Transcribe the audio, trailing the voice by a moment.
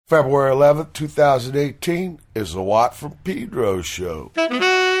February 11th, 2018 is the Watt from Pedro Show.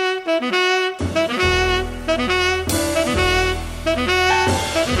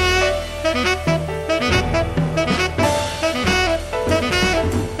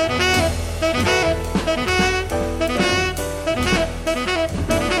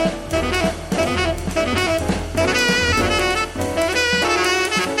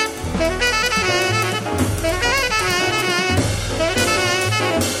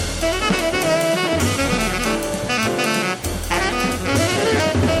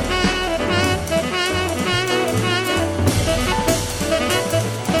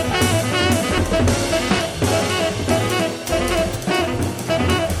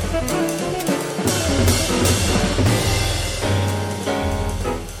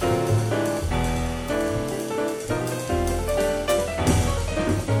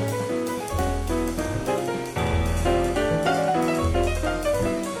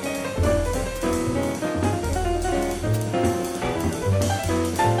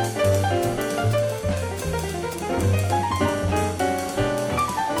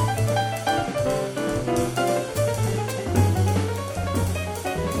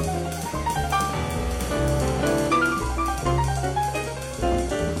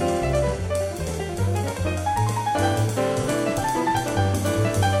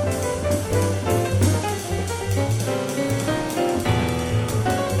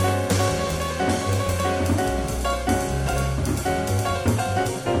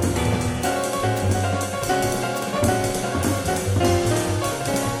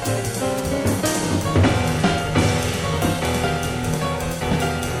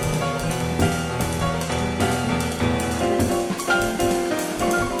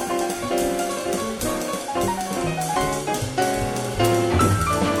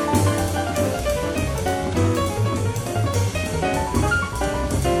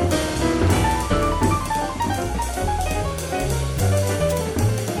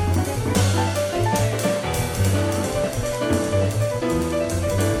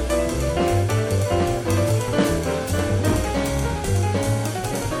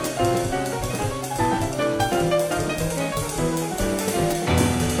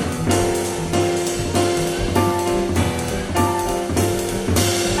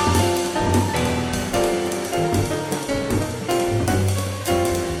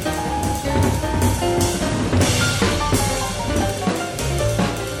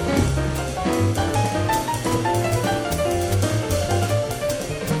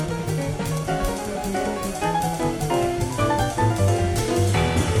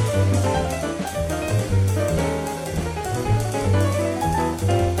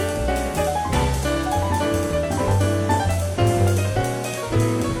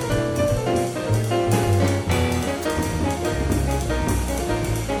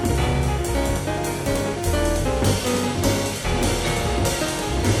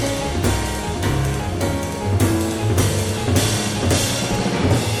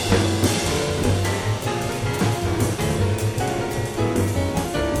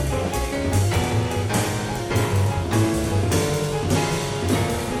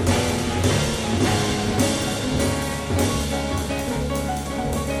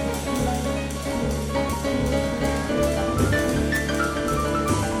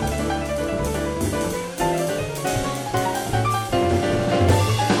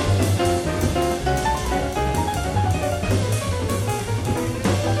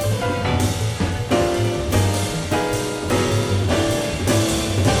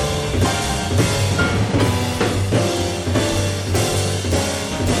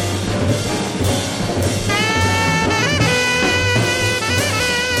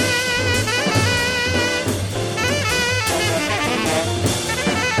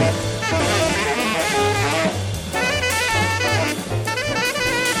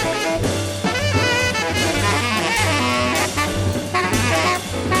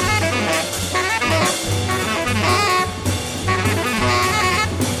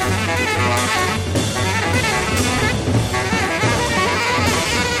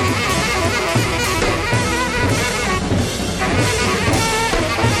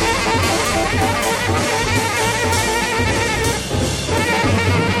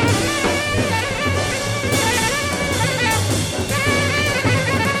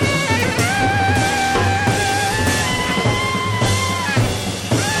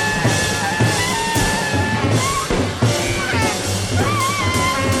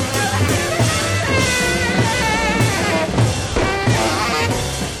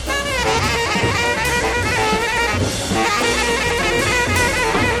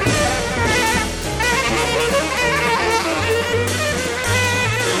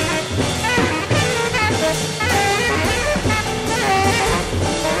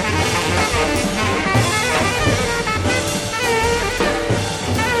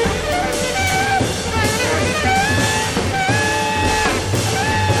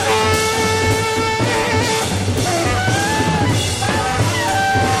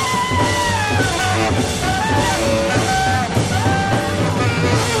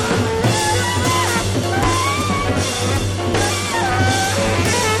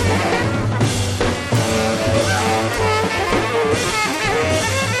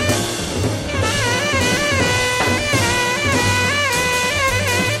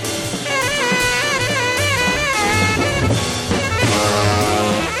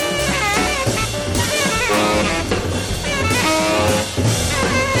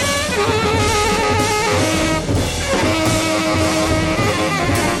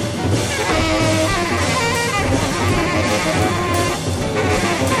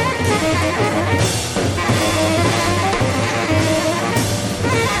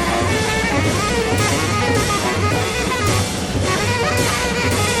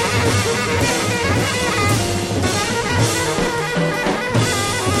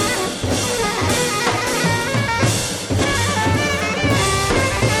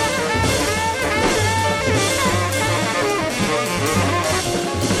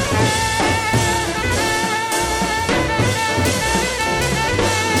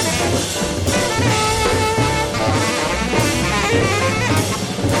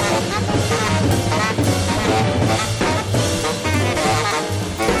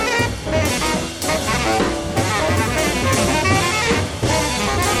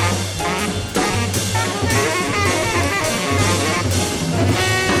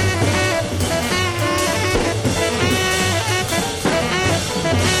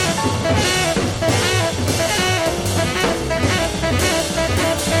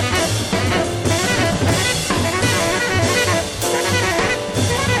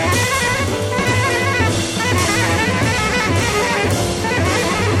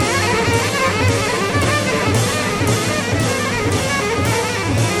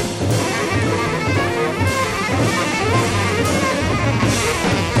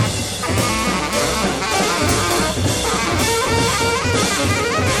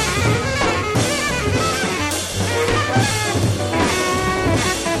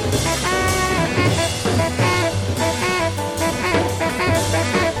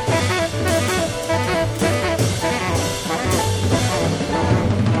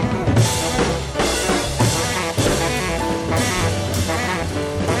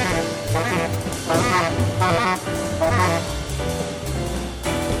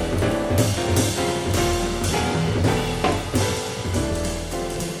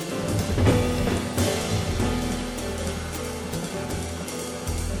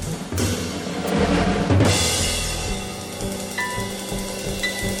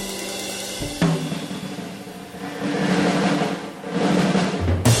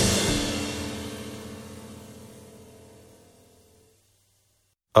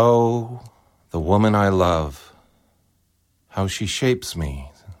 Oh, the woman I love, how she shapes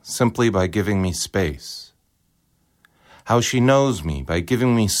me simply by giving me space. How she knows me by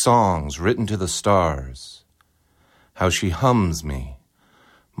giving me songs written to the stars. How she hums me,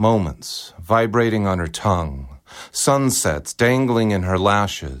 moments vibrating on her tongue, sunsets dangling in her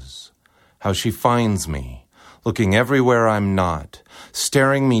lashes. How she finds me, looking everywhere I'm not,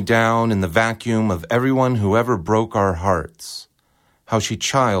 staring me down in the vacuum of everyone who ever broke our hearts. How she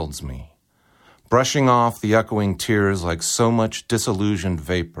childs me, brushing off the echoing tears like so much disillusioned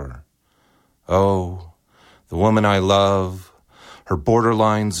vapor. Oh, the woman I love, her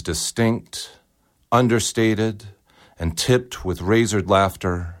borderlines distinct, understated, and tipped with razored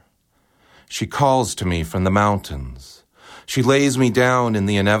laughter. She calls to me from the mountains. She lays me down in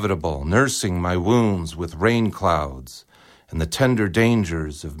the inevitable, nursing my wounds with rain clouds and the tender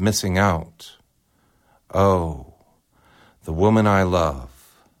dangers of missing out. Oh, the woman I love,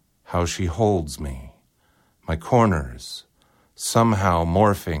 how she holds me, my corners somehow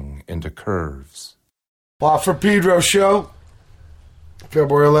morphing into curves. Well, for Pedro Show,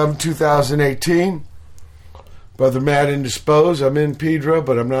 February 11, 2018. Brother Mad Indisposed. I'm in Pedro,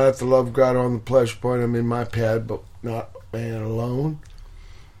 but I'm not at the Love Grotto on the Pleasure Point. I'm in my pad, but not man alone.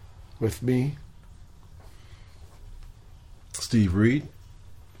 With me, Steve Reed,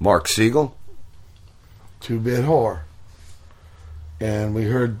 Mark Siegel, 2-Bit Whore. And we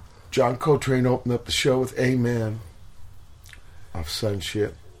heard John Coltrane open up the show with Amen off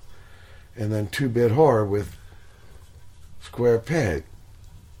Sunship. And then 2-Bit Whore with Square Peg.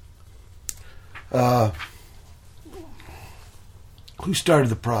 Who started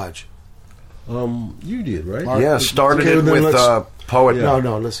the proj? you did, right? Mark? yeah, started Okay, it then with poet. Yeah.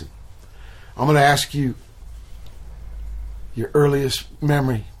 No, listen. I'm going to ask you your earliest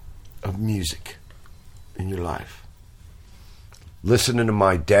memory of music in your life. Listening to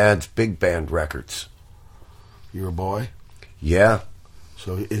my dad's big band records. You were a boy? Yeah,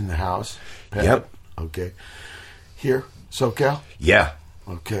 So in the house? Pad? Yep. Okay. Here? SoCal? yeah.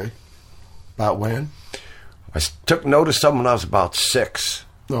 Okay. About when? I took notice of them when I was about 6.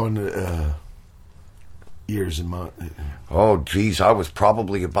 No, in the years and months. Oh, geez, I was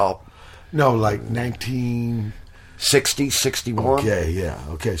probably about No, like 19... 60, 61. Okay, yeah.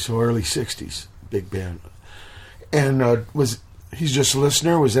 Okay, so early 60s. Big band. And he's just a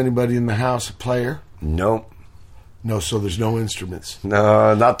listener? Was anybody in the house a player? Nope. No, so there's no instruments.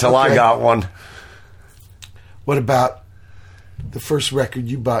 No, not till I Okay. got one. What about the first record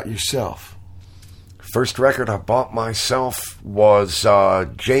you bought yourself? First record I bought myself was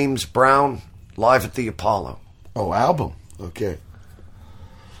James Brown, Live at the Apollo. Oh, album. Okay.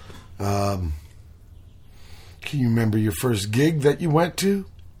 Can you remember your first gig that you went to?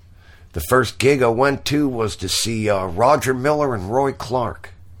 The first gig I went to was to see Roger Miller and Roy Clark.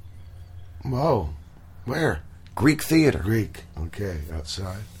 Whoa. Where? Greek Theater. Greek. Okay,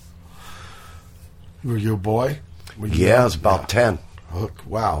 outside. Were you a boy? Were you Yeah, young? I was about 10. Oh,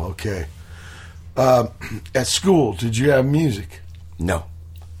 wow, okay. At school, did you have music? No.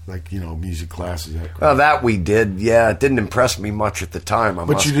 Like, music classes? Well, that we did. Yeah, it didn't impress me much at the time.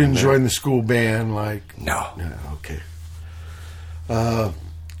 But you didn't join the school band, like... No. Yeah, okay.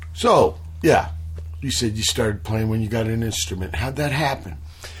 So, yeah, you said you started playing when you got an instrument. How'd that happen?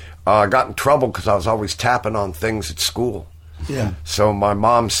 I got in trouble because I was always tapping on things at school. Yeah. So my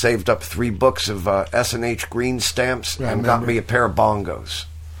mom saved up 3 books of S&H green stamps I and got remember. me a pair of bongos.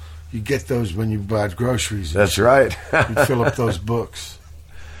 You get those when you buy groceries. That's right. You fill up those books.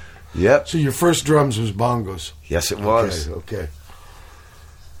 Yep. So your first drums was bongos. Yes, it was. Okay.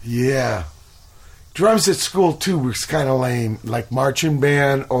 Yeah. Drums at school, too, was kind of lame. Like marching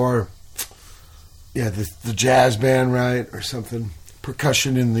band or, the jazz band, right? Or something.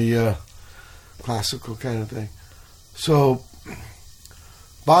 Percussion in the classical kind of thing. So,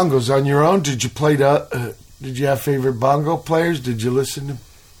 bongos on your own? Did you play did you have favorite bongo players? Did you listen to?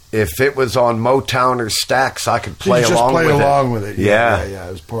 If it was on Motown or Stax, I could play Did you just along play with along it. with it? Yeah. Yeah,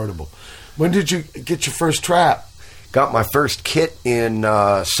 it was portable. When did you get your first trap? Got my first kit in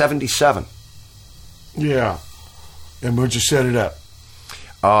 77. Yeah. And where'd you set it up?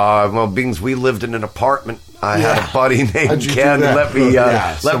 Well, being we lived in an apartment, I had a buddy How'd named you do Ken that? let me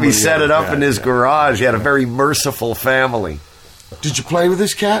Somebody set it up yeah, in his garage. He had a very merciful family. Did you play with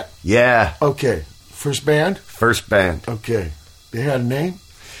this cat? Yeah, Okay. First band? first band. Okay. They had a name?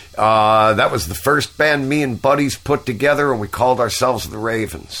 That was the first band me and buddies put together, and we called ourselves the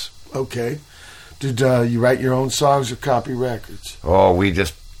Ravens. Okay. Did you write your own songs or copy records? Oh, we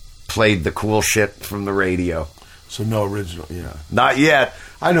just played the cool shit from the radio. So no original, yeah. Not yet.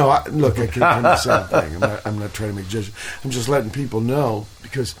 I know. Look, I can do the same thing. I'm not trying to make judgment. I'm just letting people know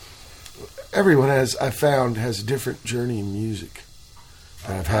because everyone I found has a different journey in music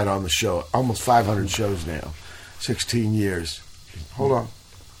that I've had on the show. Almost 500 shows now, 16 years. Hold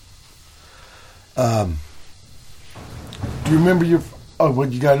on. Do you remember your? Oh,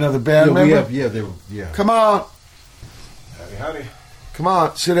 what, you got another band member? Yeah. Come on. Howdy. Come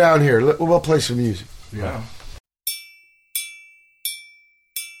on, sit down here. We'll play some music. Yeah.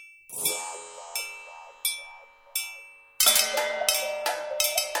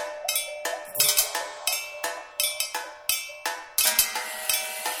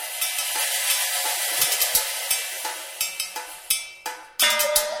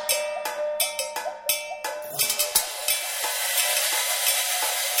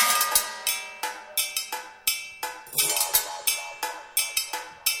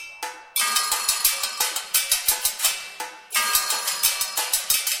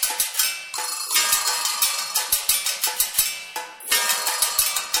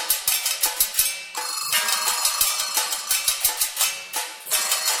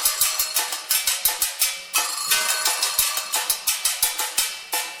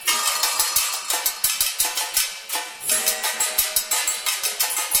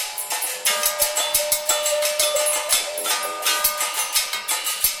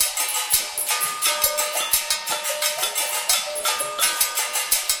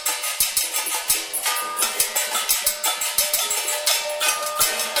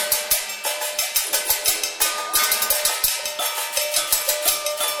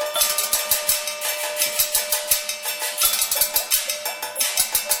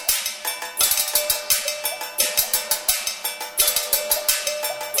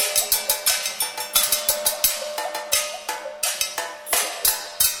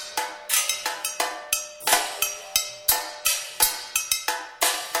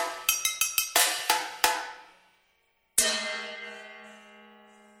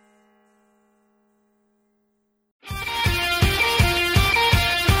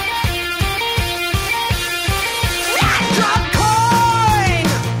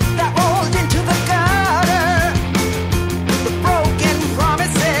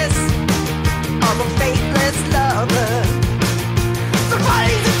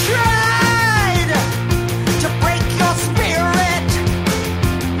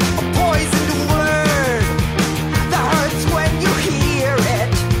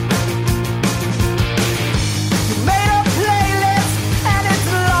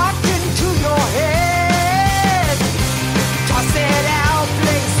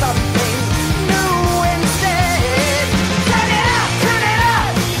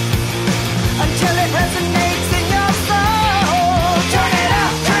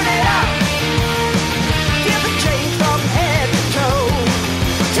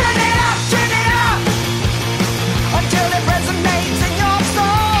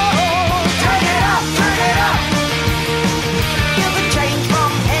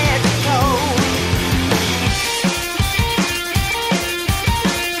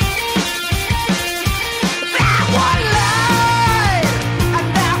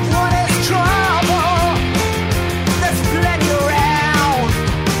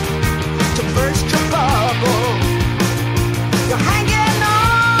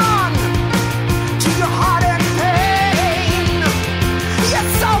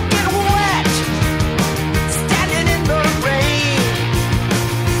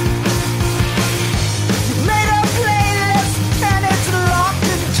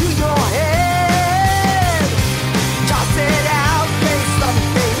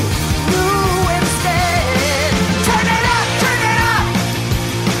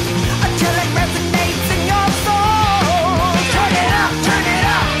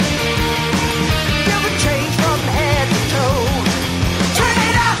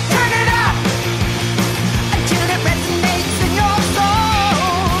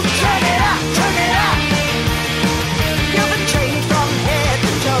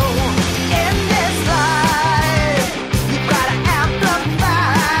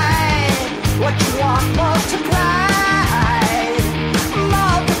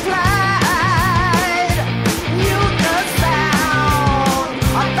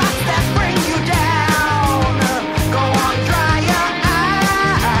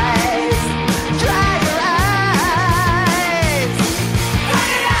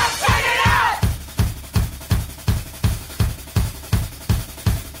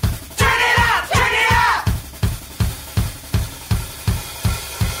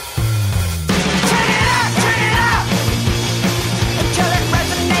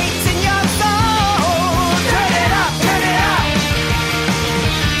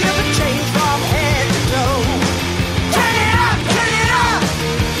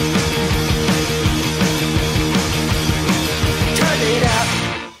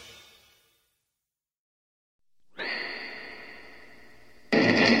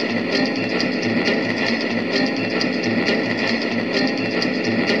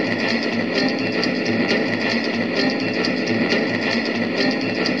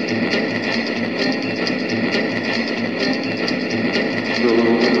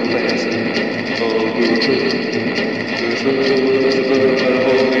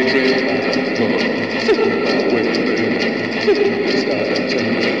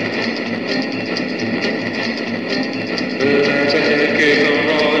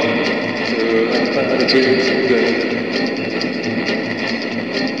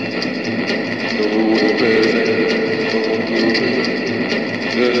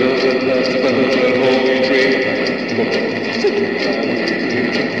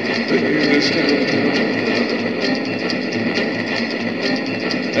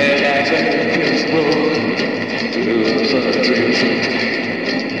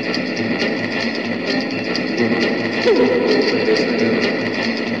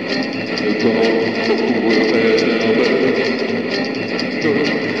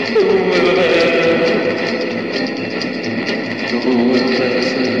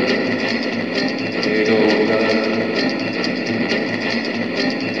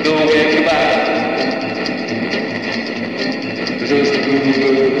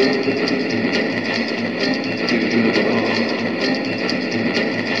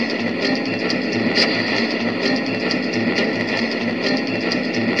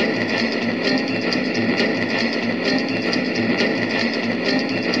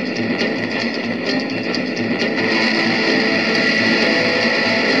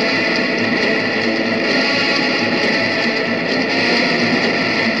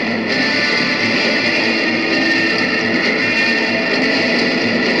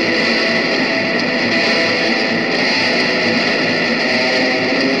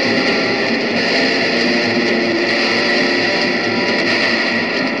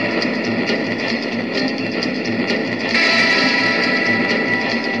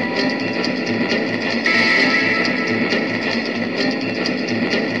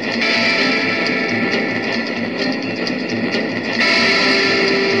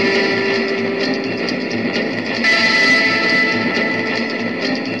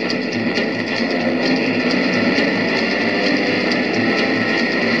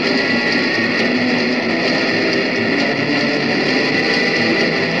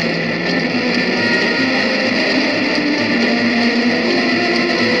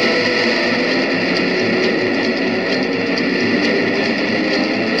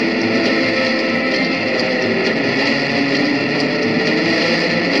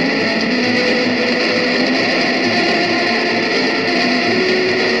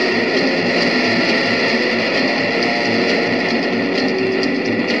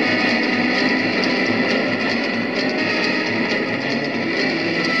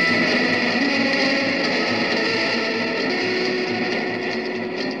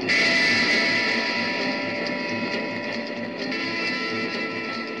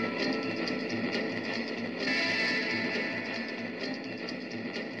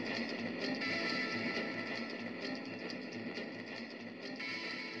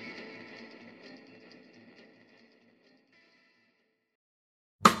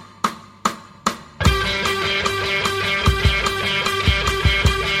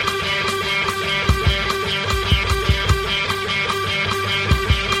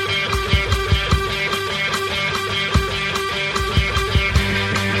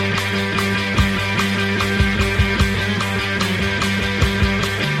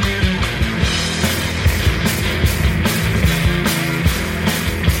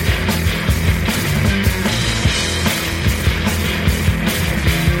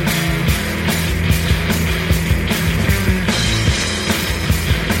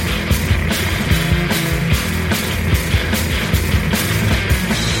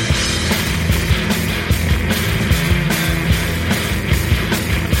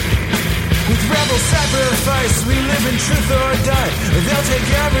 sacrifice, we live in truth or die. They'll take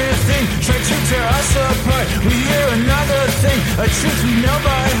everything, try to tear us apart. We hear another thing, a truth we know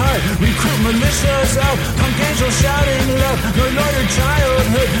by heart. Recruit militias out, punk angels shouting loud. No loiter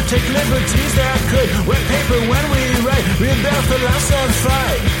childhood, take liberties that could. Wet paper when we write, rebel,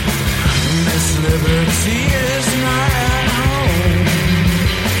 philosophize. This liberty is not at home.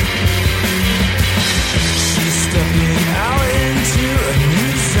 She's stepping out into a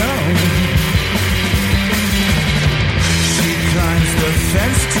new zone. She climbs the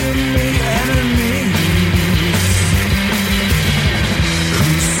fence to meet enemies who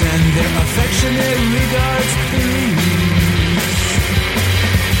send their affectionate regards, please.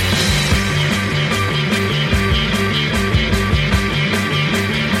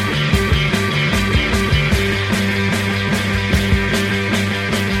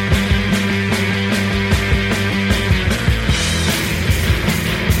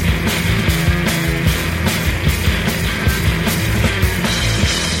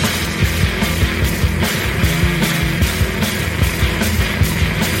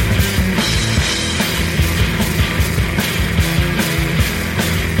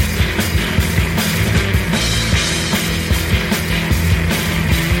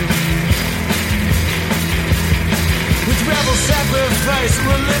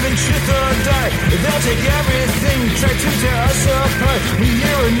 We'll live in truth or die. They'll take everything, try to tear us apart. We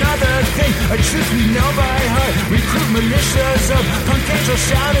hear another thing, a truth we know by heart. Recruit militias up, punk angels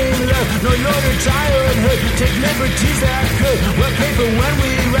shouting loud. No loiter childhood, take liberties that could. Wet paper when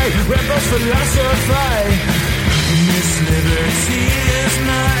we write, rebels philosophize. This liberty is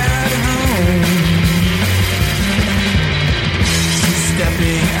not at home. She's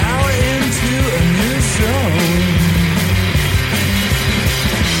stepping out into a new zone.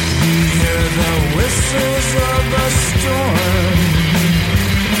 whistles of a storm.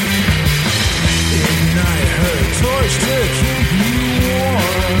 Ignite her torch to keep you warm.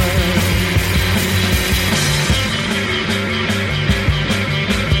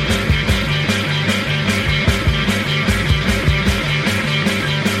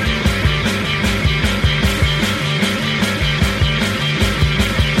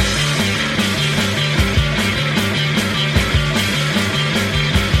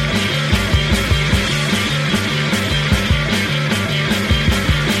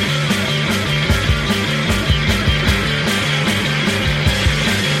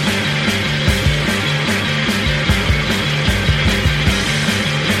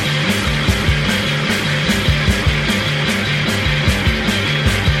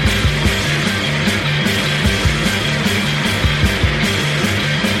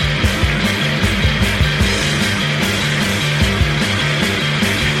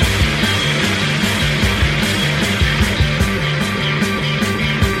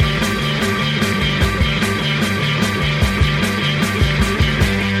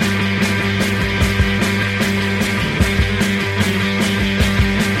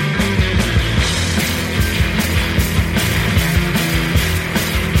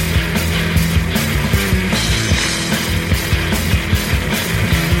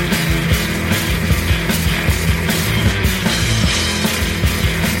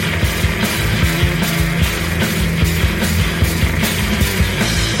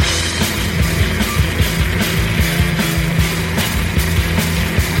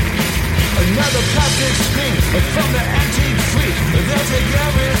 Another plastic screen from the antique fleet. They'll take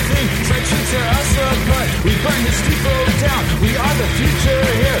everything, try to tear us apart. We burn the steeple down, we are the future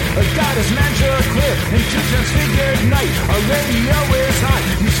here. A goddess mantra clear into transfigured night. Our radio is hot,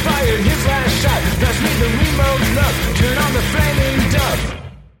 he's fired his last shot. Pass me the remote love, turn on the flaming dove.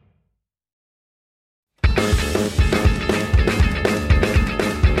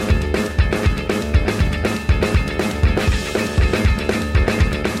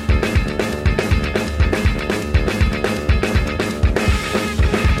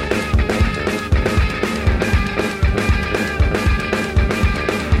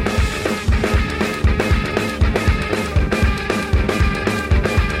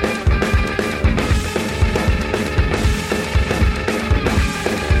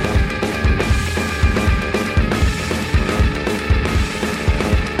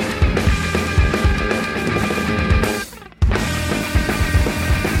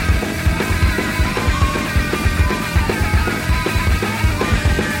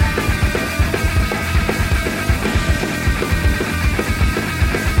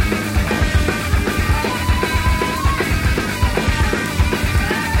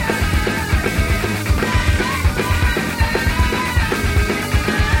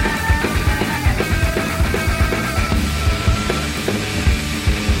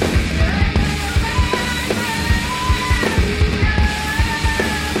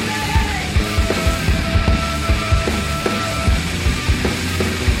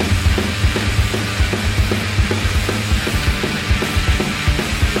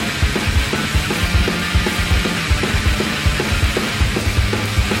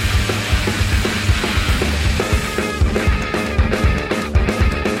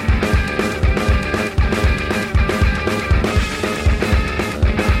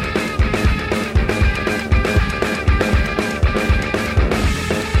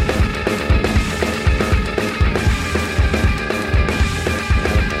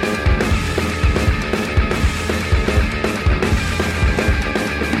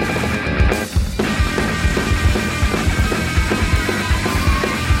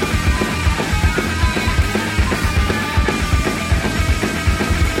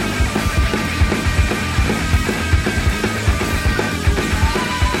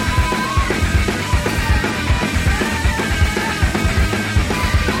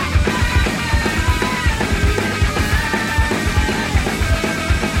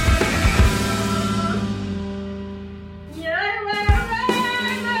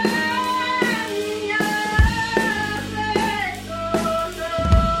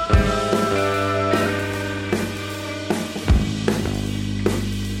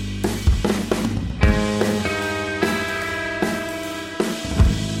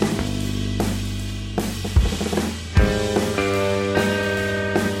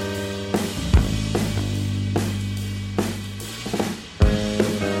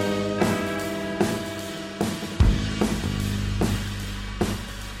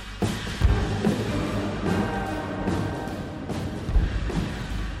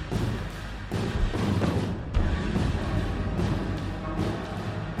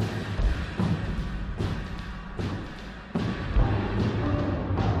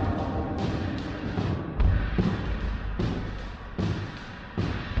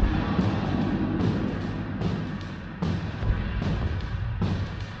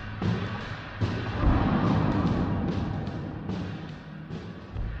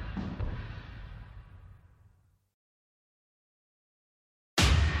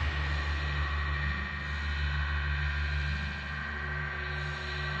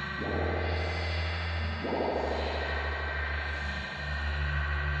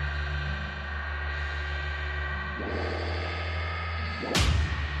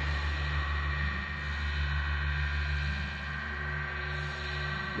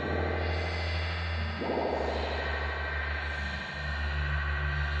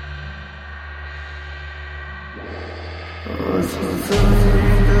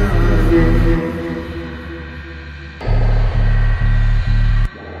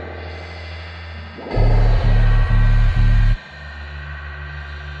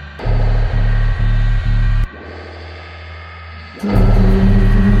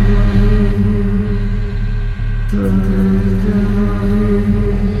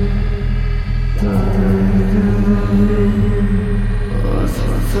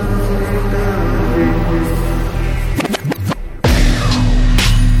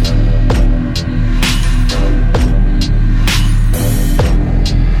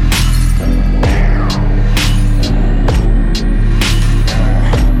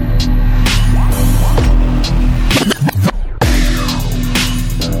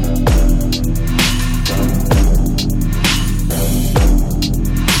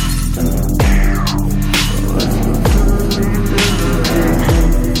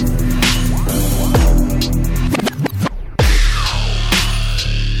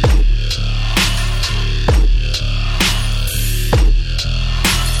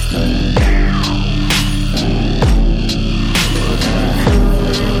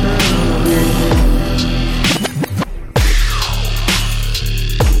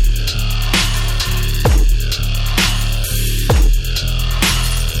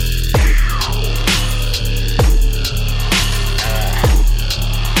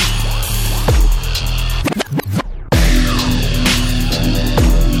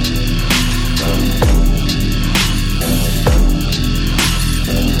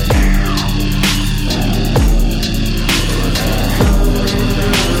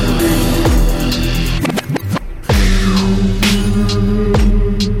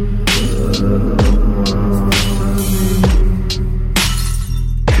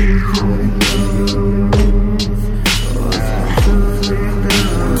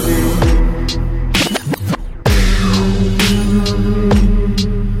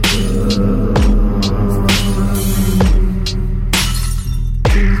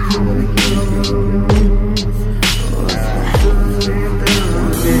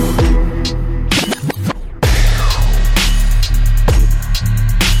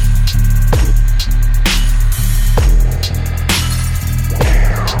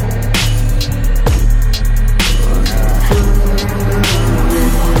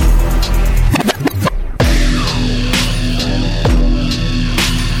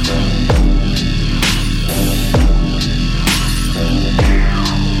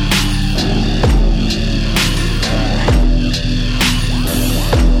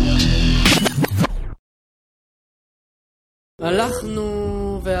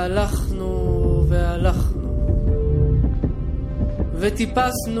 הלכנו והלכנו והלכנו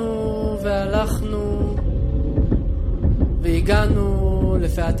וטיפסנו והלכנו והגענו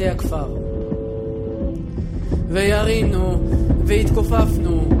לפאתי הכפר וירינו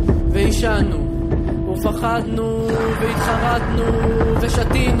והתכופפנו וישנו ופחדנו והתחרדנו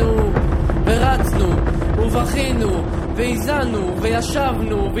ושתינו ורצנו ובכינו והזנו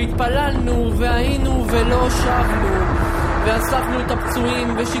וישבנו והתפללנו והיינו ולא שבנו ואספנו את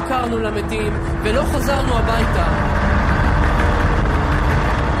הפצועים ושיקרנו למתים ולא חזרנו הביתה.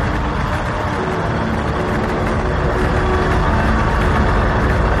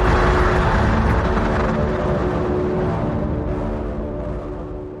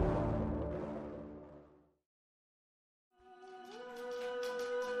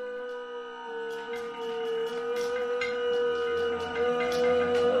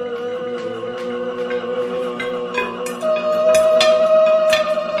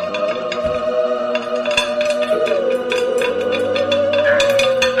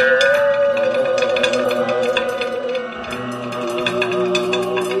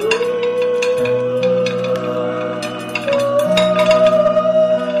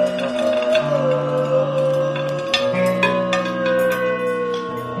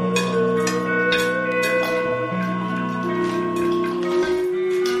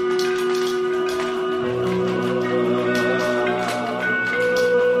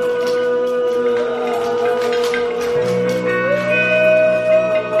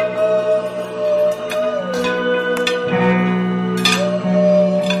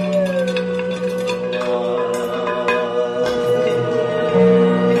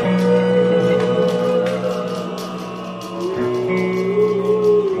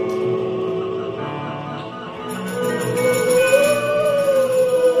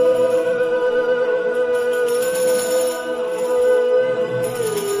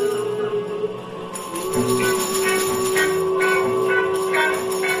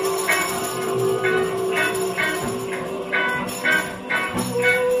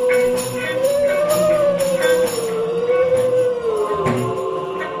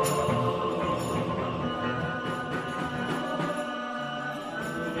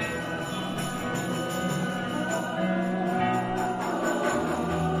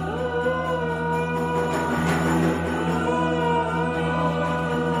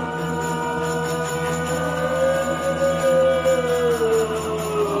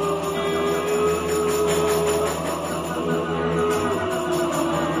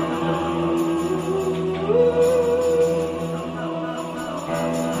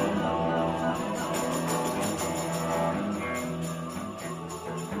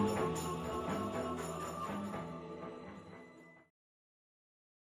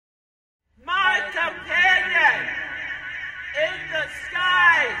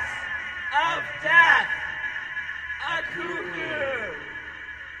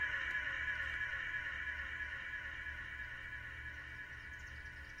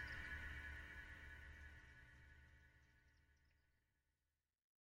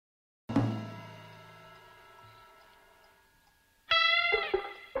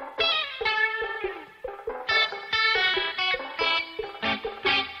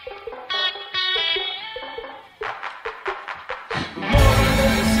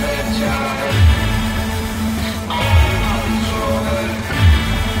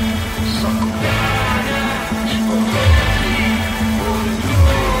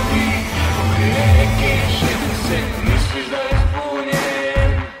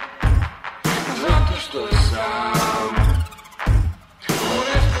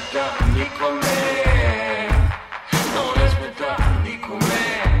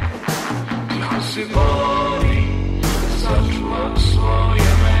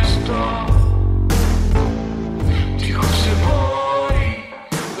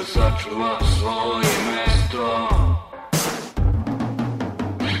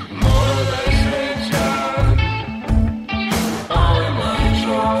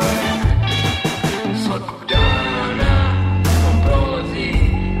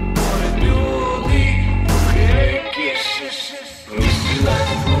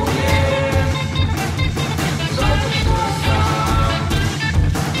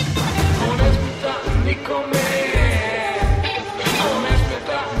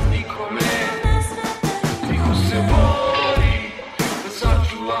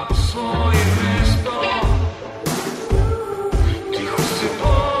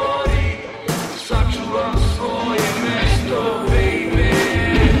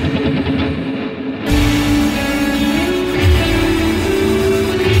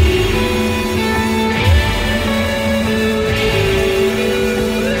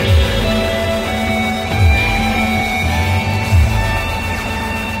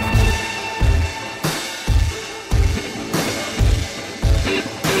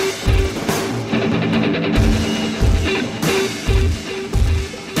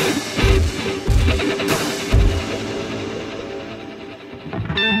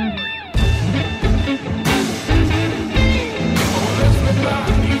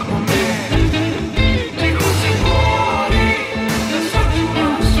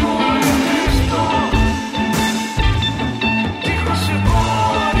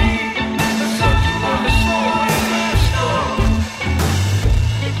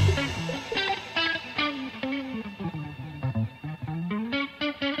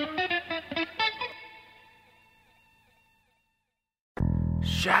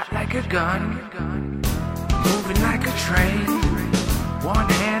 Shot like a gun, moving like a train. One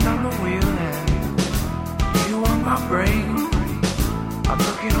hand on the wheel and you on my brain. I'm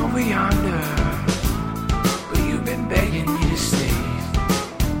looking over yonder, but you've been begging me to stay.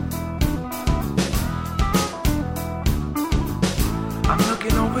 I'm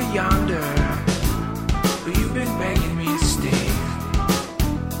looking over yonder, but you've been begging me to stay.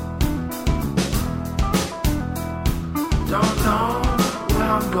 Don't know where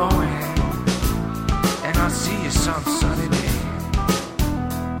I'm going, and I'll see you some sunny day.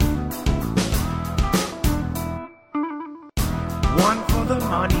 One for the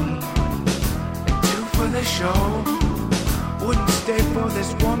money, and two for the show. Wouldn't stay for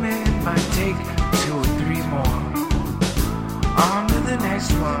this woman, might take 2 or 3 more. On to the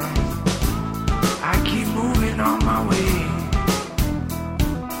next one, I keep moving on my way.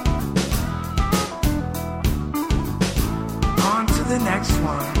 On to the next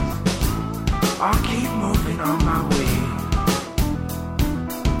one, I'll keep moving on my way.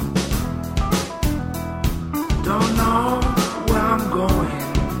 Don't know where I'm going,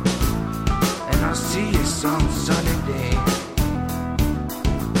 and I'll see you some sunny day.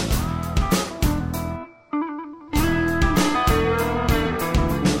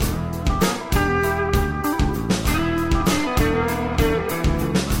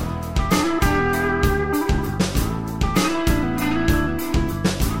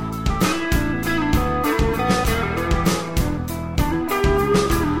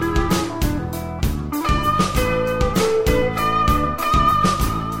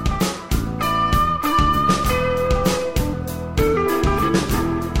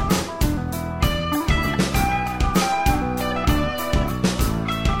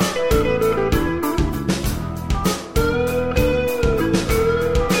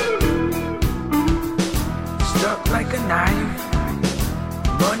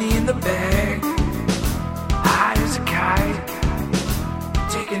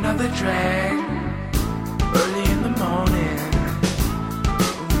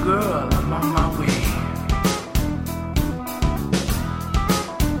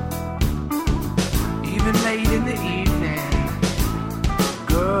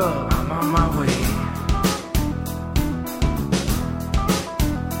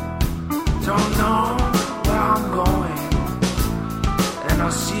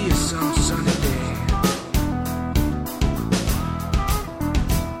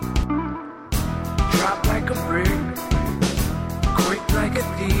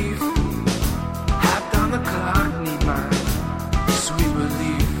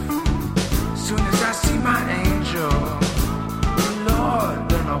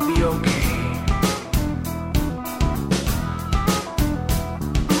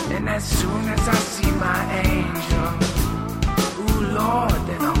 As soon as I see my angel, ooh Lord,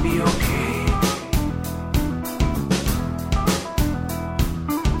 then I'll be okay.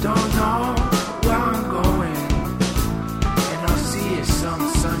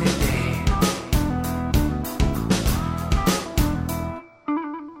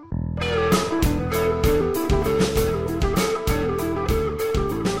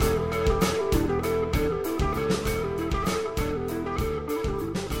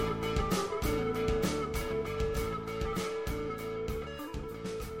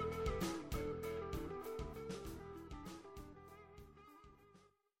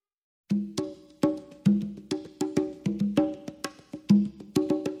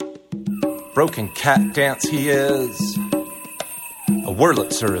 broken cat dance he is. A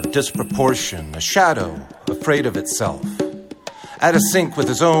Wurlitzer of disproportion, a shadow afraid of itself. Out of sync with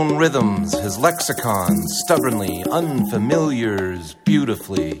his own rhythms, his lexicon stubbornly unfamiliars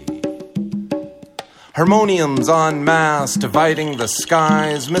beautifully. Harmoniums en masse dividing the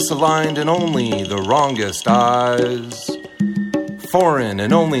skies, misaligned in only the wrongest eyes. Foreign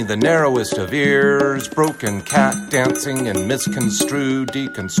in only the narrowest of ears, broken cat dancing in misconstrued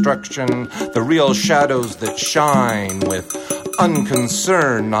deconstruction, the real shadows that shine with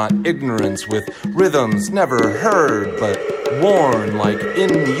unconcern, not ignorance, with rhythms never heard but worn like in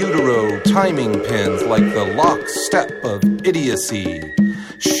utero timing pins, like the lockstep of idiocy.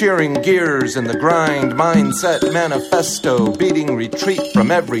 Shearing gears in the grind, mindset manifesto, beating retreat from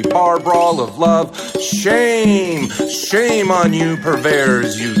every bar brawl of love. Shame, shame on you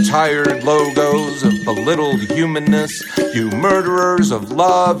purveyors, you tired logos of belittled humanness, you murderers of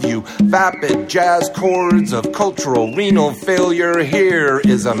love, you vapid jazz chords of cultural renal failure. Here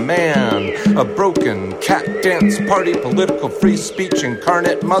is a man, a broken cat dance party, political free speech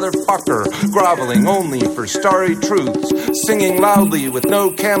incarnate motherfucker, groveling only for starry truths, singing loudly with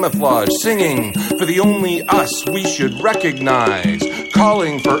no camouflage, singing for the only us we should recognize,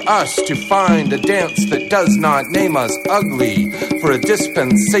 calling for us to find a dance that does not name us ugly, for a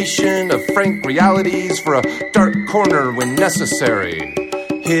dispensation of frank realities, for a dark corner when necessary.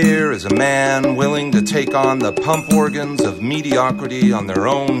 Here is a man willing to take on the pump organs of mediocrity on their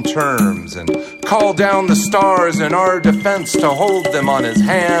own terms and call down the stars in our defense to hold them on his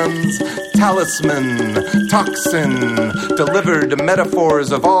hands. Talisman, toxin, delivered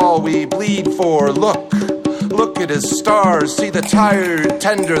metaphors of all we bleed for. Look at his stars, see the tired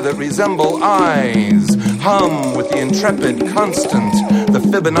tender that resemble eyes. Hum with the intrepid constant, the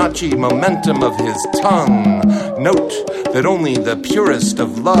Fibonacci momentum of his tongue. Note that only the purest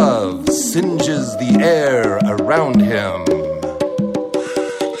of love singes the air around him.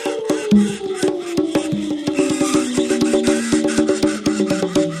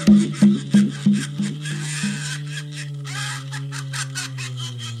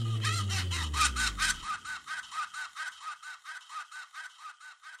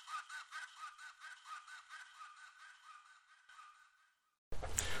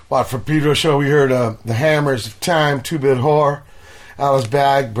 Well, for Pedro Show, we heard The Hammers of Time, 2-Bit Whore, Alice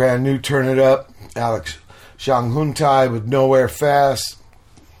Bag, brand new, Turn It Up, Alex Zhang Hungtai with Nowhere Fast,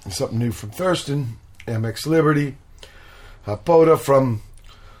 something new from Thurston, MX Liberty, Poda from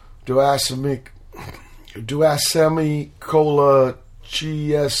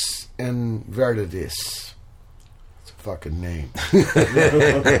duassemicolcheiasinvertidas. It's a fucking name.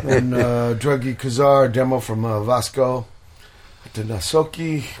 And Druggy Kacar, demo from Vasko,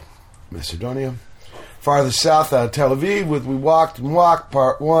 atanasoski, Macedonia. Farthest south out of Tel Aviv with We Walked and Walked,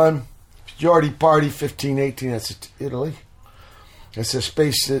 Part 1. Fjiordi Party, 1518, that's Italy. That's a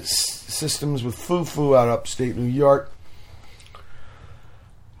Space Systems with Fufu out of upstate New York.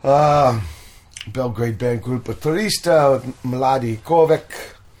 Belgrade band Grupa Turista with Mladi, Covek.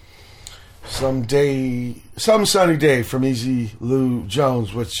 Some sunny day from Easy Lou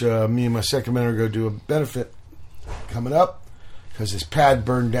Jones, which me and my second man are going to do a benefit coming up. Because his pad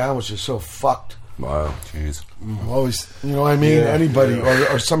burned down, which is so fucked. Wow. Jeez. I'm always, you know what I mean? Yeah, Anybody,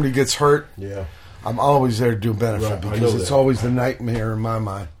 yeah. Or somebody gets hurt, Yeah. I'm always there to do benefit Right, I because know it's that. always the nightmare in my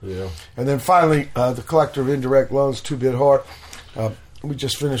mind. Yeah. And then finally, the collector of indirect loans, 2-Bit Whore. We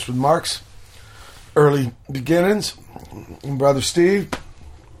just finished with Mark's early beginnings. And Brother Steve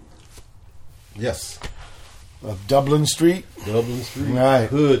Yes. of Dublin Street. Dublin Street. Right.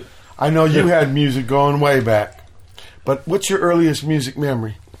 Hood. I know you had music going way back. But what's your earliest music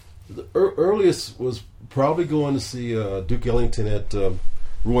memory? The earliest was probably going to see Duke Ellington at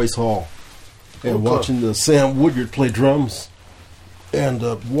Royce Hall and Okay. watching Sam Woodyard play drums. And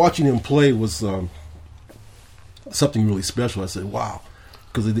watching him play was something really special. I said, wow.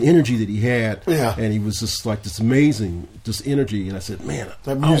 Because of the energy that he had. Yeah. And he was just like this amazing, just energy. And I said, man.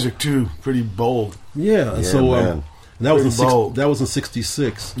 That music, too, pretty bold. Yeah. And Yeah, so man. and that was Pretty bold. that was in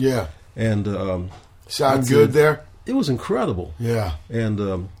 66. Yeah. And Sound that's good it. there? It was incredible. Yeah.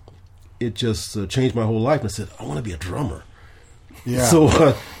 And it just changed my whole life. And I said, I want to be a drummer. Yeah.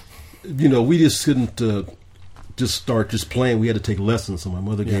 So, we just couldn't just start just playing. We had to take lessons. So my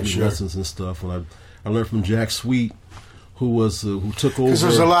mother gave me sure. lessons and stuff. And I learned from Jack Sweet, who took over. Because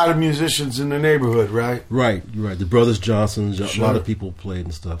there's a lot of musicians in the neighborhood, right? Right, you're right. The Brothers Johnson, a Sure. lot of people played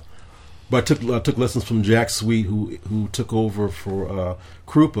and stuff. But I took lessons from Jack Sweet, who took over for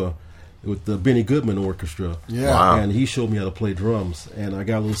Grupa with the Benny Goodman Orchestra. Yeah. Wow. And he showed me how to play drums. And I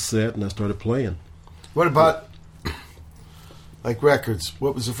got a little set and I started playing. What about Like records.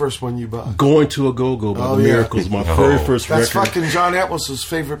 What was the first one you bought? Going to a Go-Go by the Miracles, my very first That's record. fucking John Atwell's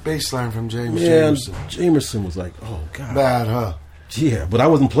favorite bass line from James Man, Jamerson. Jamerson was like, oh, God. Bad, huh? Yeah, but I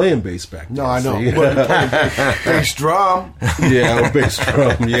wasn't playing bass back then. No, I know. see? Well, you played bass drum. Yeah, bass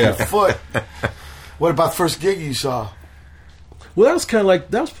drum, yeah. Foot. What about the first gig you saw? Well, that was kind of like,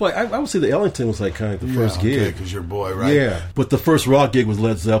 that was probably, I would say the Ellington was like kind of the first gig. because you're a boy, right? Yeah, but the first rock gig was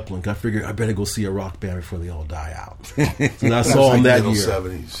Led Zeppelin. I figured I better go see a rock band before they all die out. And I saw them that middle year.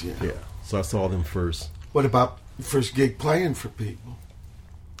 70s, yeah. So I saw them first. What about the first gig playing for people?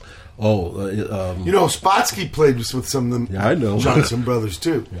 Oh, You know, Spotsky played with some of them Yeah, I know. Johnson brothers,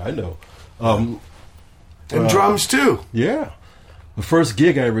 too. yeah, I know. And drums, too. Yeah. The first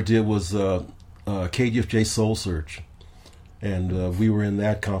gig I ever did was KGFJ Soul Search. And we were in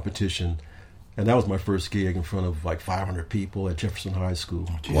that competition. And that was my first gig in front of like 500 people at Jefferson High School.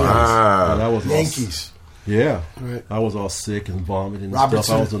 Wow. And I was Yankees. Yeah. Right. I was all sick and vomiting and Robertson.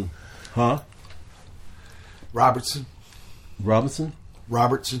 stuff. I was in, Robertson.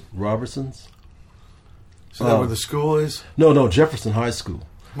 Robertson's? So that where the school is? No, Jefferson High School.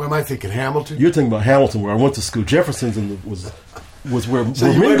 What am I thinking? Hamilton? You're thinking about Hamilton, where I went to school. Jefferson's was where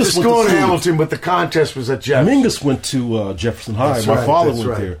So you went to school in Hamilton, but the contest was at Jefferson. Mingus went to Jefferson High. That's My right, father that's went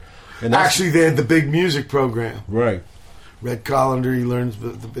right. there. And Actually, they had the big music program. right. Red Colander, he learns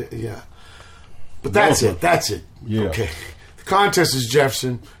yeah. But that's it. Yeah. Okay. The contest is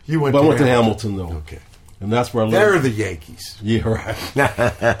Jefferson. You went But to I went to Hamilton. Hamilton, though. Okay. And that's where I They're learned. the Yankees. Yeah,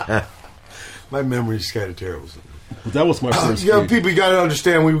 right. My memory's kind of terrible. But that was my first You know, gig. people, you got to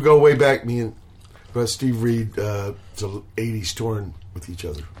understand, we would go way back, me and Steve Reed, to 80s touring with each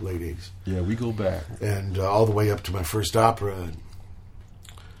other, late 80s. Yeah, we go back. And all the way up to my first opera, and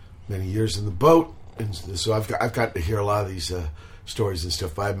many years in the boat. And so I've got to hear a lot of these stories and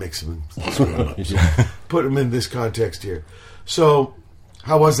stuff. I mix them and put them in this context here. So,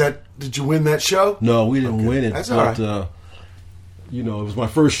 how was that? Did you win that show? No, we didn't win it. That's all right. You know, it was my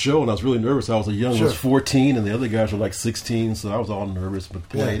first show, and I was really nervous. I was a young, I was 14, and the other guys were like 16, so I was all nervous, but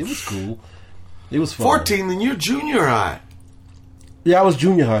played. Yeah. It was cool. It was fun. 14, then you're junior high. Yeah, I was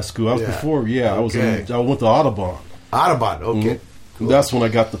junior high school. I was Yeah. before, I was Okay. I went to Audubon. Audubon, okay. And that's when I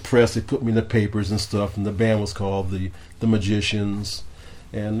got the press. They put me in the papers and stuff, and the band was called the Magicians.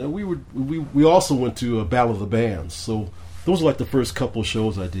 And we also went to a Battle of the Bands. So those were like the first couple of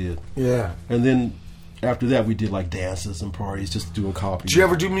shows I did. Yeah. And then after that, we did like dances and parties, just doing copies. Did you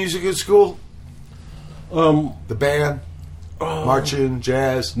ever do music at school? The band? Marching,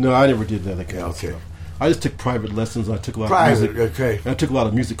 jazz? No, I never did that kind of Okay. stuff. I just took private lessons. I took a lot Private, of music. okay. I took a lot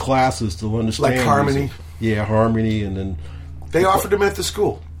of music classes to understand Like harmony? music. Yeah, harmony, and then They offered them at the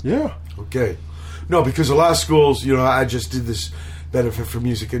school? yeah. Okay. No, because a lot of schools, you know, I just did this benefit for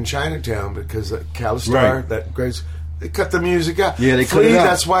music in Chinatown because Calistar, Right. that Grace, they cut the music out. Yeah, they cut Flea, it out.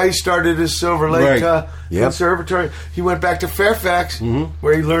 That's why he started his Silver Lake Right. Conservatory. He went back to Fairfax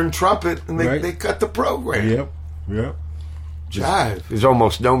where he learned trumpet, and Right. they cut the program. Yep. Jive. There's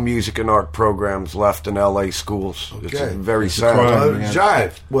almost no music and art programs left in LA schools. It's Okay. very It's a sad. crime. man.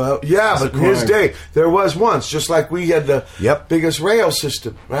 Jive. Well, yeah, It's a but in his crime. day, there was once, just like we had the Yep. biggest rail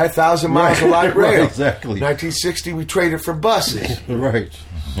system, right? 1,000 miles of light Right, rail. exactly. 1960, we traded for buses. Right.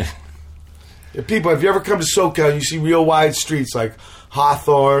 If people, if you ever come to SoCal, you see real wide streets like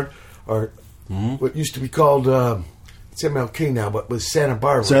Hawthorne or what used to be called, it's MLK now, but was Santa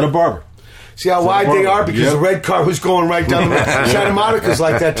Barbara. Santa Barbara. See how wide they Barbara, are? Because yep. the red car was going right down the middle. Santa Monica's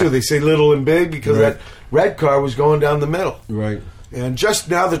like that too. They say little and big because Right. that red car was going down the middle. Right. And just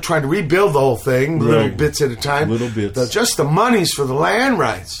now they're trying to rebuild the whole thing, little Right. bits at a time. Little bits. Just the monies for the land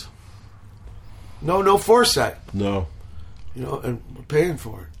rights. No foresight. No. You know, and we're paying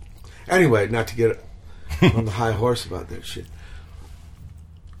for it. Anyway, not to get on the high horse about that shit.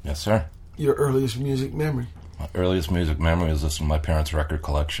 Yes, sir. Your earliest music memory. My earliest music memory is listening to my parents' record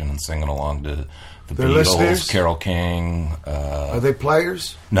collection and singing along to the They're Beatles, listeners? Carole King. Are they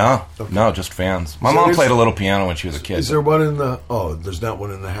players? No, just fans. My So mom there's- played a little piano when she was a kid. Is there one in the... Oh, there's not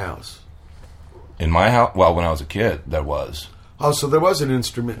one in the house. In my house, well, when I was a kid, there was. Oh, so there was an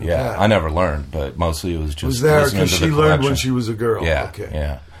instrument in Yeah, that. I never learned, but mostly it was just Was there listening because to the she learned when collection. she was a girl. Yeah, Okay.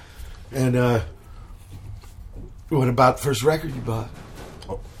 yeah. And what about the first record you bought?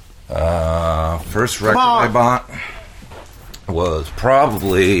 First record on. I bought was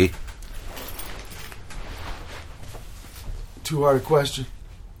probably... Too hard a question.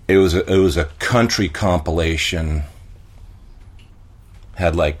 It was a country compilation.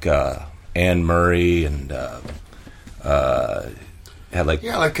 Had like Anne Murray and had like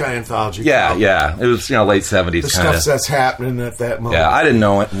Yeah, like kind of anthology. yeah. It was late '70s The kind stuff of. that's happening at that moment. Yeah, I didn't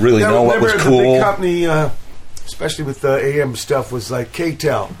really know what was Remember cool. the big company especially with the AM stuff, was like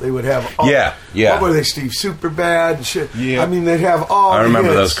K-Tel. They would have all, what were they, Steve? Superbad and shit. Yeah. I mean, they'd have all I remember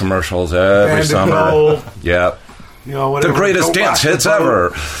hits. those commercials every summer. Gold, Yep. you know, whatever. The greatest dance hits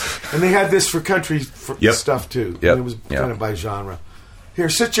ever. And they had this for country stuff too. Yep. It was kind of by genre. Here,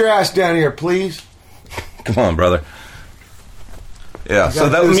 sit your ass down here, please. Come on, brother. Yeah, so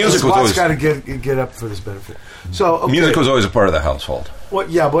that music was always... got to get up for this benefit. So okay. Music was always a part of the household.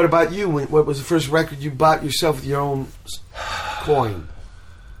 What? Yeah. What about you? What was the first record you bought yourself with your own coin?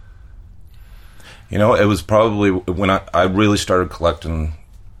 You know, it was probably when I really started collecting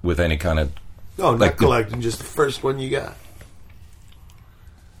with any kind of... No, not collecting, just the first one you got.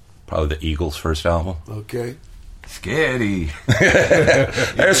 Probably the Eagles' first album. Okay. Scary.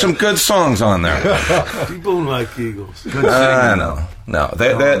 There's some good songs on there. People don't like Eagles. I know. No,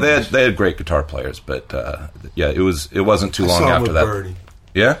 they had great guitar players, but yeah, it wasn't too long after that. Bernie.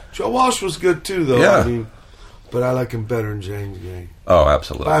 Yeah, Joe Walsh was good too, though. Yeah. I mean, but I like him better than James Gang. Oh,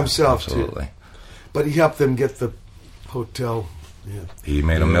 absolutely. By himself absolutely. too. But he helped them get the hotel. Yeah. He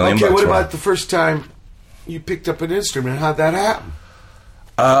made $1 million. Okay, what about the first time you picked up an instrument? How'd that happen?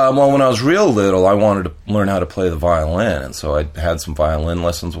 Well, when I was real little, I wanted to learn how to play the violin, and so I had some violin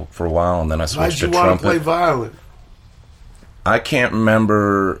lessons for a while, and then I switched to trumpet. Why'd you want to play violin? I can't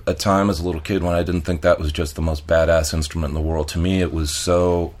remember a time as a little kid when I didn't think that was just the most badass instrument in the world. To me, it was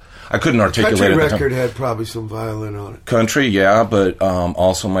so... I couldn't articulate it. Country record had probably some violin on it. Country, yeah, but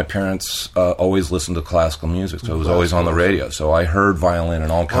also my parents always listened to classical music, so it was always on the radio. So I heard violin in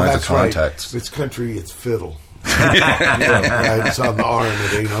all kinds of contexts. Right. It's country, it's fiddle. Right, it's on the arm,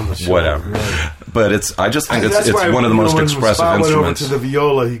 it ain't on the shoulder. Whatever. Right. But I just think it's one of the most expressive instruments. When instruments. went over to the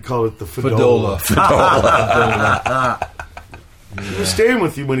viola, he called it the fidola. He was staying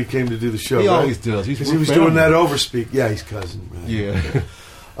with you when he came to do the show, He right? always does. Because he was doing that overspeak. Yeah, he's cousin. Right? Yeah.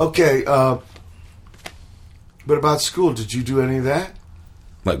 Okay, what about school? Did you do any of that?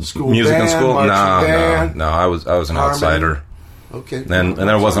 Like school music band, in school? band, No. I was an outsider. Okay. And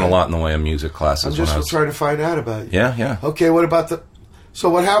there wasn't a lot in the way of music classes. I'm just trying to find out about you. Yeah. Okay, what about so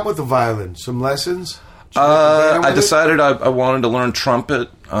what happened with the violin? Some lessons? I decided I wanted to learn trumpet.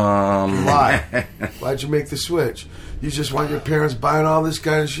 Why? Why'd you make the switch? You just want your parents buying all this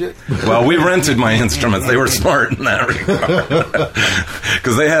kind of shit? Well, we rented my instruments. They were smart in that regard.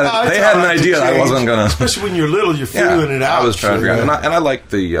 Because they had an idea I wasn't going to... Especially when you're little, you're feeling it out. I was trying to figure out. And I like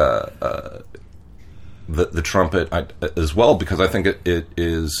the trumpet as well, because I think it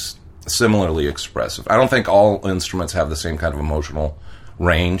is similarly expressive. I don't think all instruments have the same kind of emotional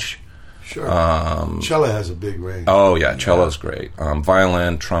range. Sure. Cello has a big range. Oh, yeah. Cello's great.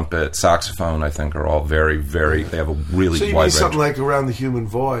 Violin, trumpet, saxophone, I think, are all very, very... They have a really so you wide need something range. like Around the Human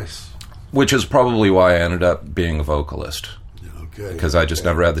Voice. Which is probably why I ended up being a vocalist. Okay. Because I just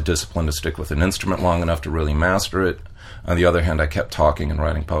never had the discipline to stick with an instrument long enough to really master it. On the other hand, I kept talking and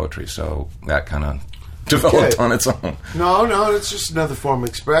writing poetry, so that kind of developed on its own. No, it's just another form of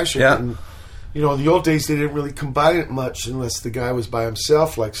expression. Yeah. And, you know, in the old days, they didn't really combine it much unless the guy was by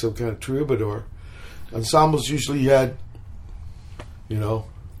himself, like some kind of troubadour. Ensembles usually had,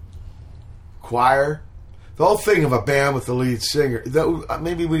 choir. The whole thing of a band with the lead singer,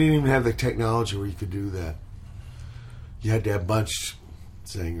 maybe we didn't even have the technology where you could do that. You had to have bunch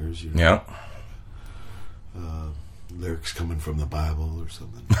singers. Yeah. Lyrics coming from the Bible or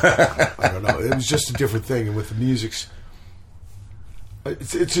something. I don't know. It was just a different thing. And with the music's...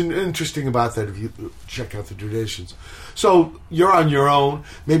 It's interesting about that if you check out the traditions. So you're on your own.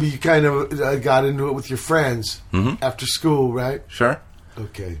 Maybe you kind of got into it with your friends after school, right? Sure.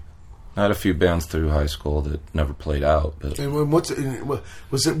 Okay. I had a few bands through high school that never played out. But. And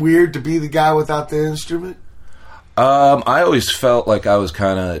was it weird to be the guy without the instrument? I always felt like I was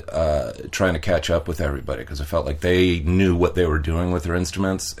kind of trying to catch up with everybody because I felt like they knew what they were doing with their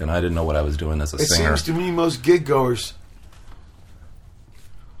instruments, and I didn't know what I was doing as a singer. It seems to me most gig goers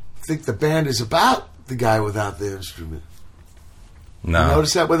think the band is about the guy without the instrument. No. You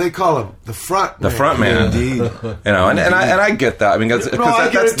notice that? What they call him? The front man. The front man. Indeed. And I get that. I mean, that's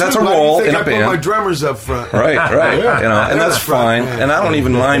a role in a band. I put my drummers up front. Right. And that's fine. Man. And I don't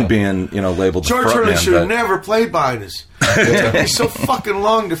even mind being, labeled the front man. George Hurley should have never played behind us. It took me so fucking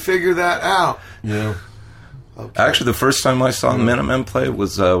long to figure that out. Yeah. Okay. Actually, the first time I saw Minutemen play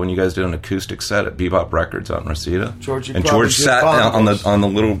was when you guys did an acoustic set at Bebop Records out in Reseda. George sat on the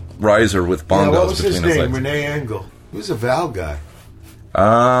little riser with bongos. What was his between name? his legs. Renee Engel. He was a Val guy.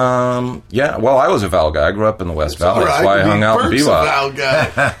 Yeah. Well, I was a Val guy. I grew up in the West Valley. That's why I hung out in Bert's Bebop. A Val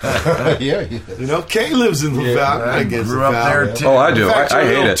guy. Yeah. Kay lives in the Val. I guess grew up there too. Oh, I do. In fact, I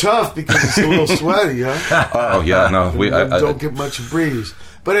hate it. Tough because it's a little sweaty, huh? Oh yeah, no. I don't get much breeze.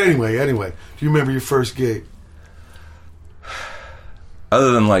 But anyway. Do you remember your first gig?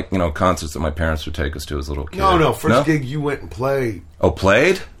 Other than, like, concerts that my parents would take us to as a little kid. No, first gig you went and played. Oh,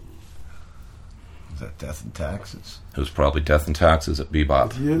 played? Is that Death and Taxes? It was probably Death and Taxes at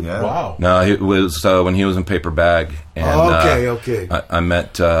Bebop. Yeah. Wow. No, it was when he was in Paper Bag. And, okay. I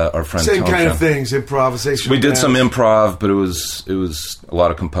met our friend Same Tone kind of Chen. things, improvisation. We did some improv, but it was a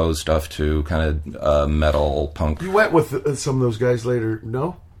lot of composed stuff too, kind of metal, punk. You went with some of those guys later,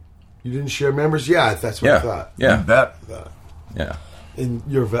 no? You didn't share members? Yeah, that's what I thought. Yeah. You bet. Yeah. And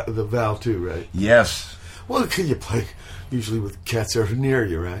you're the Val too, right? Yes. Well, you play usually with cats that are near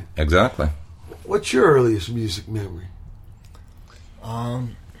you, right? Exactly. What's your earliest music memory?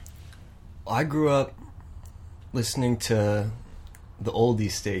 I grew up listening to the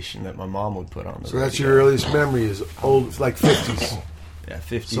oldies station that my mom would put on the So radio. that's your earliest memory is old, like 50s. Yeah,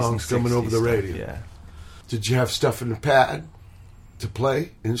 50s songs and coming over 60s the stuff, radio. Yeah. Did you have stuff in the pad to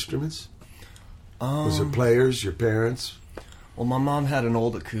play instruments? Was there players, your parents? Well, my mom had an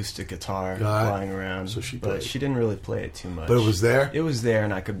old acoustic guitar lying around, So she but played. she didn't really play it too much. But it was there? It was there,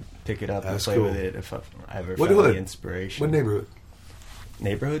 and I could pick it up That's and play cool. with it if I ever What found hood? the inspiration. What neighborhood?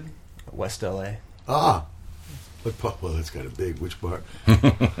 Neighborhood? West LA. Ah. Well, that's kind of big. Which part?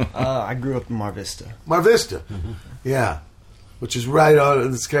 I grew up in Mar Vista. Mar Vista. Yeah. Which is right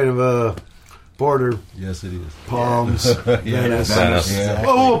on, it's kind of a border. Yes, it is. Palms. Yeah, Venice. Venice. Yeah.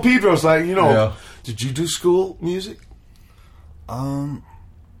 Oh, Pedro's like, Yeah. did you do school music? You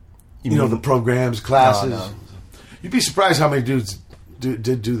You know, mean- the programs, classes. No. You'd be surprised how many dudes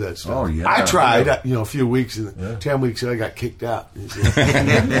did do that stuff. Oh, yeah. I tried, a few weeks, and 10 weeks, I got kicked out.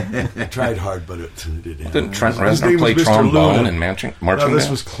 I tried hard, but it didn't. Didn't Trent His name Reznor was play Mr. trombone Luna. and marching No, this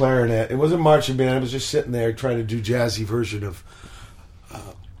band? was clarinet. It wasn't marching band. I was just sitting there trying to do jazzy version of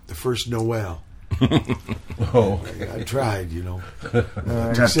the first Noel. Oh. I tried,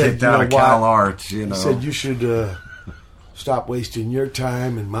 Just said, kicked out of what? Cal Arts, He said, you should stop wasting your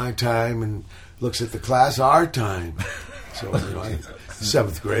time and my time, and looks at the class, our time. So,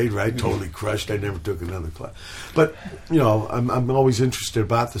 seventh grade, right? Totally crushed. I never took another class. But, I'm always interested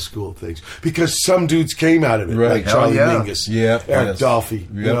about the school things because some dudes came out of it, Right. like Hell Charlie yeah. Mingus, Yeah, Eric yes. Dolphy.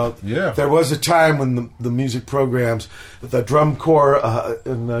 Yep. Yeah. There was a time when the music programs, the drum corps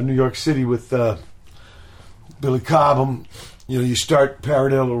in New York City with Billy Cobham, you start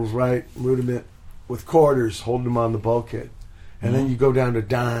paradiddles, right, rudiment, with quarters, holding them on the bulkhead. And then you go down to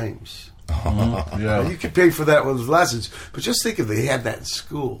dimes. Yeah. You could pay for that with lessons, but just think if they had that in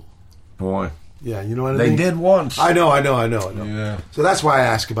school. Boy. Yeah, you know what I They mean? did once. I know. Yeah. So that's why I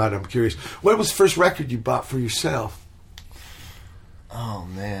ask about it. I'm curious. What was the first record you bought for yourself? Oh,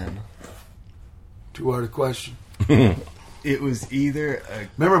 man. Too hard a question. It was either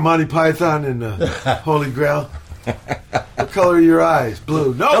Remember Monty Python and Holy Grail? What color are your eyes?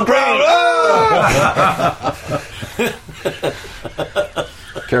 Blue. No, brown.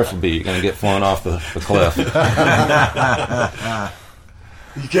 Careful, B. You're going to get flown off the cliff. You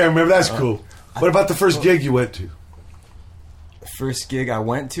can't remember? That's cool. What about the first gig you went to? the first gig I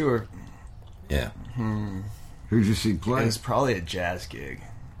went to, or Yeah. Who'd you see it play? was probably a jazz gig.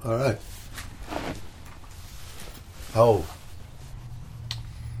 All right. Oh,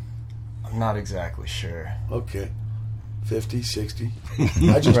 I'm not exactly sure. okay. 50, 60.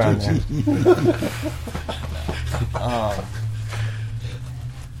 I just Around did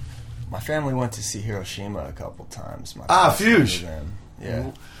My family went to see Hiroshima a couple times. My Ah, parents went Fuge. with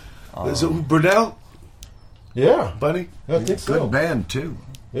them. Yeah. Is it Brunel? Yeah. Bunny? I think so. Good band, too.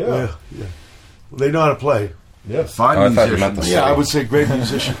 Yeah. Yeah. They know how to play. Yes. Fine Oh, I thought you meant musicians. the Yeah, I would say great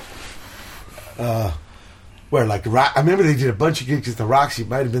musician. Where, like, I remember they did a bunch of gigs at the Roxy.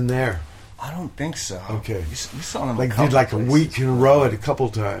 Might have been there. I don't think so. Okay. We saw them Like, a couple did like a places. week in a row at a couple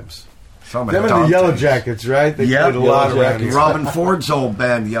times. Some Them and the Dante's. Yellow Jackets, right? They Yep, played a lot Yellow around Jackets. here. Robin Ford's old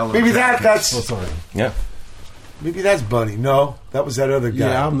band, Yellow Maybe Jackets. that's Oh, sorry. Yeah. maybe that's Bunny. No, that was that other guy.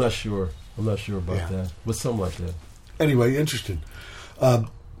 Yeah, I'm not sure. I'm not sure about Yeah. that. But something like that. Anyway, interesting. How'd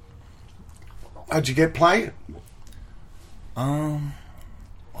you get playing?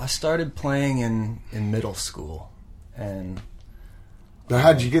 I started playing in middle school, and Now,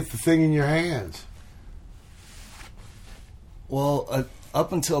 how'd you get the thing in your hands? well,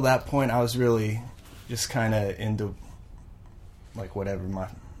 up until that point, I was really just kind of into like whatever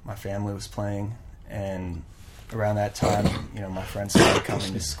my family was playing, and around that time, my friends started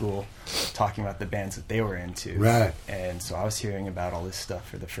coming to school, talking about the bands that they were into, Right. And so I was hearing about all this stuff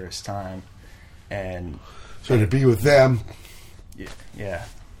for the first time, and So to be with them, yeah,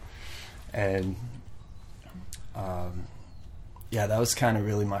 and yeah, that was kind of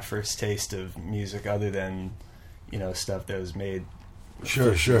really my first taste of music, other than stuff that was made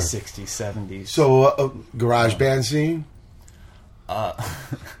sure. 60s, 70s. So garage band scene?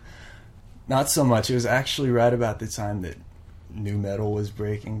 Not so much. It was actually right about the time that new metal was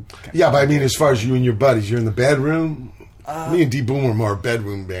breaking. Yeah, but I mean, as far as you and your buddies, you're in the bedroom. Me and D Boom were more a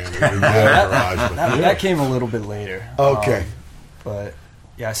bedroom band. That came a little bit later. Okay. But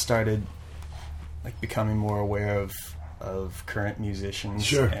yeah, I started like becoming more aware of current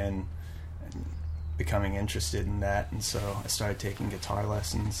musicians and becoming interested in that, and so I started taking guitar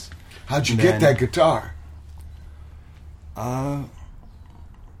lessons. How'd you get that guitar?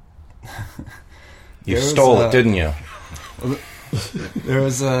 You stole it, didn't you? There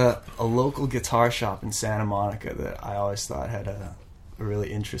was a local guitar shop in Santa Monica that I always thought had a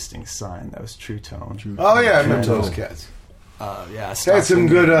really interesting sign. That was True Tone. Oh yeah, I remember those cats. Yeah, they had some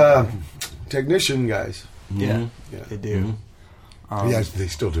good technician guys. Yeah, they do. Yeah, they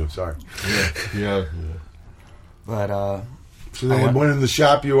still do. Sorry. Yeah. But so they had one in the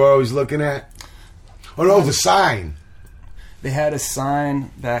shop you were always looking at. Oh no, the sign. They had a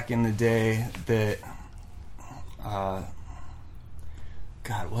sign back in the day that, God,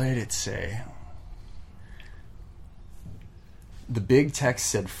 what did it say? The big text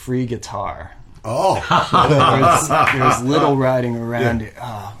said "free guitar." Oh, there was little writing around it.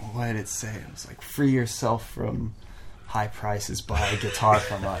 Oh, what did it say? It was like "free yourself from high prices, buy a guitar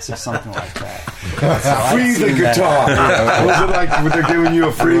from us," or something like that. So free the guitar. Was it like when they're giving you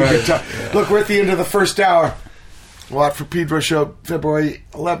a free guitar? Look, we're at the end of the first hour. Watt for Pedro Show, February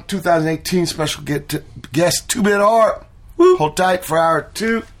 11, 2018. Special guest 2-Bit Art. Hold tight for hour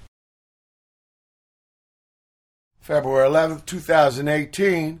 2. February 11th,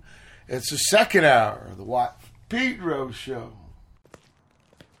 2018. It's the second hour of the Watt for Pedro Show.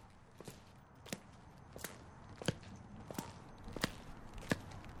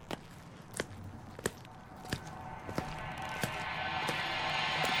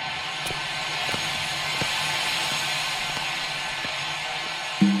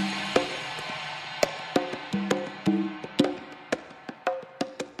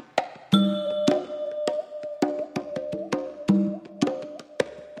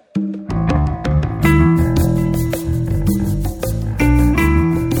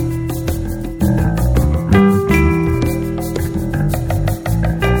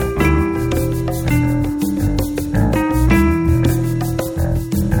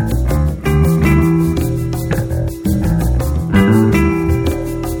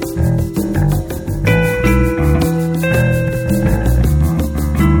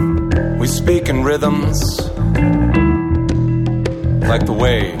 Rhythms like the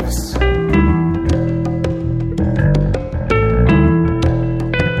waves.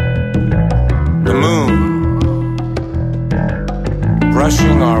 The moon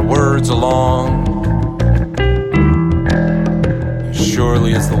brushing our words along as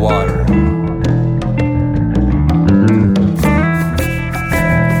surely as the water.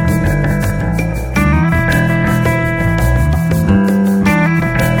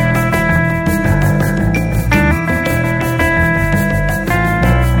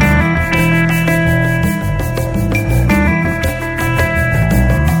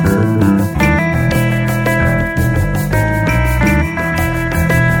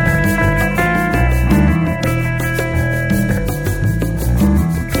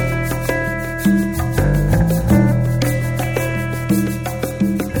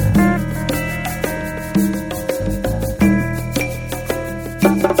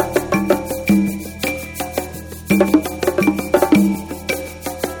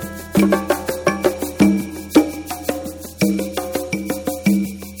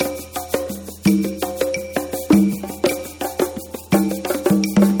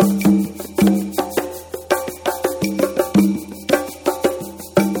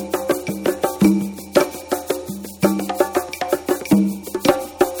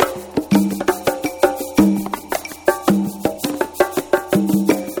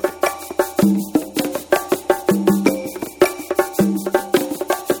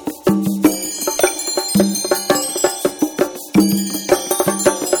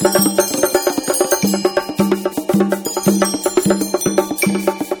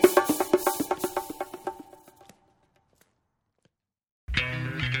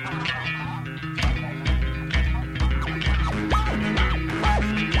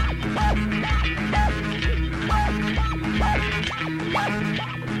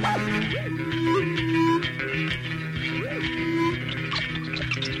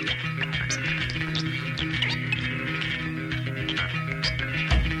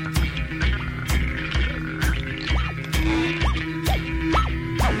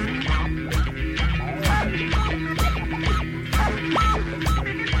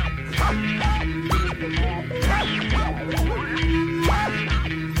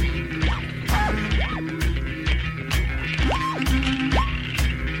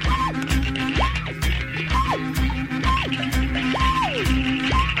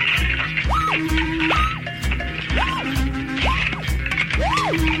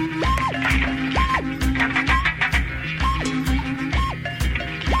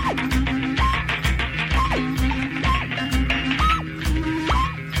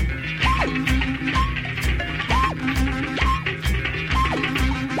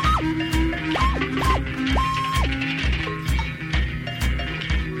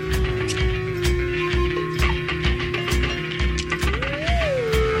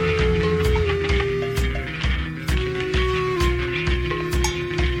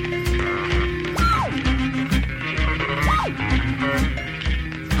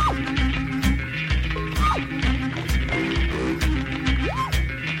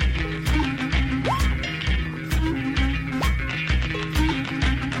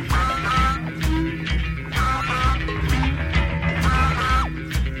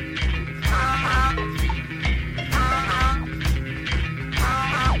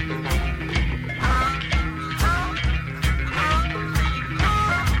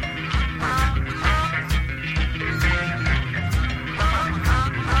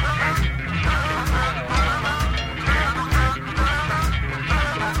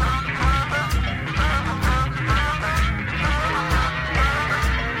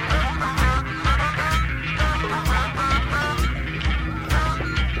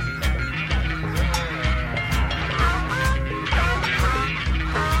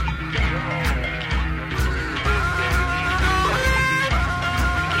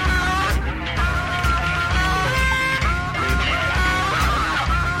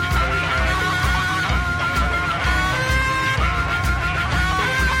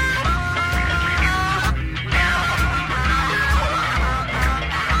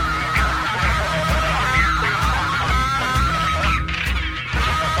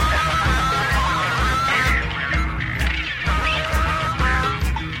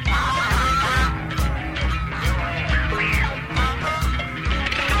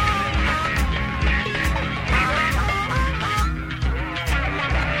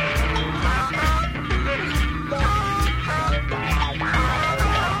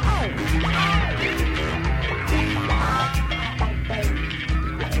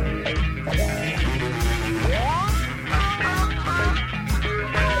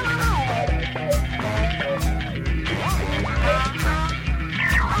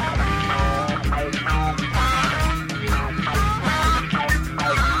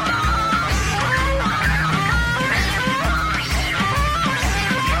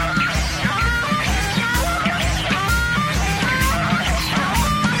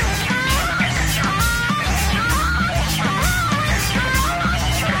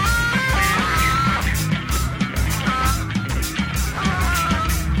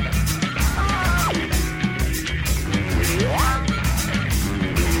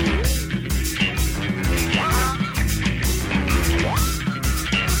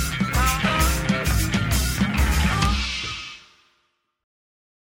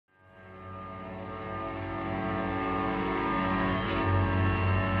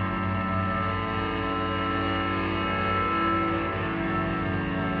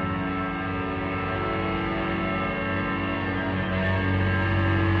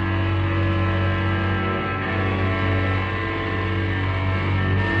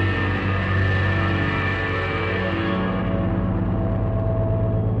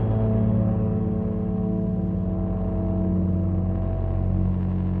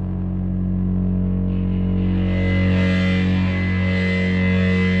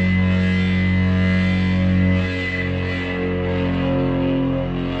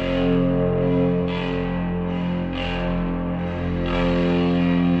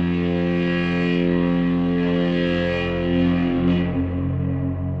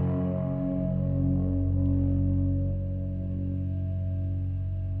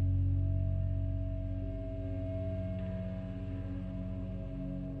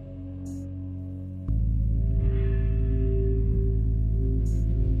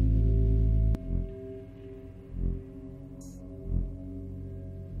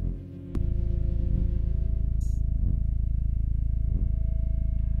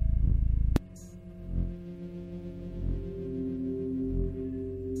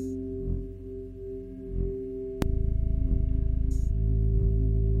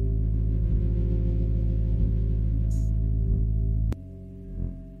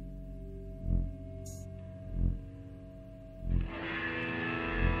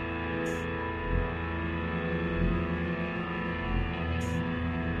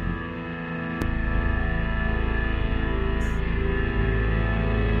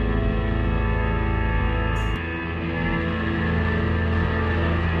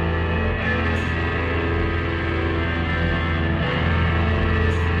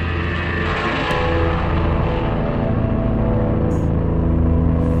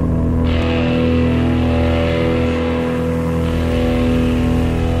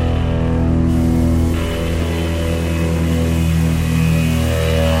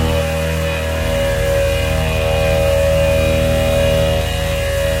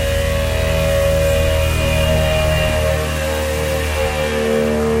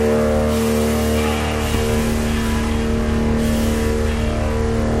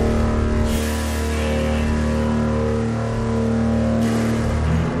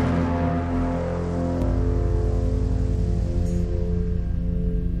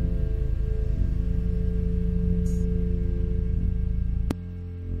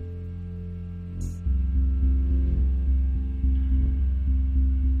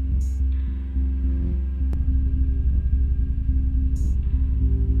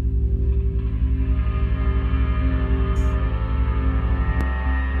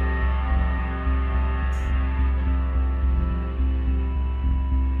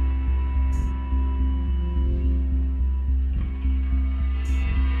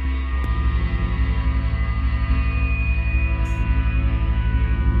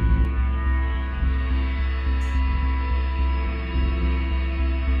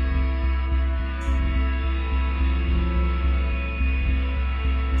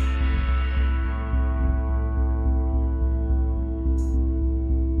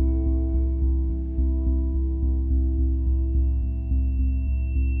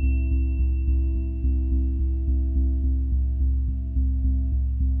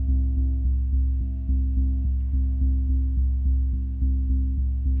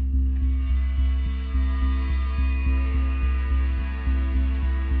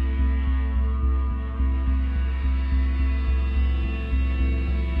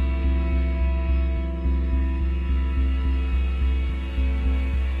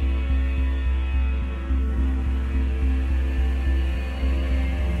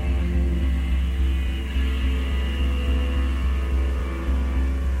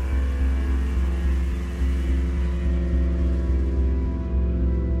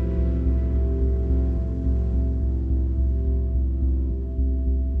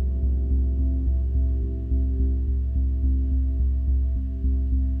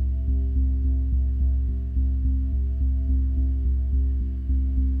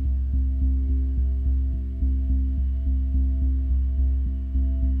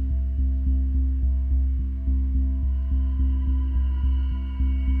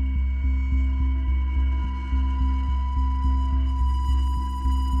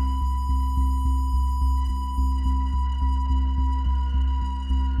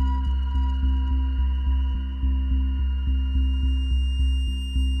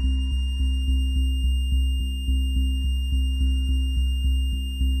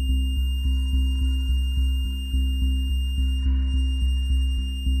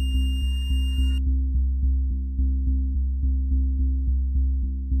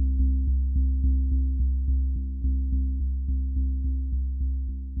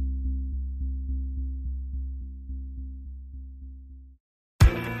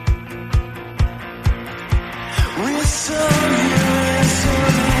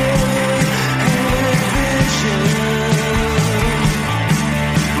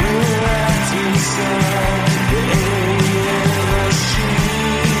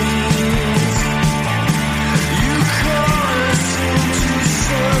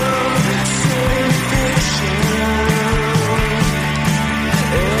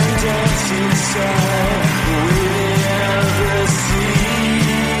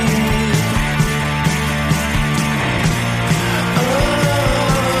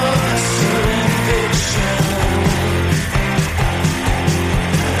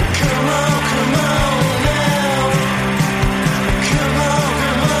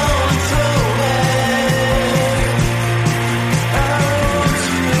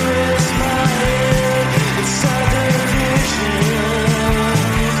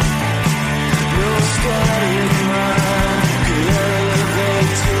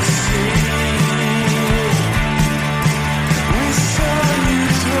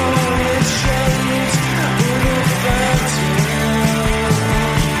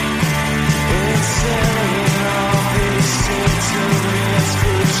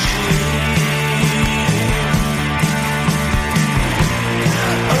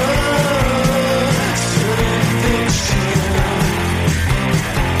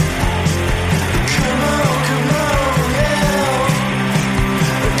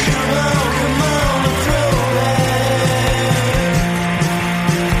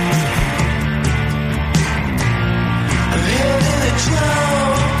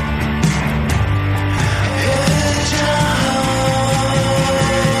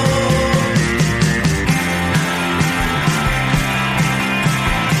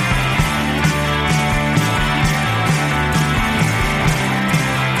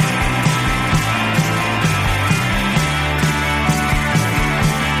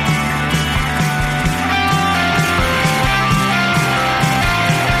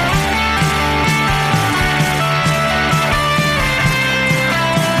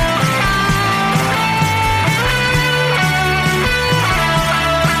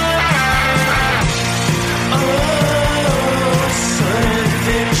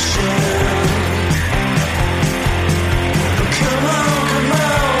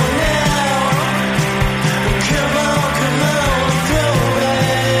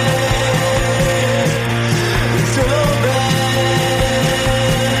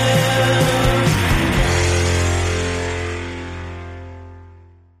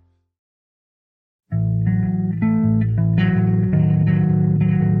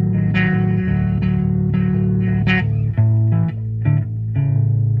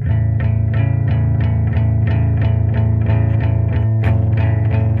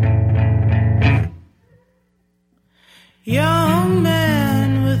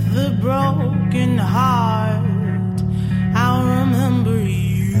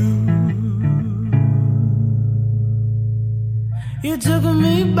 took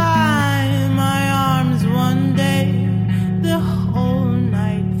me by my arms one day, the whole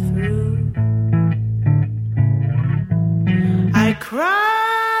night through. I cried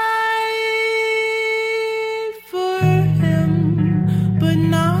for him, but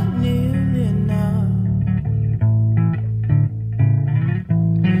not nearly enough.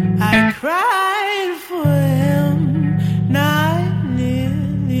 I cried for him, not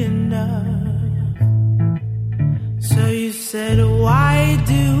nearly enough. So you said, why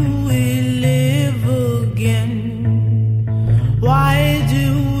do we live again? Why do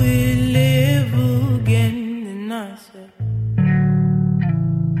we live again? And I said,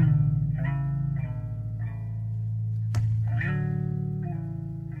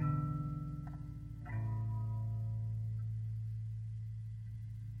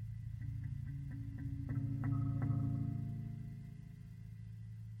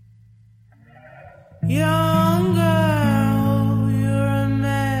 young girl, you're a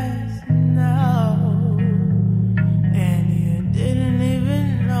mess now, and you didn't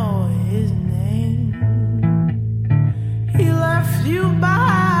even know his name. He left you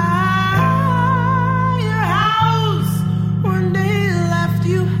by your house one day, he left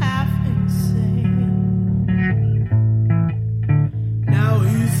you half insane. Now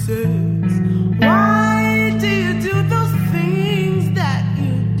he says, why do you do those things that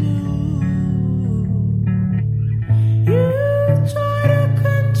you do? You try to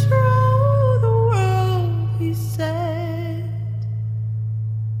control the world, he said,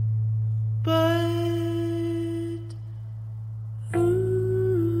 but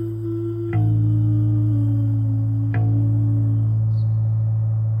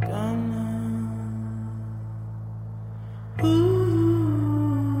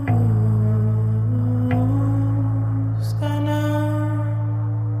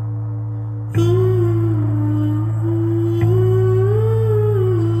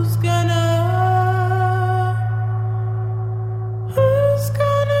who's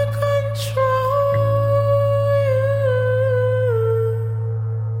gonna control you?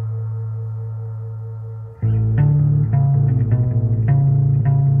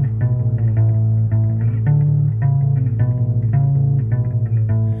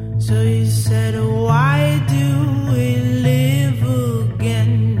 So he said, why do we live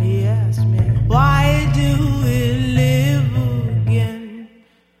again? He asked me, why do we live again?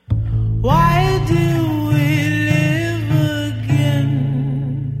 Why do we live again?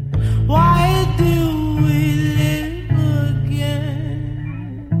 Why do we live again?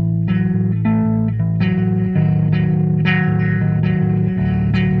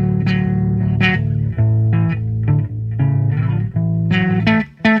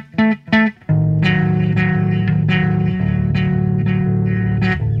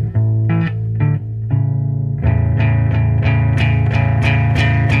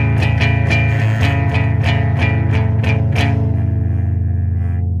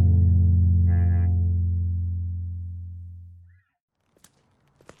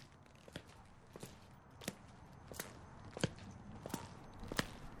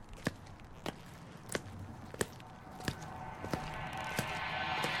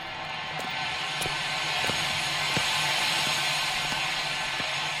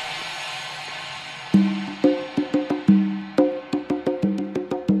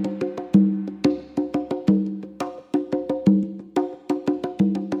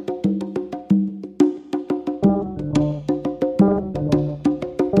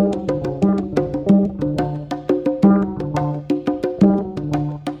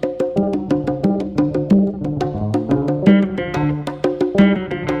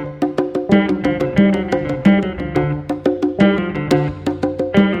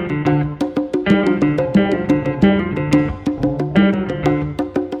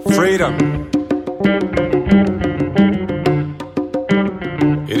 Freedom.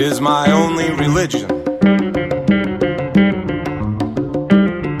 It is my only religion,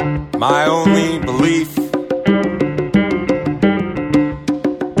 my only belief,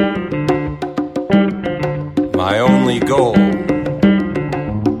 my only goal.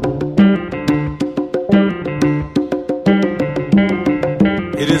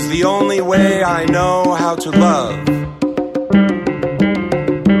 It is the only way I know how to love.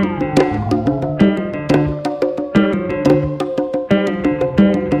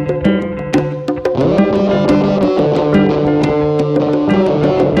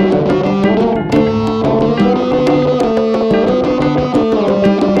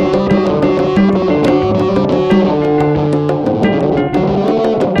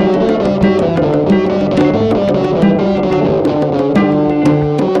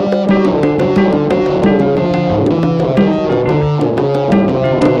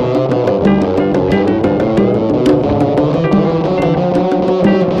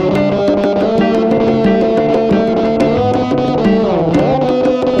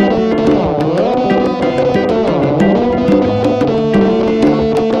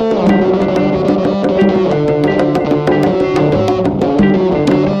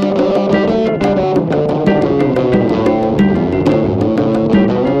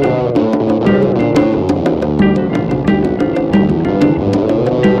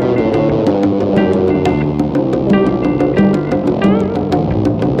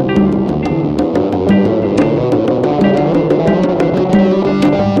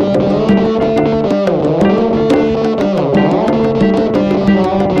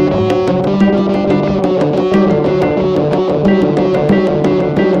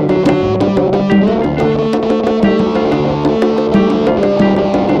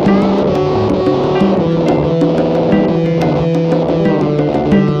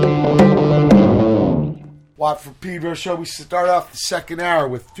 Pedro Show. We start off the second hour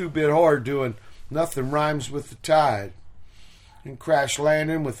with Two-Bit Whore doing Nothing Rhymes with the Tide. And Crash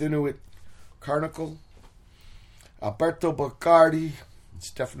Landing with Inuit Canicule. Alberto Boccardi.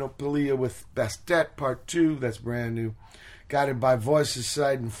 Stefano Pilia with Bastet Part 2. That's brand new. Guided by Voices,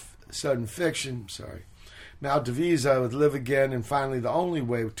 Sudden Fiction. Sorry. Now Devisa with Live Again. And finally The Only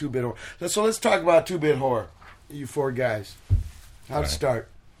Way with Two-Bit Whore. So let's talk about Two-Bit Whore. You four guys. How'd it start?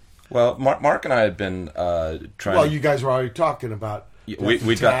 Well, Mark and I had been trying. Well, you guys were already talking about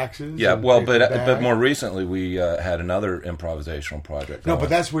we taxes. But more recently we had another improvisational project. No, but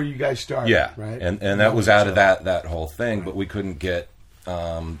that's where you guys started. Yeah, right. And that was out of that whole thing. Right. But we couldn't get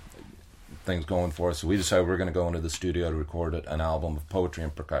things going for us, so we decided we were going to go into the studio to record an album of poetry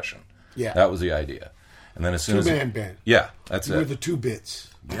and percussion. Yeah, that was the idea. And then as soon Two-man band. Yeah, that's it. We're the two bits.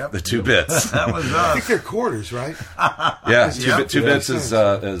 Yep. The two bits. That was us. I think they're quarters, right? Yeah, two bits is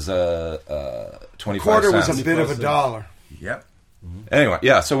 25 quarter cents. was a bit of $1. Yep. Anyway,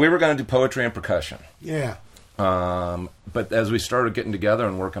 yeah, so we were going to do poetry and percussion. Yeah. But as we started getting together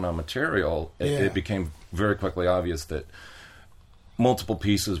and working on material, it became very quickly obvious that multiple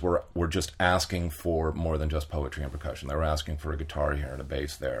pieces were just asking for more than just poetry and percussion. They were asking for a guitar here and a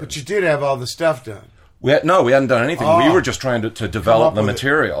bass there. But you did have all the stuff done. We hadn't done anything. Oh. We were just trying to develop the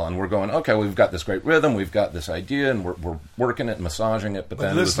material, and we're going, okay, we've got this great rhythm, we've got this idea, and we're working it, massaging it. But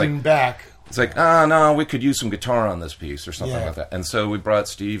then listening it was back, it's like, no, we could use some guitar on this piece or something Yeah. like that. And so we brought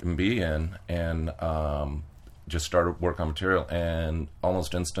Steve and B in and just started work on material, and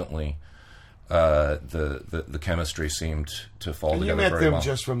almost instantly the chemistry seemed to fall and together you met very them well.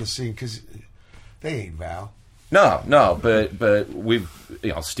 just from the scene because they ain't Val. No, but we've,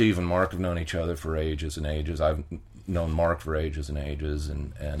 Steve and Mark have known each other for ages and ages. I've known Mark for ages and ages,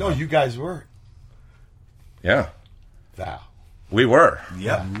 and No, you guys weren't. Yeah, Val. we were.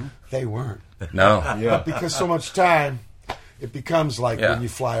 Yep. They weren't. No, But because so much time, it becomes like when you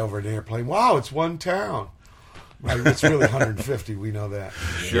fly over an airplane. Wow, it's one town. Right, it's really 150. We know that.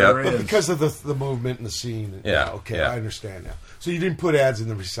 Sure But is. because of the movement and the scene. I understand now. So you didn't put ads in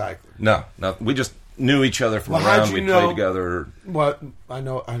the recycler. No, we just knew each other from Well, how'd around. you We'd know- play together. Well, I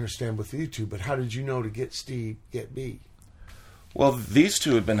understand with you two, but how did you know to get Steve, get B? Well, these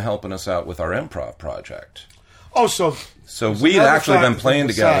two had been helping us out with our improv project. Oh, so we had another actually been factor playing from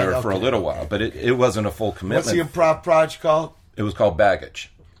the side. together for a Okay. little while, but it wasn't a full commitment. What's the improv project called? It was called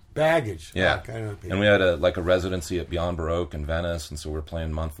Baggage. Baggage. Yeah, Okay, okay. and we had a residency at Beyond Baroque in Venice, and so we were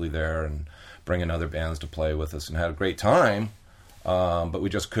playing monthly there and bringing other bands to play with us, and had a great time. But we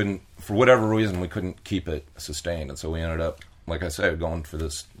just couldn't, for whatever reason, we couldn't keep it sustained, and so we ended up, like I said, going for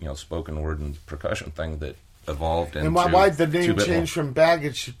this spoken word and percussion thing that evolved into. And why the name Two-Bit change from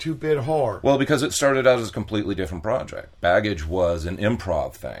Baggage to Two-Bit Whore? Well, because it started out as a completely different project. Baggage was an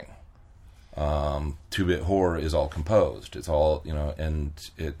improv thing. Two-Bit Whore is all composed. It's all, and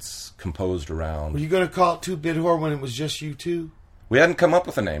it's composed around. Were you going to call it Two-Bit Whore when it was just you two? We hadn't come up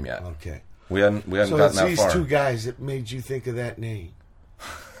with a name yet. Okay. We hadn't So gotten it's that these far. two guys that made you think of that name.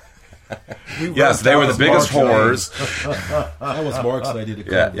 Yes, they were the biggest whores. That was Mark's idea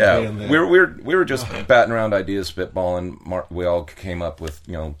to Yeah. band that. We were just batting around ideas, spitballing. We all came up with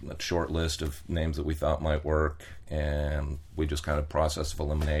a short list of names that we thought might work, and we just kind of process of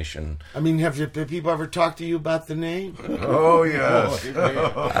elimination. I mean, have people ever talked to you about the name? Oh, yes.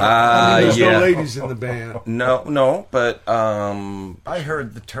 There's no ladies in the band. No, but I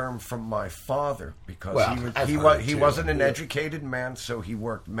heard the term from my father because he wasn't an educated man, so he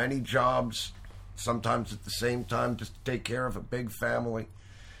worked many jobs, sometimes at the same time, just to take care of a big family.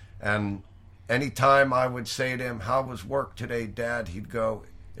 And anytime I would say to him, "How was work today, Dad?" he'd go,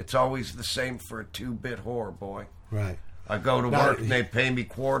 "It's always the same for a two-bit whore, boy." Right. I go to work and they pay me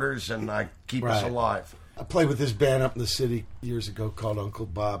quarters and I keep us alive. I played with this band up in the city years ago called Uncle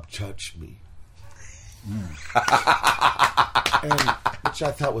Bob Touched Me. Which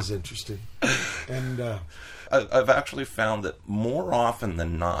I thought was interesting. And I've actually found that more often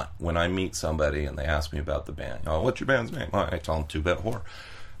than not, when I meet somebody and they ask me about the band, what's your band's name? I tell them Two-Bit Whore.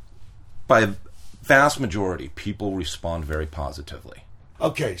 By vast majority, people respond very positively.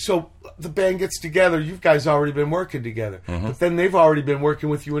 okay, so the band gets together. You guys already been working together. Mm-hmm. But then they've already been working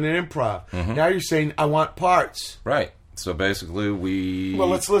with you in an improv. Mm-hmm. Now you're saying, I want parts. Right. So basically we... Well,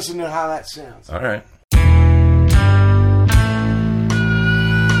 let's listen to how that sounds. All right.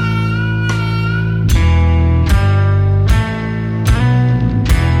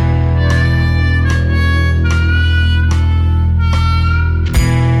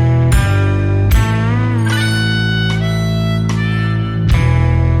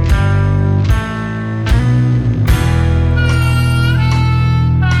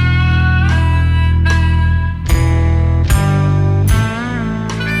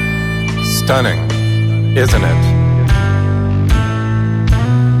 Stunning, isn't it?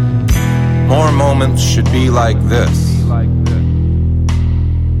 More moments should be like this.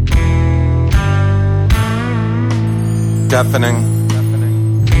 Deafening,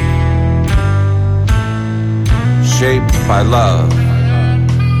 shaped by love.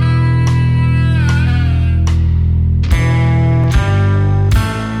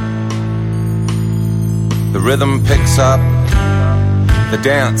 The rhythm picks up, the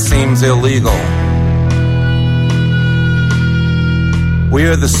dance seems illegal.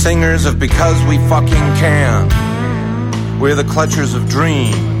 We're the singers of because we fucking can. We're the clutchers of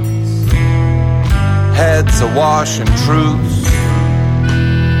dreams. Heads awash in truths.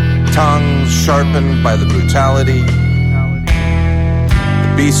 Tongues sharpened by the brutality,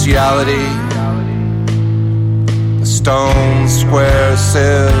 the bestiality, the stone square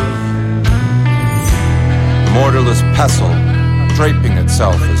sieve, the mortarless pestle draping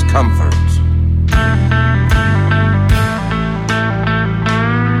itself as comfort.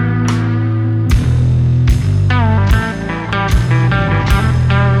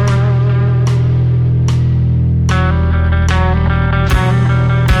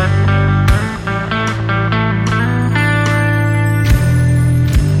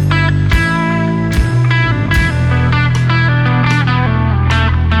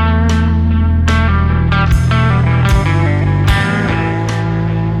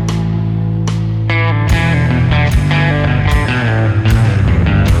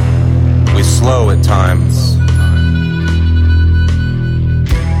 At times.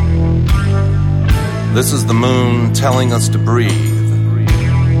 This is the moon telling us to breathe.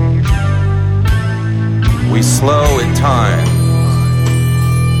 We slow at times.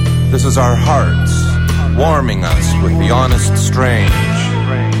 This is our hearts warming us with the honest strange.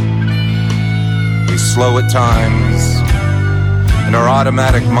 We slow at times, and our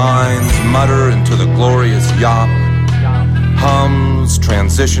automatic minds mutter into the glorious yop. Hums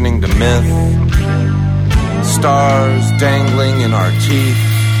transitioning to myth, stars dangling in our teeth.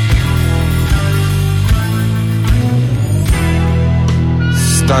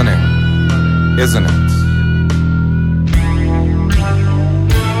 Stunning, isn't it?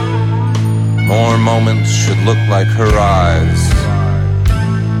 More moments should look like her eyes.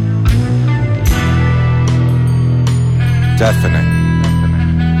 Deafening.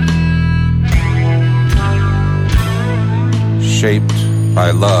 Shaped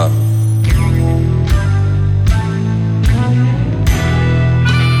by love.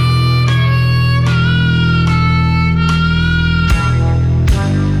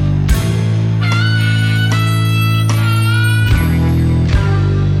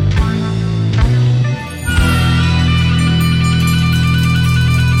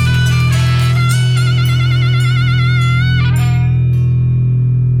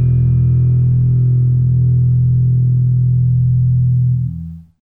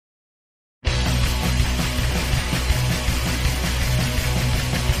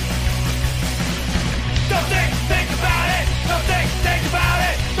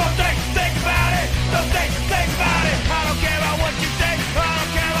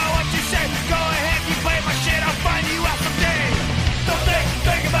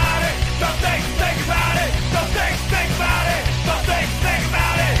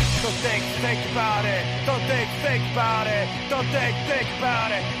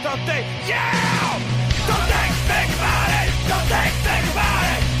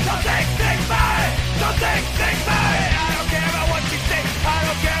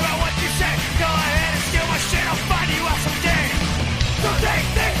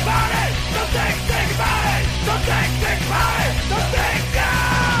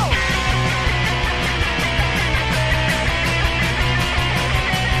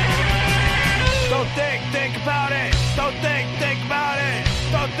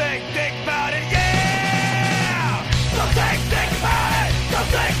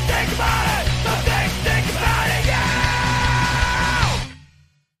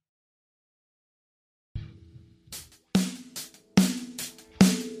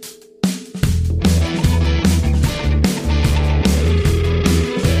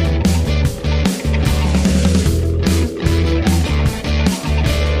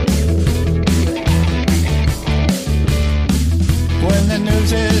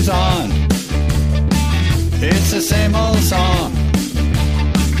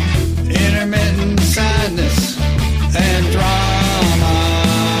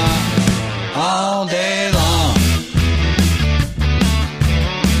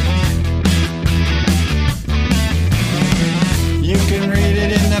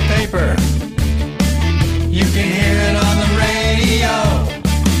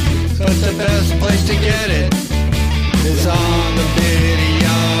 the place to get it is on the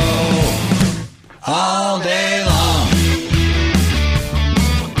video all day long.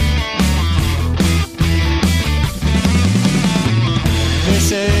 They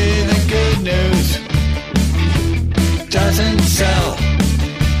say the good news doesn't sell.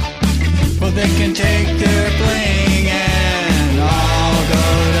 Well, they can take their bling and all go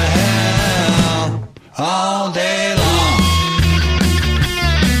to hell all day long.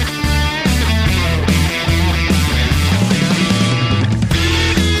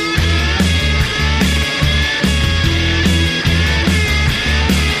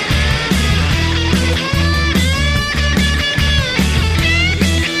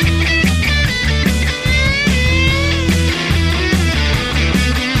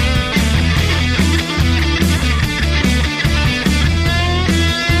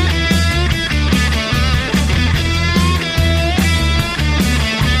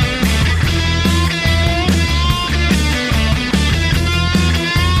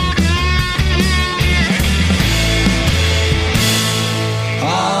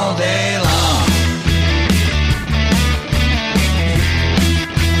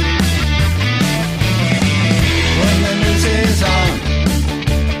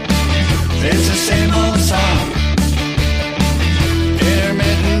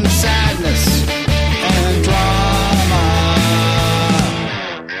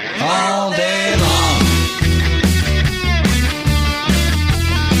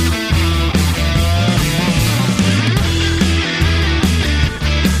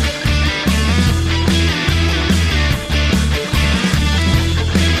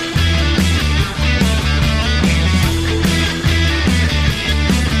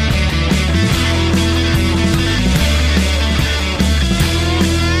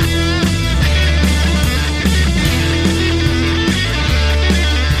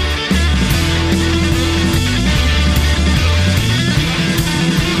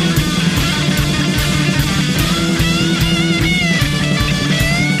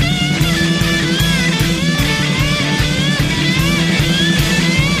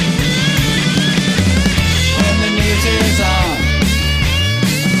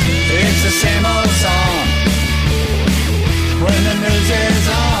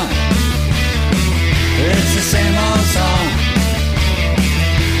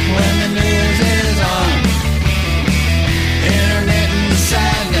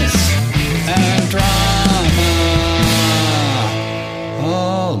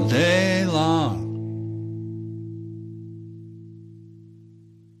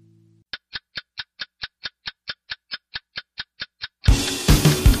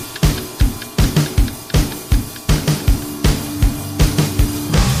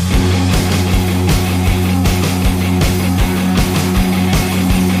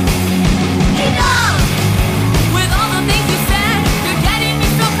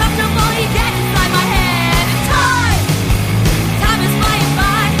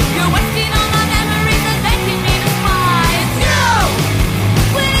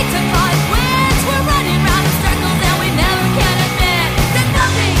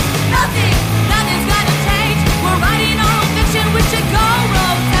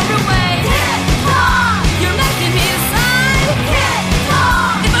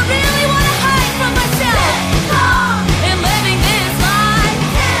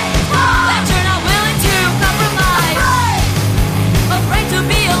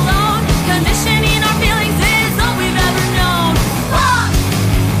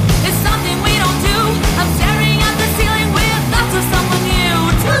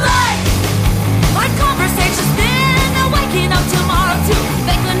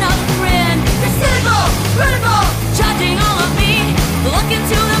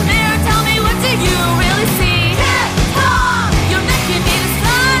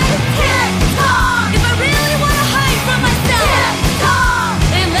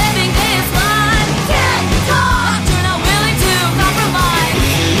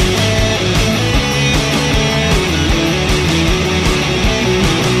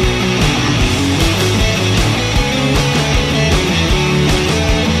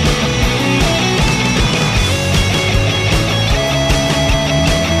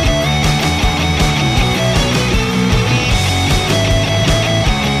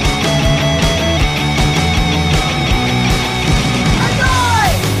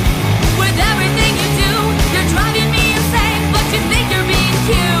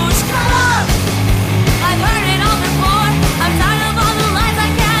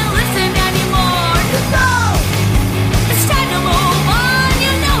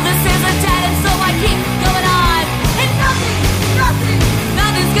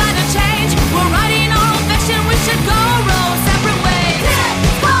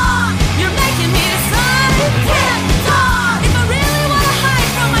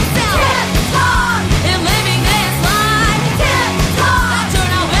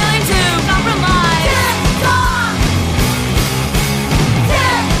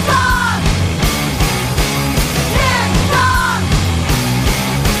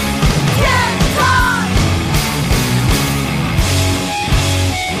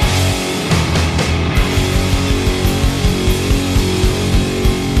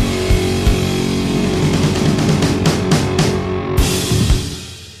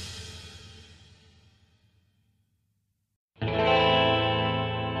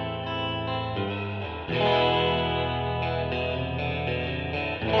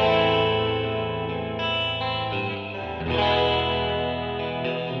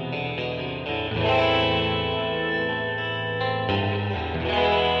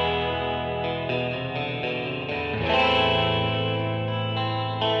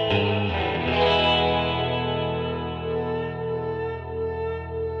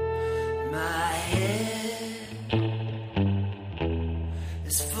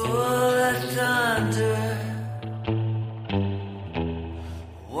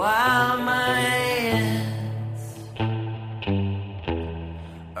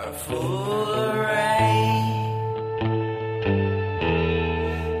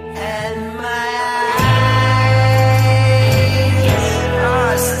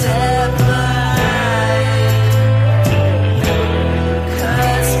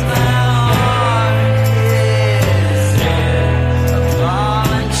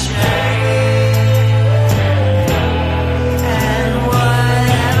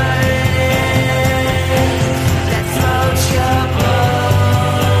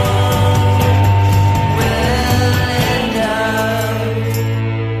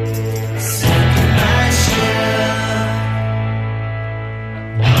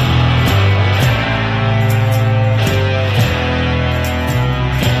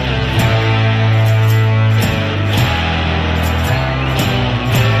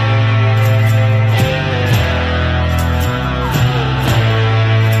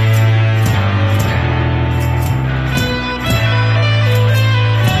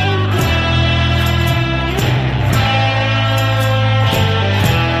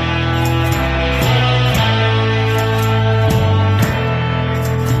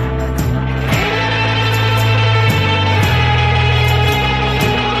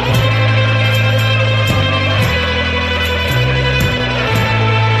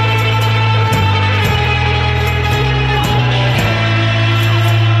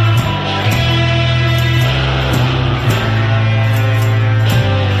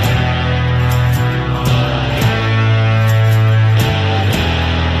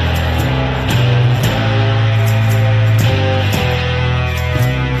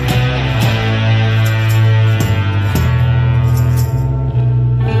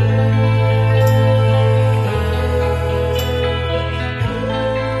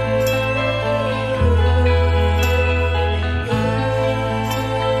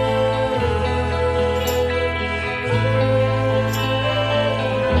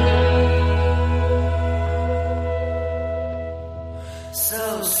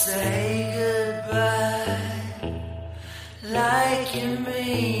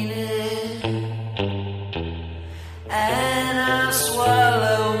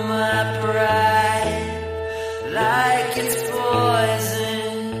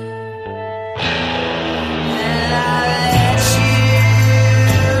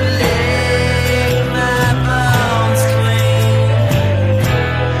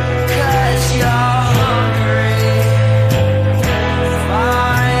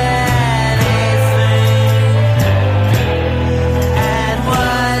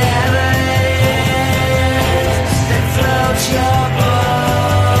 Whatever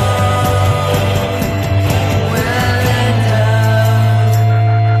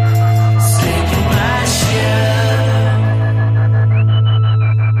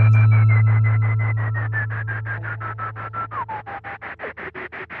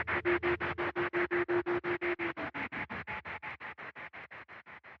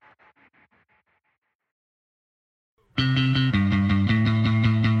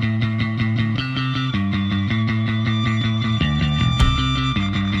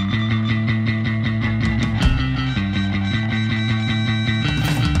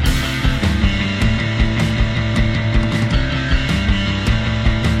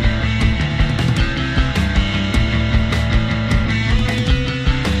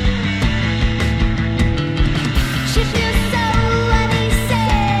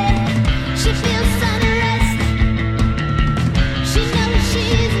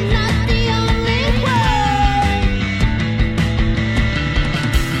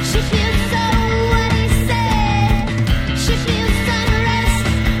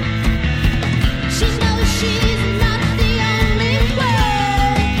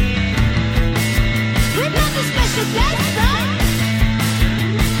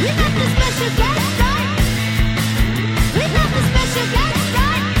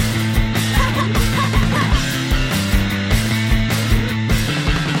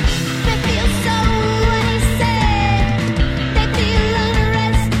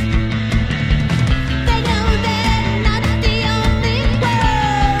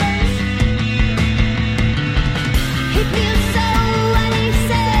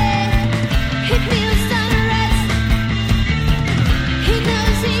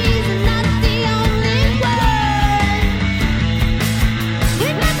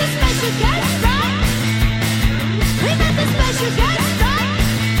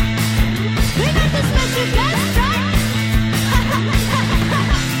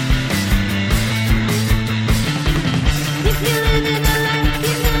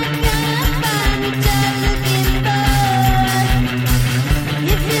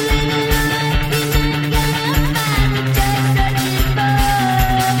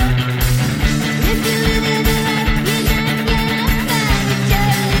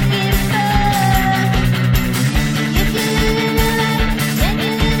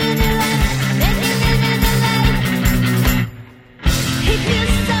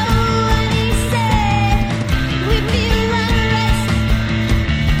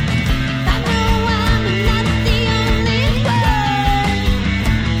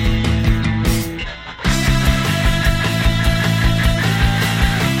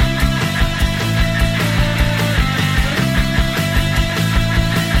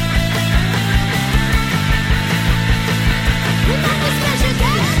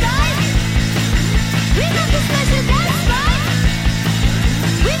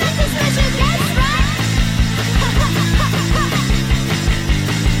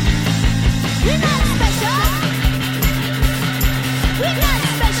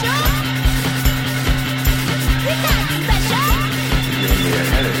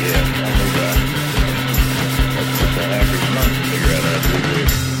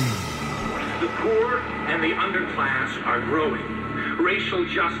poor and the underclass are growing. Racial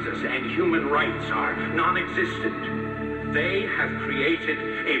justice and human rights are non-existent. They have created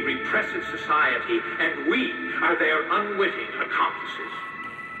a repressive society, and we are their unwitting accomplices.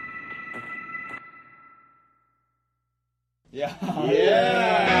 Yeah.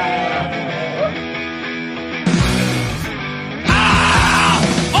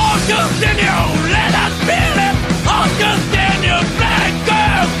 I'll continue, let us feel it. I'll continue, black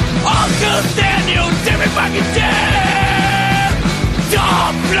girl. I'll continue, Jimmy fucking Jam.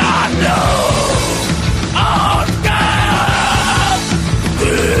 Don't blood no. Oh, God.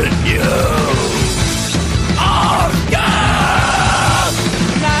 With you. Oh, God.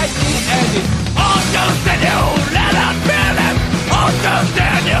 1980. I'll continue, let us feel it. I'll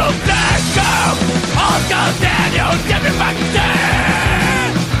continue, black girl. I'll continue, Jimmy fucking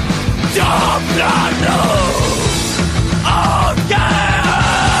Jam. Don't blood no. Oh,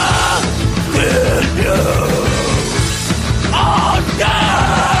 God. With you. Oh,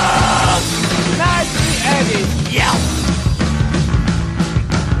 God. 1980. Yeah.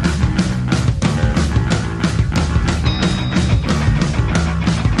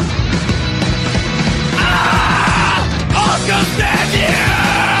 I'll continue.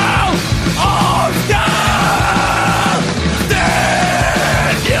 Oh, God.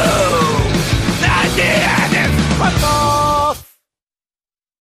 Stand you. 1980. Fuck off.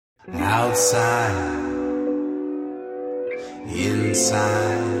 Outside,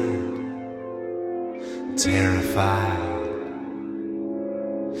 inside, terrified,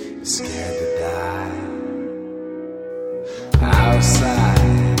 scared to die.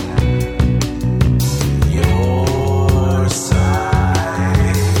 Outside, your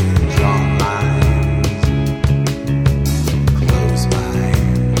side, draw lines, close minds.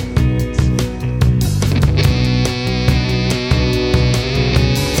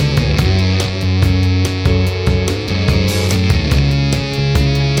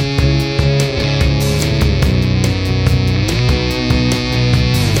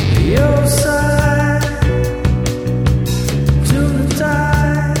 Your side to the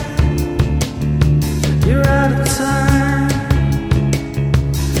tide. You're out of time,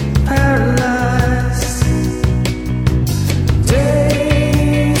 paralyzed.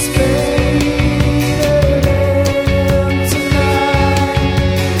 Days faded into night.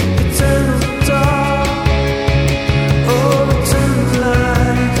 Eternal dark, oh, eternal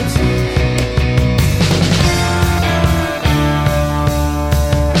light.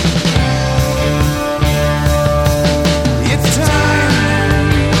 It's time,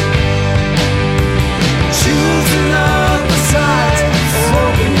 choosing up the sides.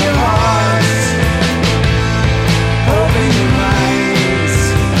 Open your hearts, open your minds.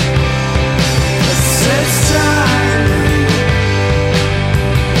 It's time,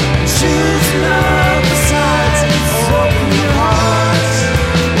 choosing up the sides. Open your hearts,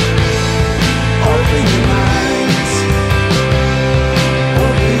 open your minds.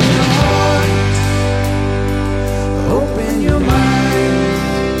 Open your heart, open your mind,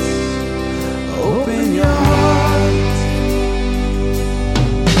 open your heart.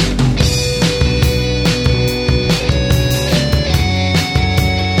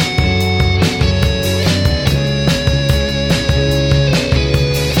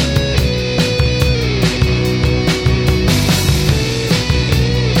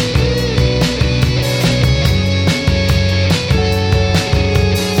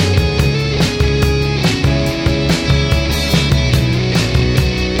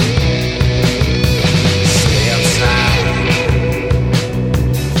 Stay outside,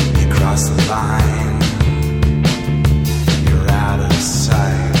 you cross the line, you're out of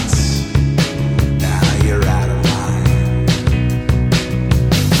sight, now you're out of line.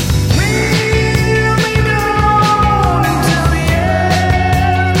 We'll be known until the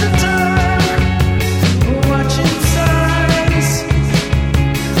end of time, watching signs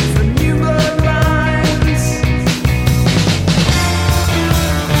for new bloodlines.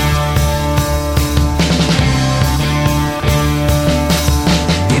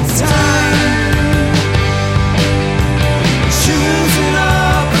 It's time, choosing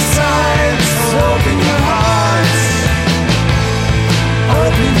up the sides. Open your hearts,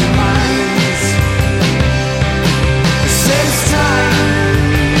 open your minds. It's time,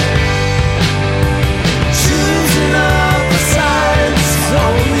 choosing up the sides.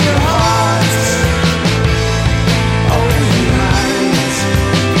 Open your hearts, open your minds.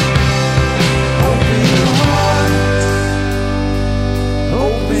 Open your heart,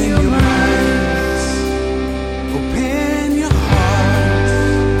 open your minds. Open your heart,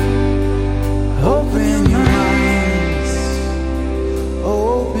 open your minds.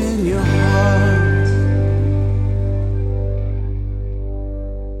 Open your heart.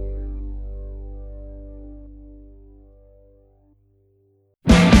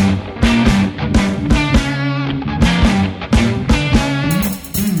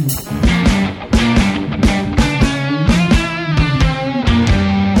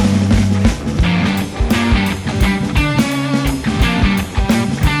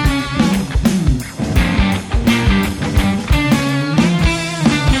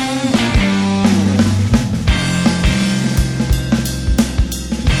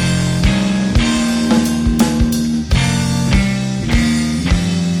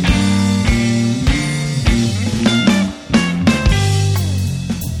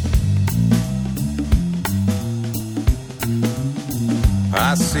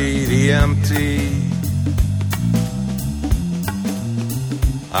 I see the empty.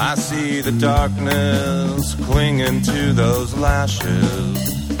 I see the darkness clinging to those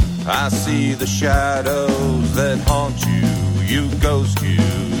lashes. I see the shadows that haunt you, you ghost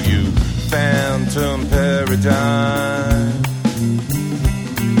you phantom paradise.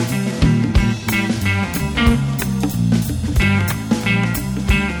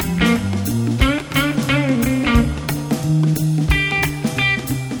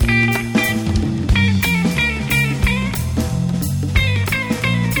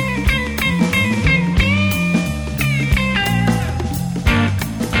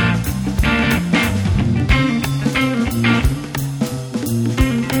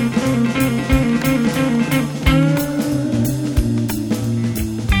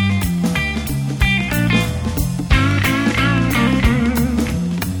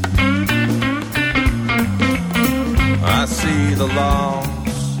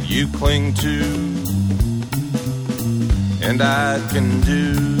 You cling to, and I can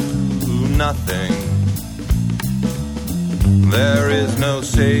do nothing. There is no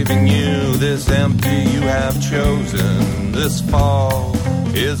saving you, this empty you have chosen. This fall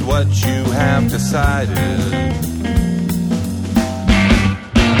is what you have decided.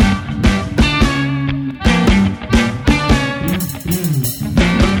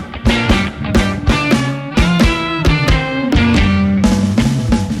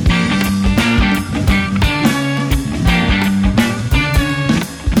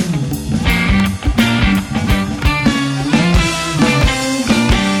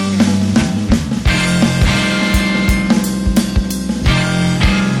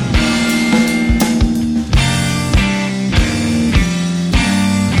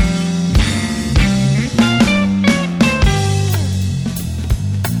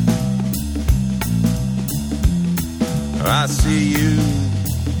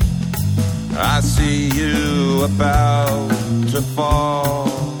 I see you about to fall,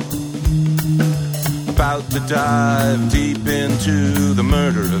 about to dive deep into the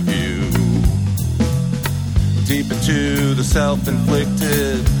murder of you, deep into the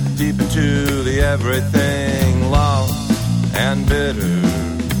self-inflicted, deep into the everything lost and bitter.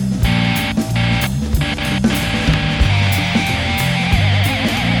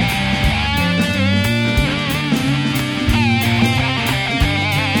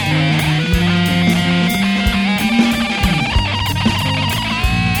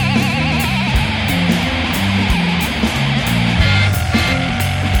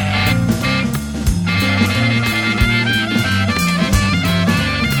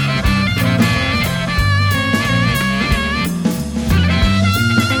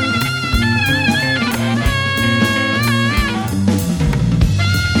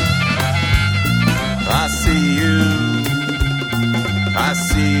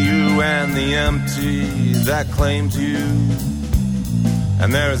 And the empty that claims you,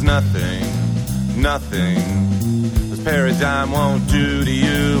 and there is nothing this paradigm won't do to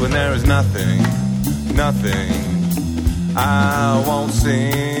you, and there is nothing I won't sing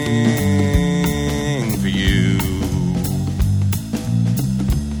for you.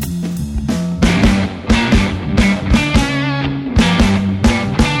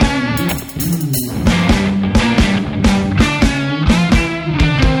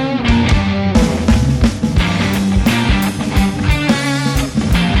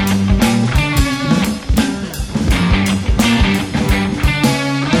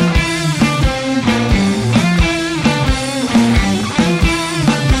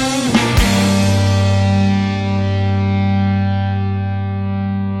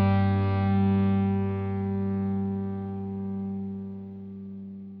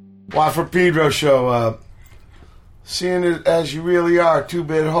 Why, for Pedro Show, seeing it as you really are,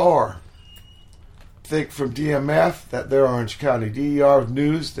 2-bit whore. Think from DMF, that they're Orange County, DER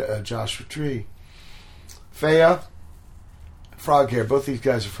News, Joshua Tree. Faya, Froghair, both these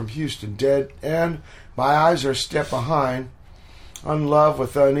guys are from Houston, Dead, and My Eyes Are a Step Behind, Unlove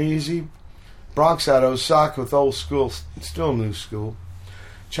with Uneasy, Bronx out of Osaka with Old School, still New School,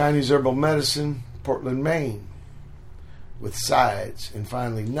 Chinese Herbal Medicine, Portland, Maine, with Sides, and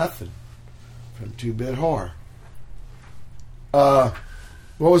finally Nothing from 2-bit whore. What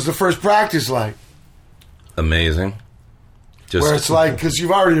was the first practice like? Amazing. Just where it's like, because you've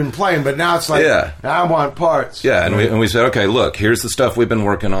already been playing, but now it's like, yeah, now I want parts. Yeah, and we said, okay, look, here's the stuff we've been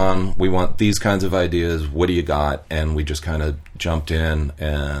working on. We want these kinds of ideas. What do you got? And we just kind of jumped in,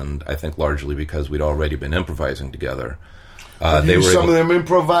 and I think largely because we'd already been improvising together. They were some of them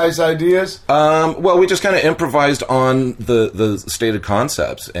improvised ideas? Well, we just kind of improvised on the stated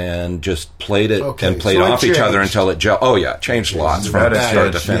concepts and just played it and played off each other until it gelled. Oh, yeah, changed lots from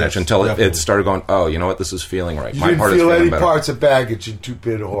start to finish until it started going, oh, you know what, this is feeling right. You didn't feel any parts of baggage in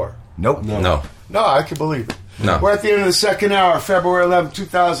Two-Bit Whore? Nope. No, I can believe it. No. We're at the end of the second hour, February 11,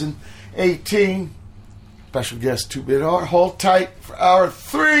 2018. Special guest, Two-Bit Whore. Hold tight for hour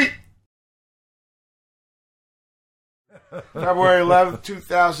 3. February 11th,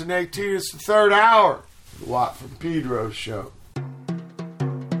 2018. It's the third hour. The Watt from Pedro Show.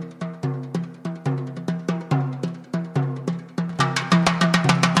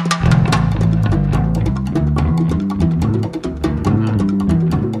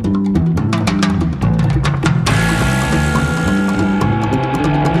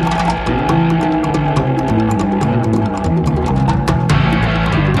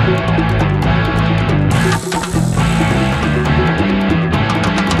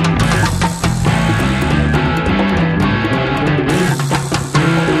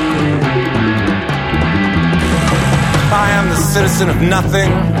 Citizen of nothing,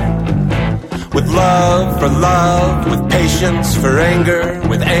 with love for love, with patience for anger,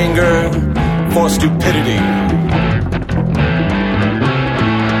 with anger for stupidity.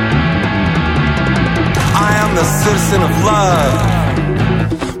 I am the citizen of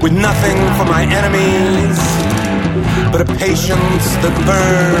love, with nothing for my enemies, but a patience that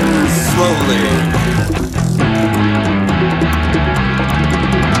burns slowly.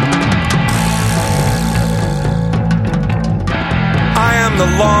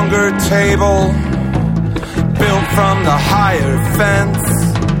 The longer table, built from the higher fence.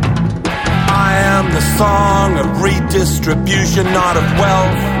 I am the song of redistribution, not of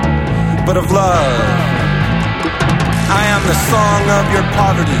wealth, but of love. I am the song of your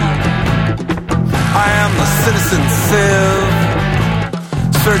poverty. I am the citizen sieve,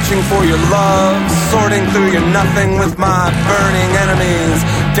 searching for your love, sorting through your nothing with my burning enemies,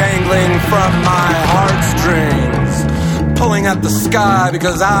 dangling from my heartstrings. Pulling at the sky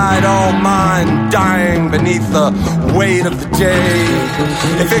because I don't mind dying beneath the weight of the day.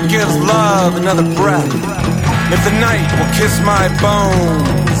 If it gives love another breath, if the night will kiss my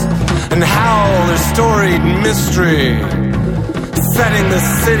bones and howl their storied mystery, setting the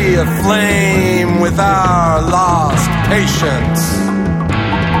city aflame with our lost patience.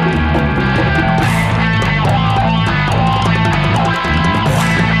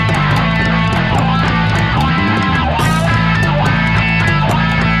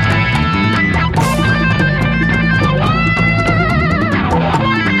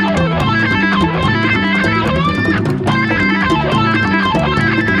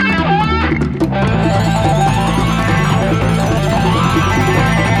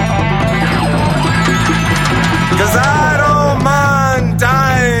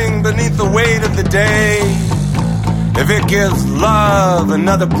 Day, if it gives love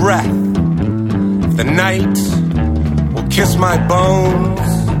another breath, if the night will kiss my bones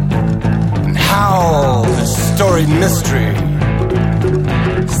and howl the storied mystery,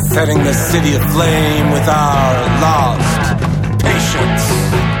 setting the city aflame with our lost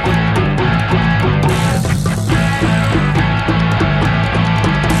patience.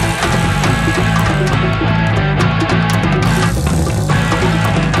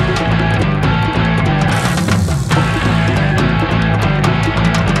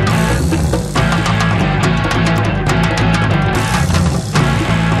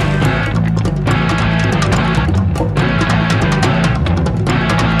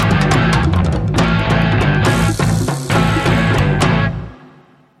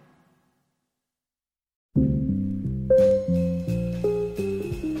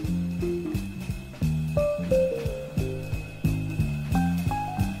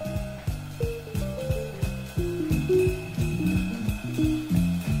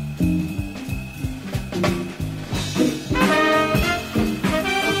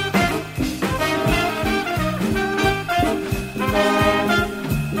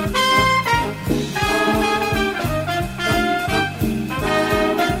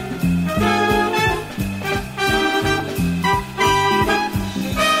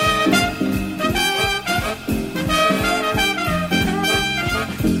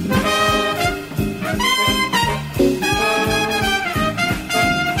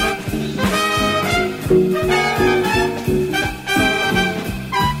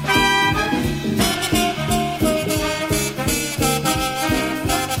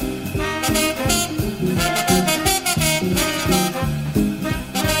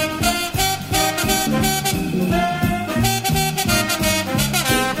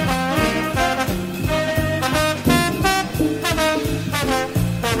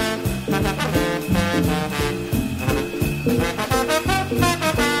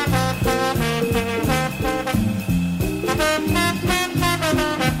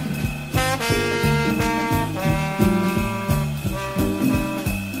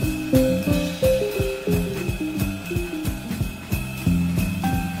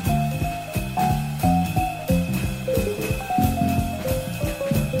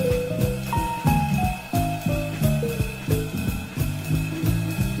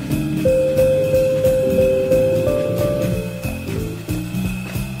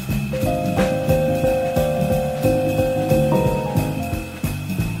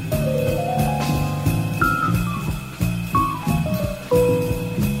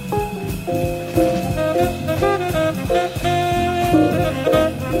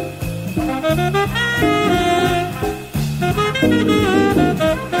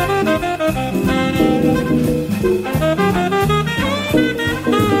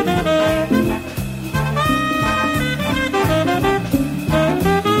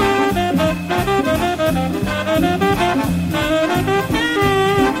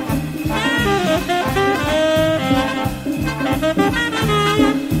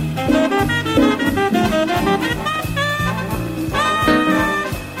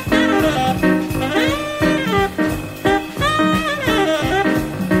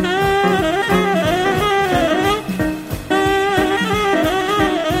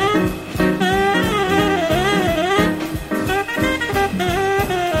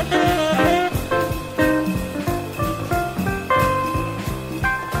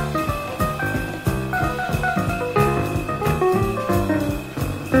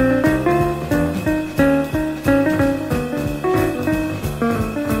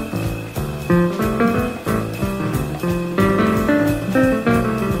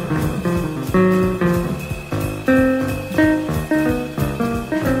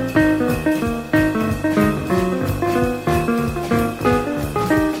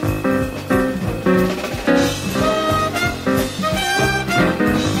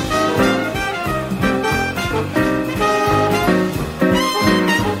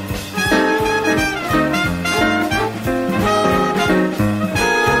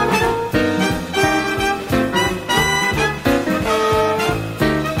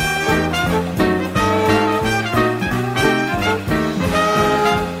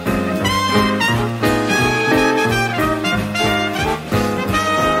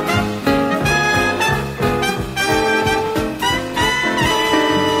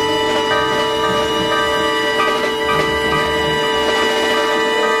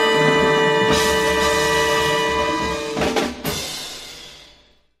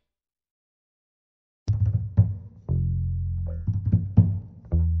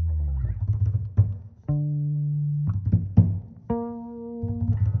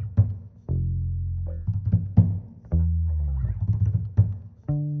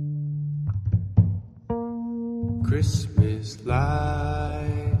 Christmas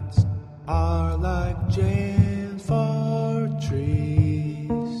lights are like jams for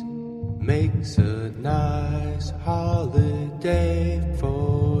trees. Makes a nice holiday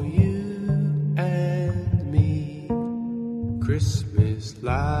for you and me. Christmas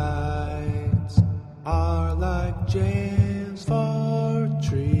lights are like jams for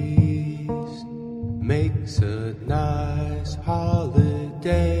trees. Makes a nice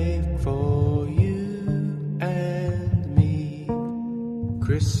holiday for you and me.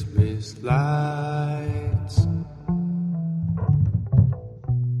 Christmas lights.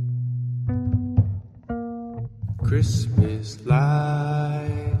 Christmas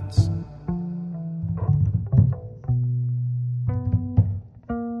lights.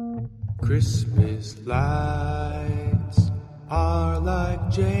 Christmas lights are like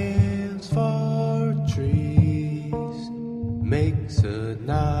jams for trees. Makes a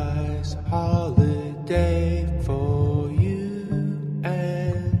nice holiday for you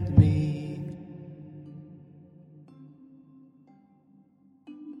and me.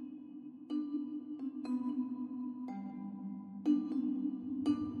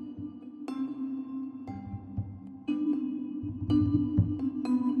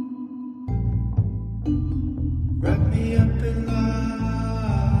 Wrap me up in lights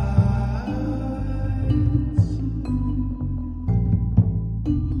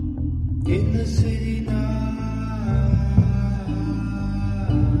in the city night,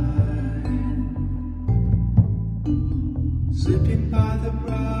 slipping by the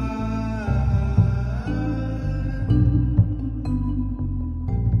bride,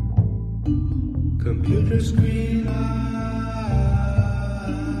 computer screen light.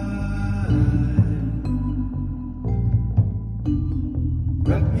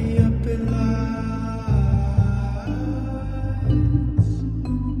 Wrap me up in lights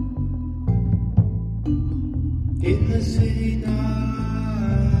in the city night,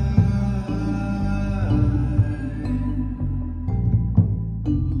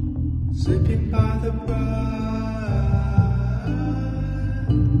 slipping by the bride,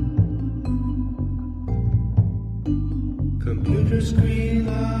 computer screen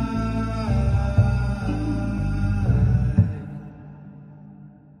light.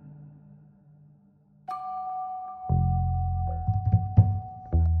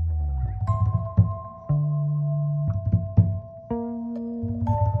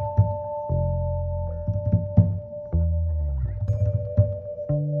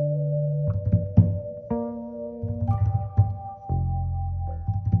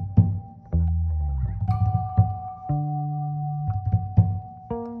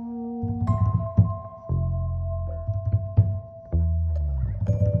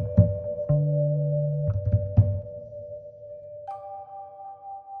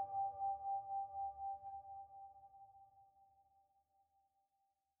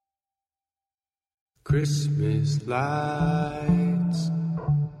 Christmas lights.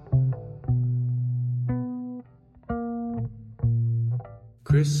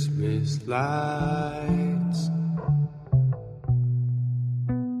 Christmas lights.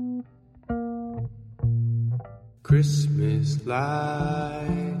 Christmas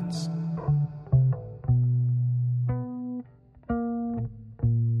lights.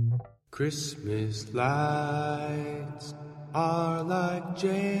 Christmas lights are like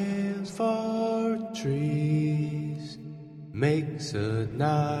jams for trees. Makes a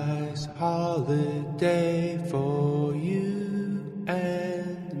nice holiday for you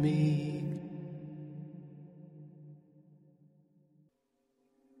and me.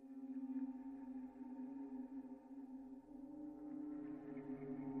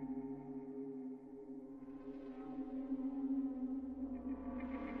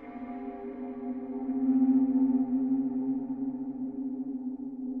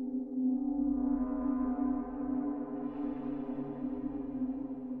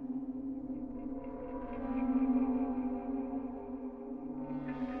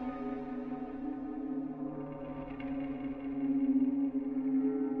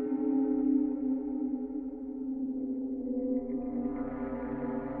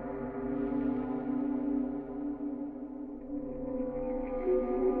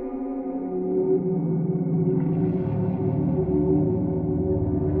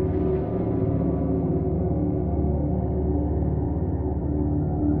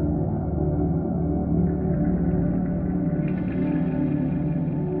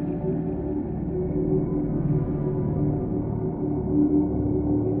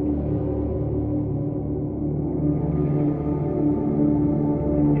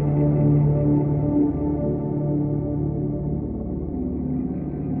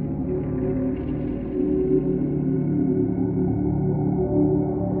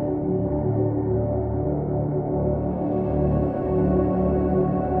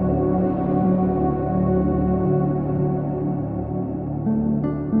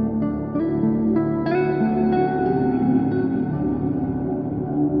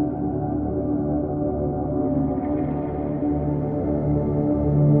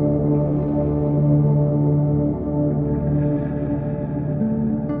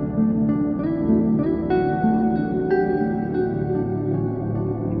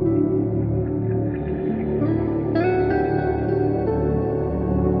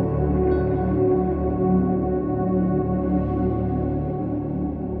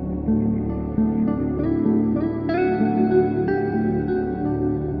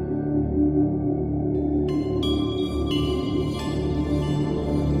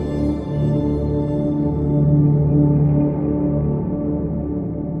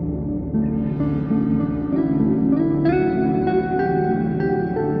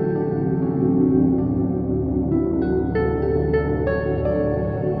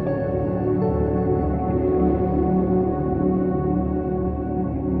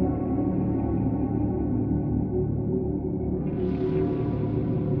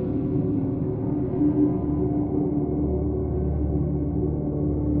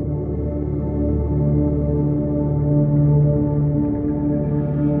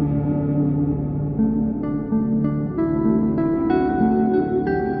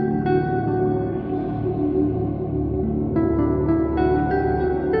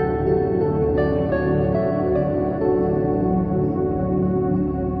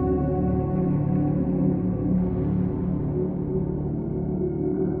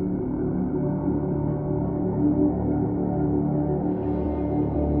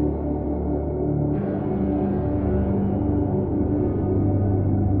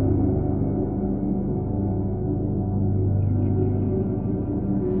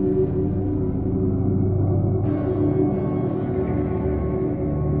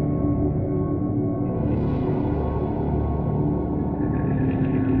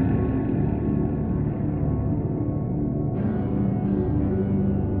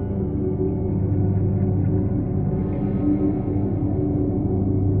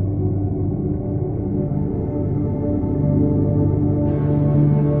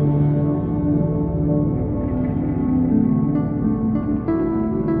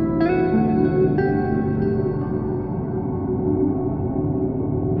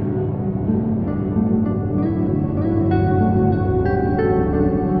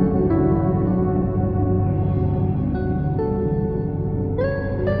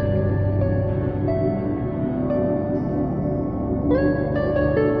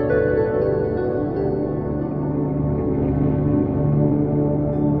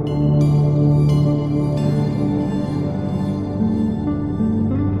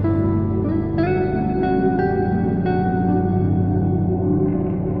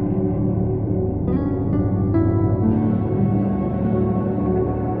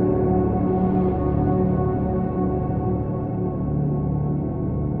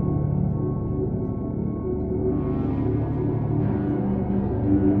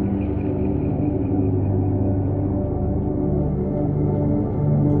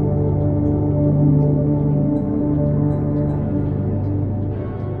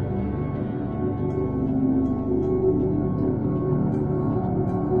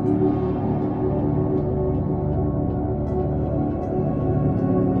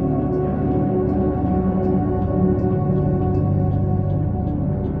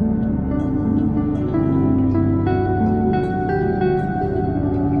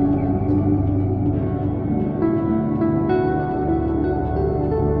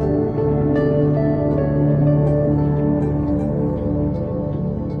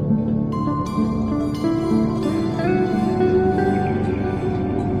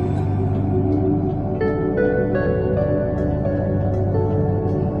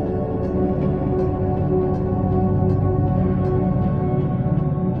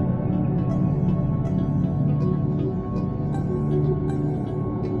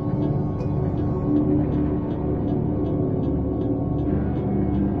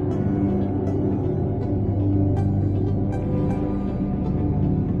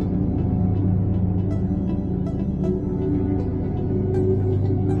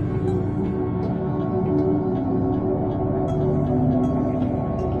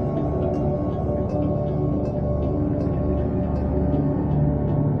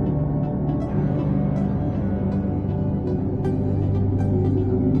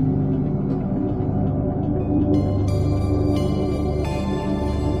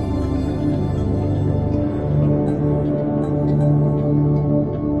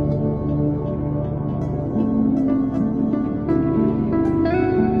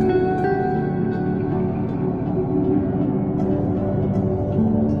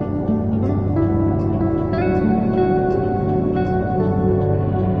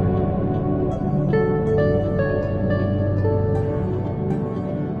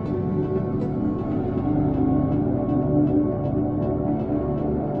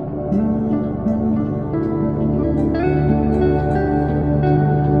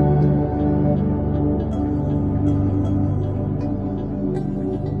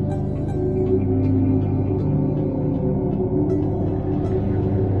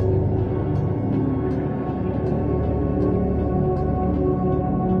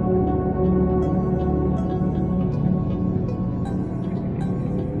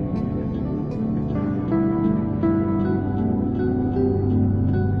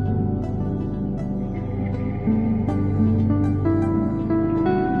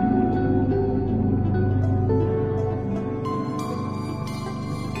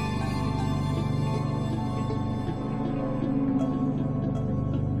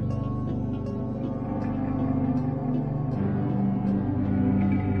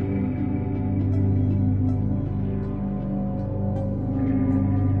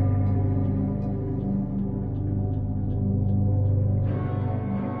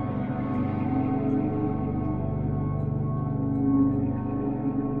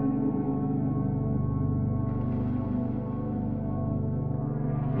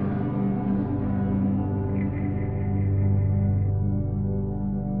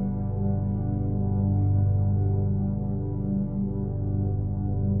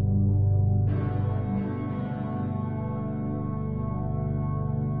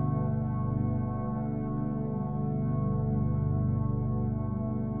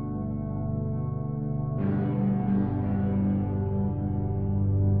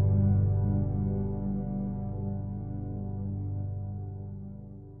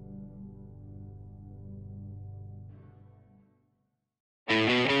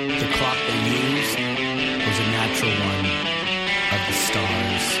 thought they used was a natural one of the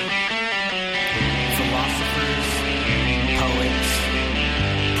stars. Philosophers, poets,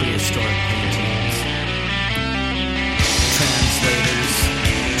 prehistoric paintings, translators,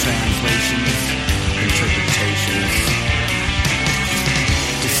 translations, interpretations.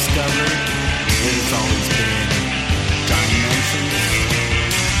 Discovered it has always been dimensions.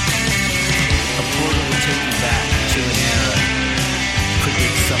 A portal will take you back to an era,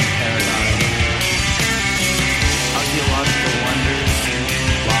 predict some paradigm. Archaeological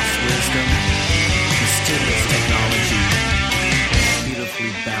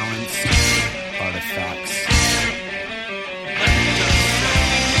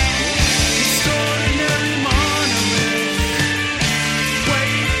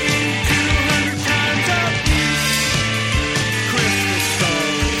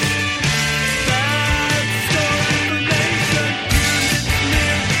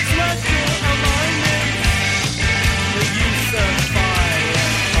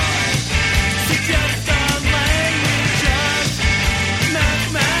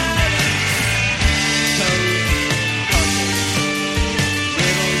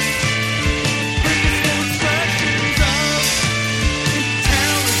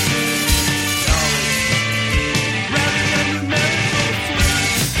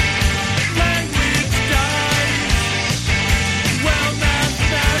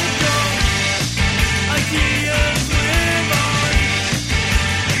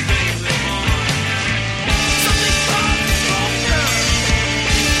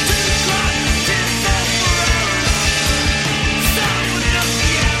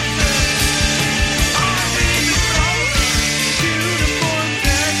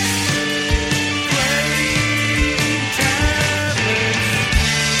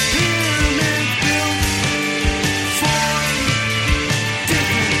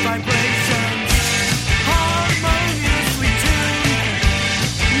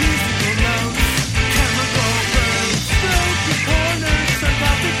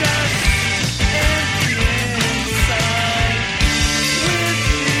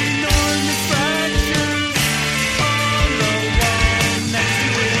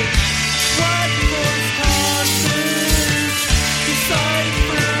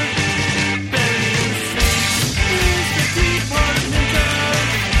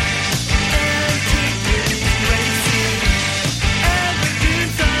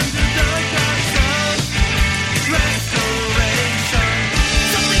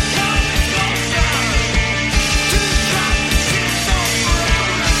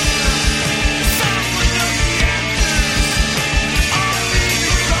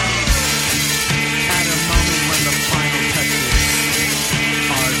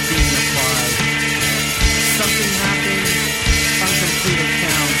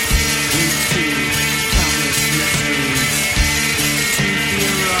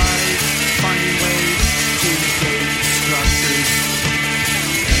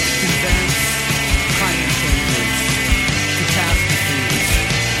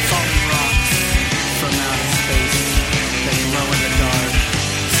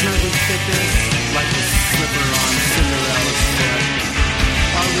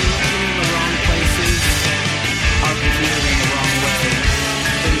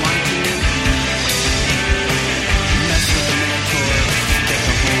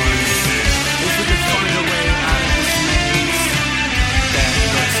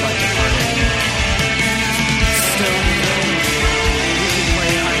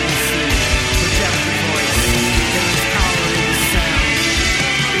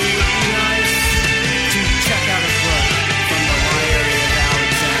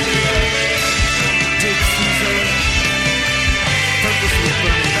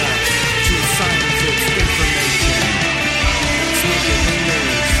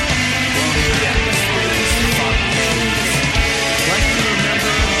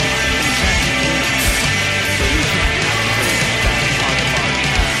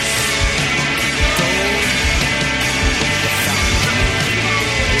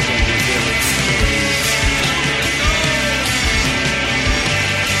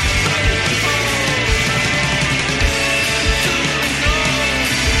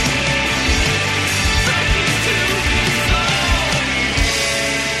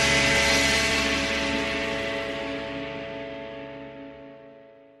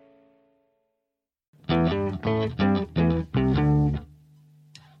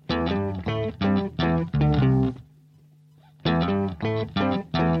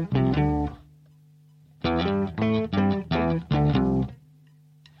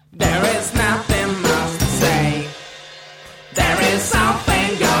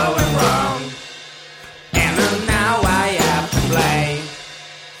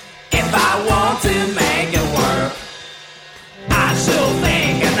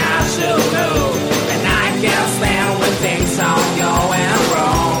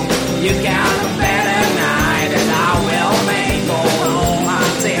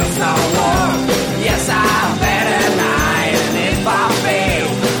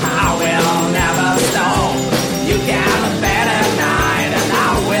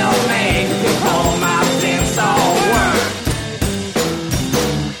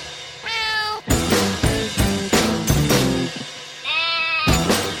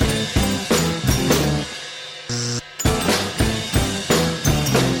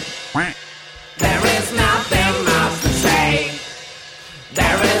There is nothing much to say.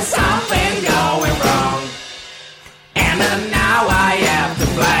 There is something going wrong. And now I have to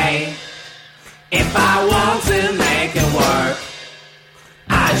play. If I want to make it work,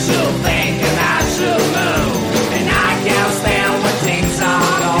 I should think and I should move. And I can't stand when things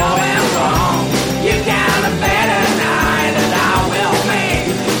are going wrong. You got a better night and I will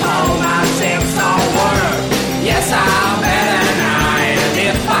make all my things all work. Yes, I'll better night. And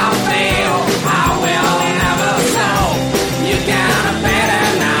if I fail, I will never solve. You got a better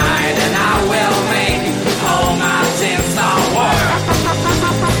night and I will make all my things all work.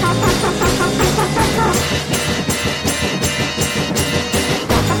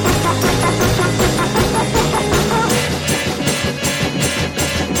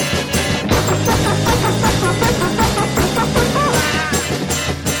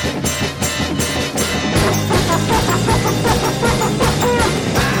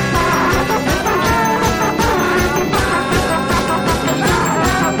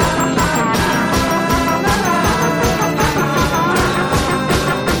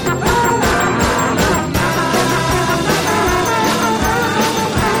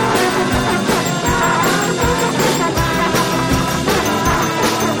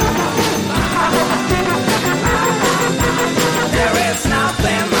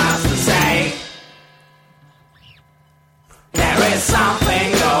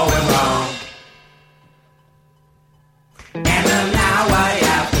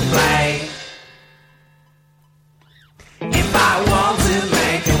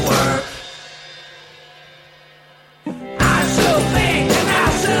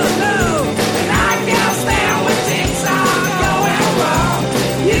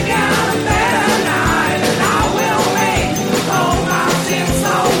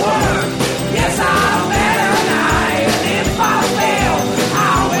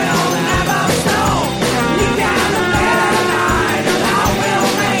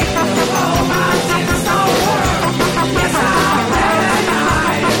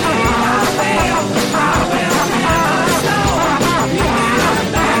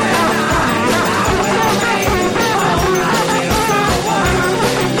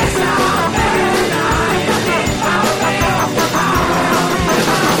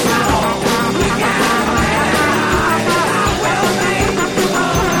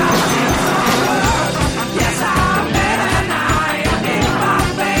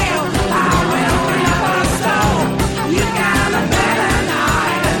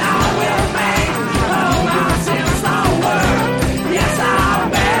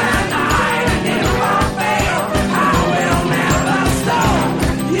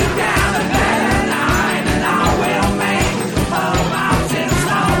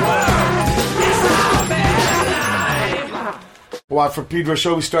 For Pedro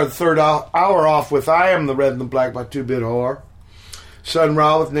Show, we started the third hour off with I Am the Red and the Black by 2-Bit Whore. Sun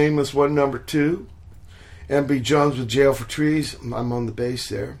Ra with Nameless 1 number 2. MB Jones with Jail for Trees. I'm on the bass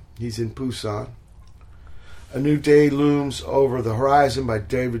there. He's in Busan. A New Day Looms Over the Horizon by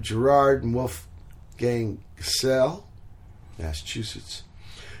David Gerard and Wolfgang Gesell, Massachusetts.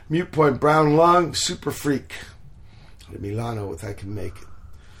 Mute Point Brown Lung, Super Freak. Milano with I Can Make It.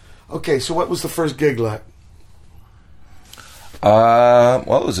 Okay, so what was the first gig like?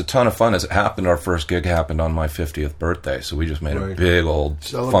 Well, it was a ton of fun. As it happened, our first gig happened on my 50th birthday, so we just made a big old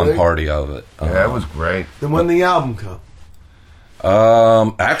fun party of it. Yeah, it was great. Then when the album come?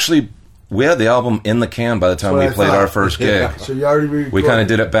 Actually, we had the album in the can by the time we played our first gig. So you already recorded. We kind of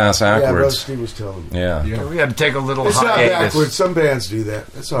did it backwards. Yeah, Steve was telling me. Yeah. We had to take a little It's hiatus. not backwards. Some bands do that.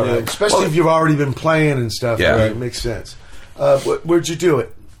 That's all right. Especially if you've already been playing and stuff. Yeah. Right? It makes sense. Where'd you do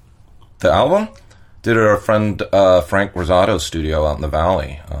it? The album? Did it at our friend Frank Rosato's studio out in the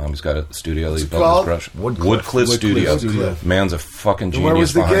valley. He's got a studio that he built his brush. Woodcliff Studio. Man's a fucking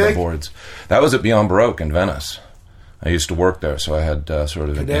genius behind the boards. That was at Beyond Baroque in Venice. I used to work there, so I had sort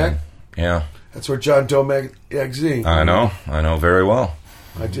of yeah. That's where John Domek exing. I know very well.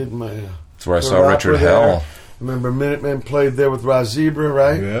 I did my. That's where I saw Richard Hell. Remember, Minutemen played there with Roz Zebra,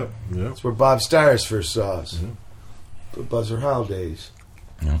 right? Yeah. That's where Bob Stiers first saw us. The Buzzer Howell days.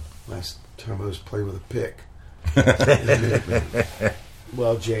 Yeah. Last time I was playing with a pick.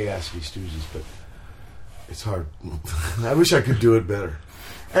 Well, Jay Askey Stooges, but it's hard. I wish I could do it better.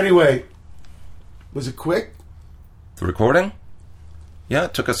 Anyway, was it quick? The recording? Yeah,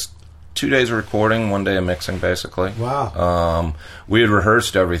 it took us 2 days of recording, 1 day of mixing, basically. Wow. We had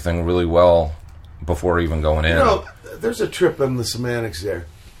rehearsed everything really well before even going in. You know, there's a trip in the semantics there.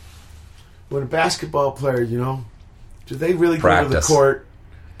 When a basketball player, do they really go to the court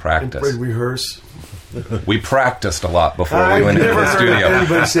Practice. and rehearse? We practiced a lot before we went into the studio.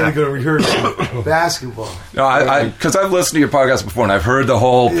 Anybody say they're going to rehearse basketball? No, because I've listened to your podcast before, and I've heard the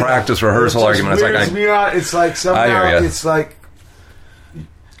whole practice rehearsal argument. It's like somehow it's like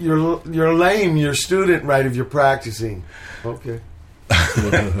you're lame. You're a student, right? If you're practicing, okay.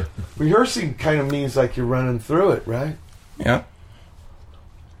 Rehearsing kind of means like you're running through it, right? Yeah.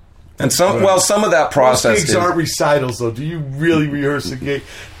 And some of that process. Most gigs aren't recitals, though. Do you really rehearse a gig?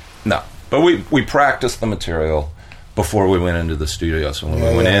 No, but we practiced the material before we went into the studio. So when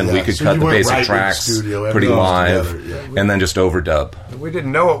we went in, we could cut the basic tracks pretty live, and then just overdub. We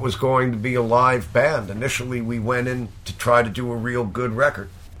didn't know it was going to be a live band. Initially, we went in to try to do a real good record.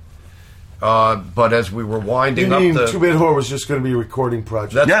 But as we were winding up the... 2-Bit Horror was just going to be a recording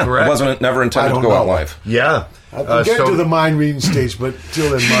project. That's correct. It wasn't never intended to go out live. Yeah. I get to the mind reading stage, but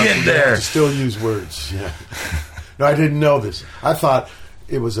till then, Mark, there. Still use words. Yeah. No, I didn't know this. I thought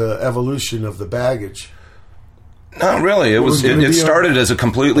it was an evolution of the baggage. Not really. It started as a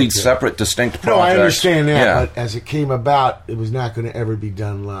completely separate, distinct project. No, I understand that, but as it came about, it was not going to ever be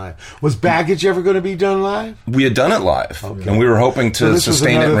done live. Was Baggage ever going to be done live? We had done it live, and we were hoping to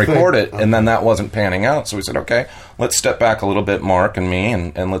sustain it and record it, and then that wasn't panning out. So we said, okay, let's step back a little bit, Mark and me,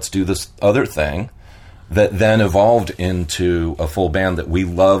 and let's do this other thing that then evolved into a full band that we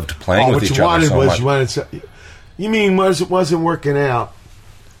loved playing with each other so much. You mean it wasn't working out?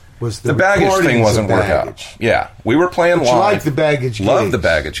 Was the baggage thing wasn't working out. Yeah, we were playing live. You liked the baggage gigs. Loved the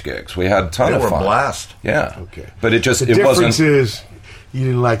baggage gigs. We had a ton of fun. They were a blast. Yeah. Okay. But it wasn't... The difference is you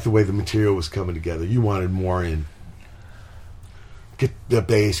didn't like the way the material was coming together. You wanted more in the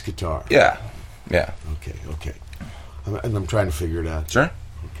bass guitar. Yeah. Yeah. Okay. And I'm trying to figure it out. Sure.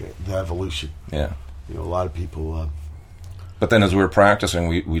 Okay. The evolution. Yeah. You know, a lot of people... But then as we were practicing,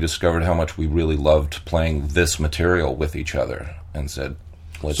 we discovered how much we really loved playing this material with each other and said...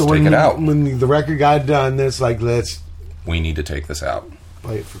 Let's take it out. When the record got done, it's like, we need to take this out.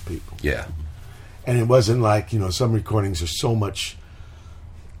 Play it for people. Yeah. And it wasn't like, some recordings are so much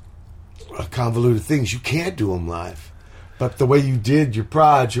convoluted things. You can't do them live. But the way you did your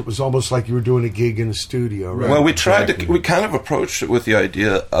project, it was almost like you were doing a gig in a studio, right? Well, we kind of approached it with the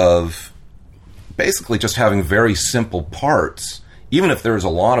idea of basically just having very simple parts, even if there's a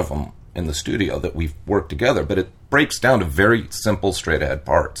lot of them in the studio that we've worked together, but it breaks down to very simple, straight-ahead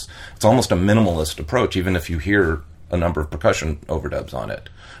parts. It's almost a minimalist approach, even if you hear a number of percussion overdubs on it,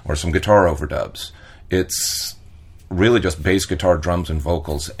 or some guitar overdubs. It's really just bass guitar, drums, and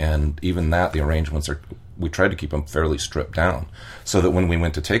vocals, and even that, the arrangements we tried to keep them fairly stripped down, so that when we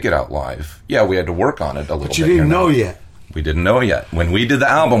went to take it out live, we had to work on it a little bit. But you didn't know yet. We didn't know yet. When we did the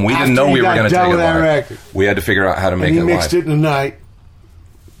album, we didn't know we were going to take it live. Record. We had to figure out how to make it live. And you mixed it in a night.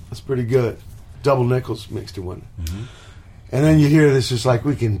 That's pretty good. Double Nickels mixed in one. Mm-hmm. And then you hear this, it's like,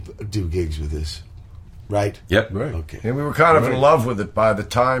 we can do gigs with this. Right? Yep. Right. Okay. And we were kind of in love with it by the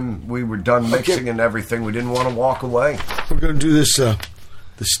time we were done mixing and everything. We didn't want to walk away. We're going to do this, the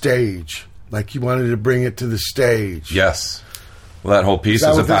stage. Like you wanted to bring it to the stage. Yes. Well, that whole piece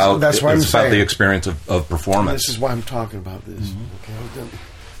is about the experience of performance. This is why I'm talking about this. Mm-hmm. Okay.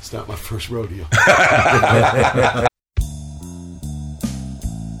 It's not my first rodeo.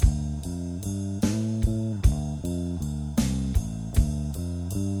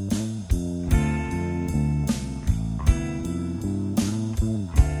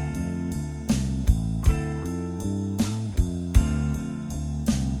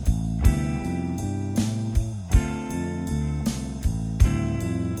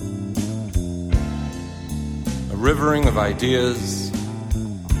 Rivering of ideas,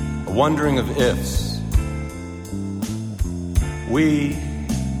 a wondering of ifs. We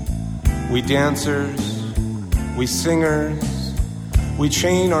dancers, we singers, we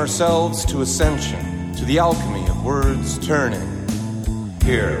chain ourselves to ascension, to the alchemy of words turning.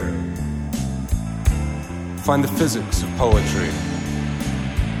 Here, find the physics of poetry.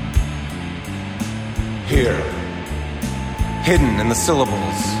 Here, hidden in the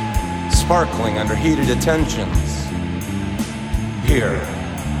syllables, sparkling under heated attentions. Here,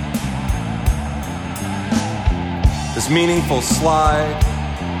 this meaningful slide,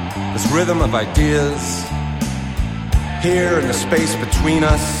 this rhythm of ideas. Here in the space between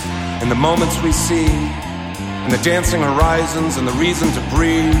us, in the moments we see, in the dancing horizons and the reason to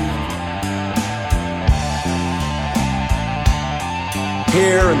breathe.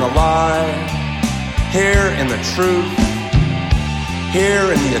 Here in the lie, here in the truth.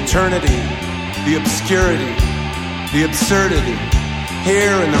 Here in the eternity, the obscurity, the absurdity.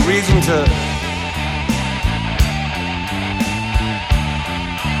 Here in the reason to...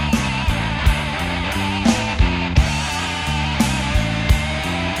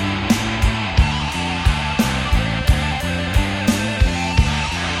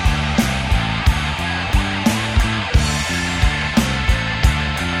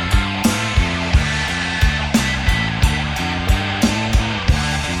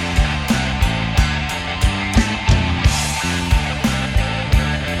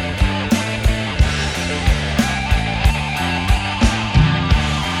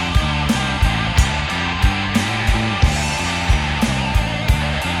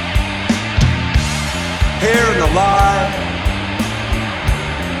 lie.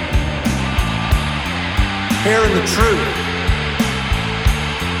 Here in the truth.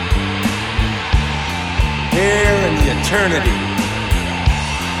 Here in the eternity.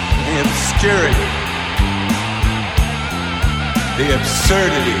 The obscurity. The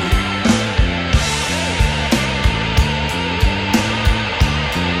absurdity.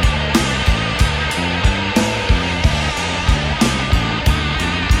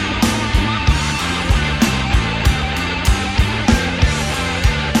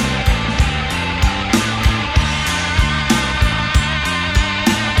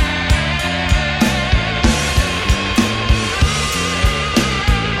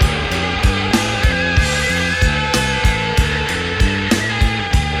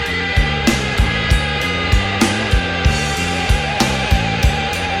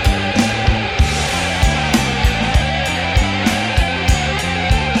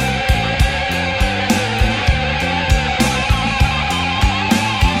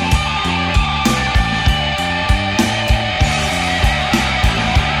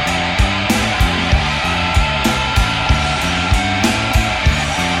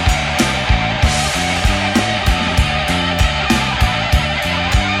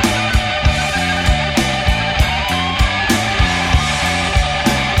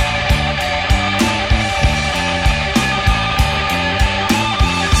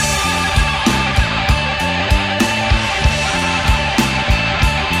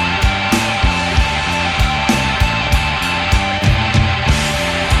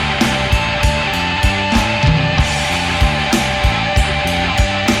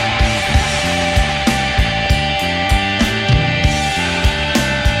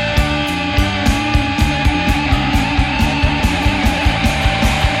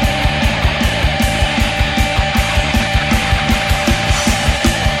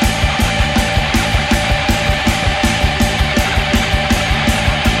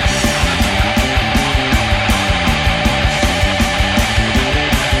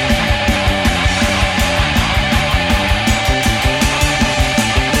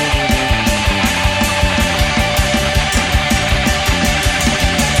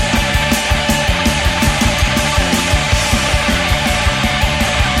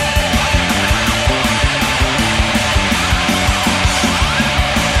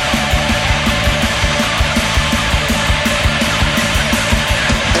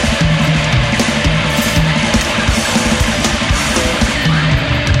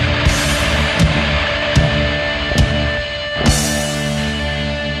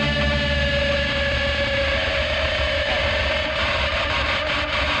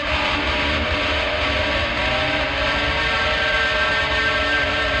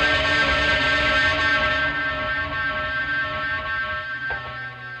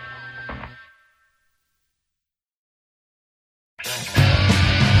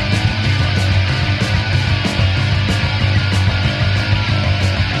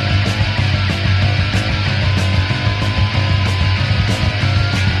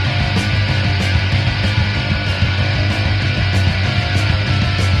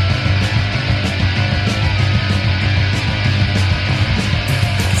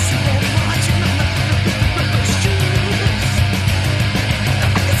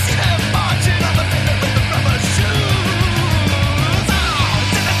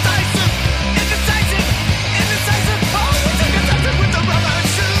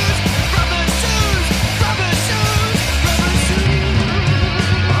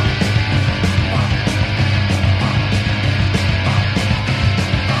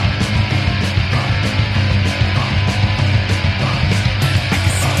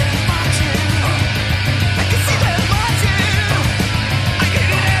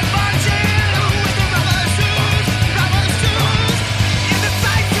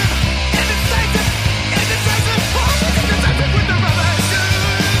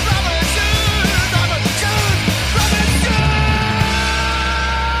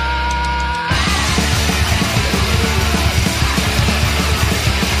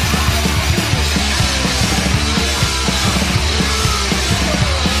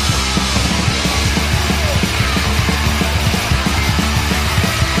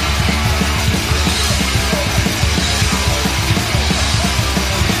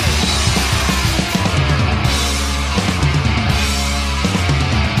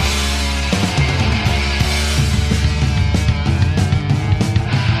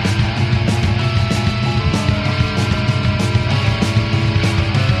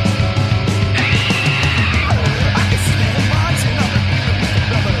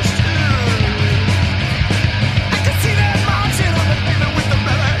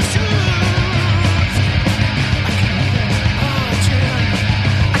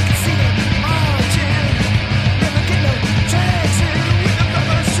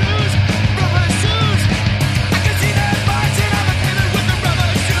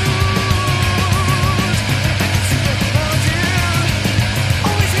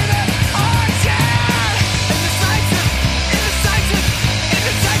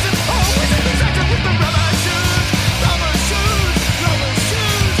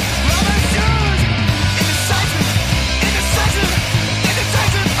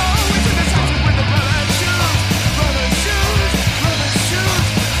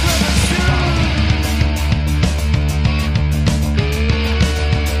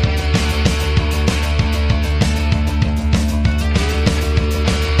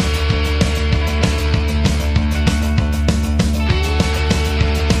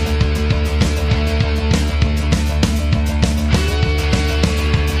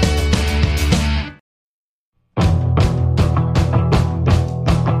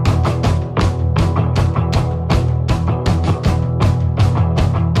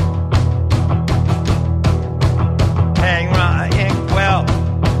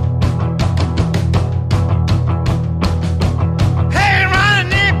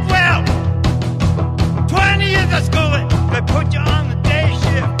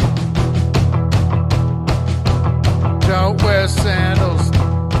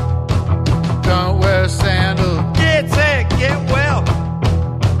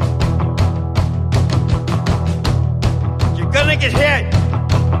 take it hit.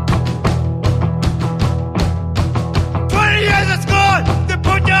 20 years of school, they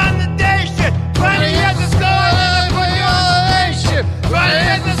put you on the day shift. 20 years of school, they put you on the day shift. 20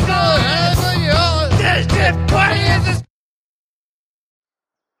 years of school, they put you on the day shift. 20 years of school.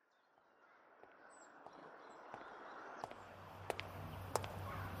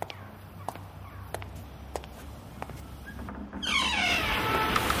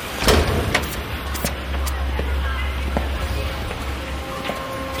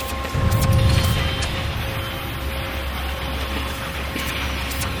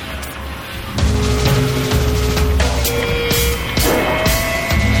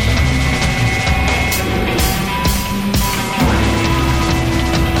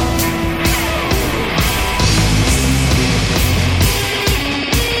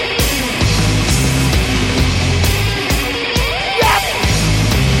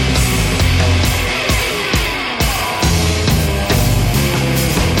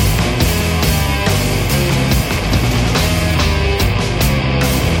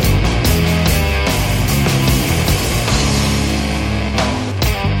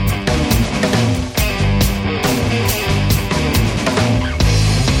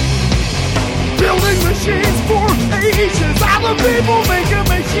 People make a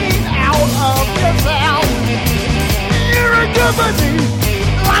machine out of yourself. You're a company,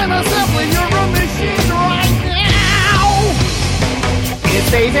 line assembly, you're a machine right now.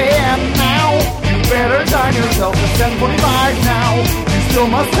 It's 8 a.m. now, you better time yourself. It's 10:45 now, you still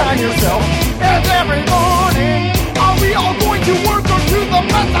must time yourself. As every morning, are we all going to work or to the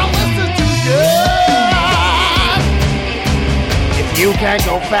mental institution? If you can't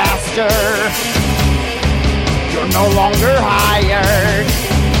go faster, you're no longer hired.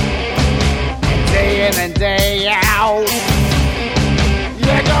 Day in and day out, you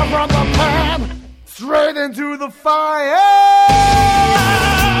come from the pan straight into the fire.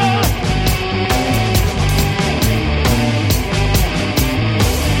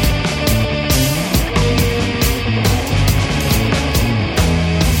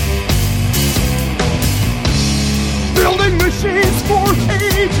 Building machines for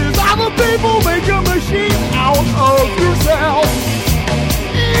ages, other people make a machine out of yourself.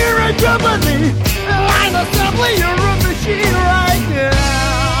 You're a company, line assembly, you're a machine right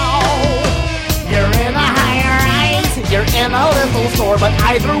now. You're in a higher rise, you're in a little store, but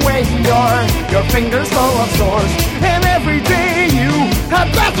either way your fingers full of sores. And every day you had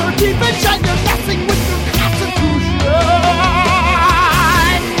better keep it shut, you're messing with your constitution.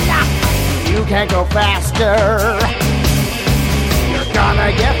 You can't go faster, you're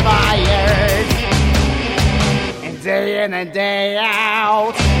gonna get fired. And day in and day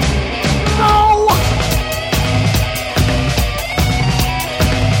out, no!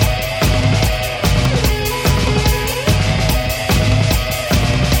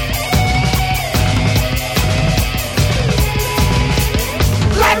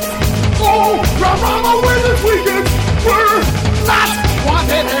 Let's go run away this weekend. We're not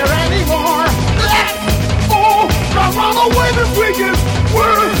wanted here anymore. Let's go run away this weekend.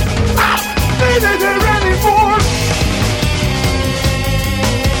 We're not needed here anymore.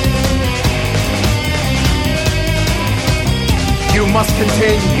 You must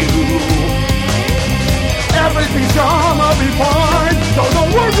continue. Everything's gonna be fine. So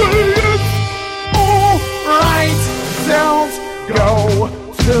don't worry, it's alright. Don't go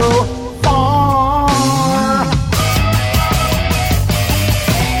too far.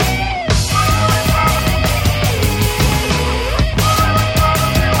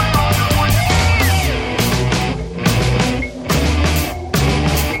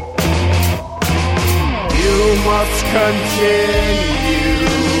 You must continue.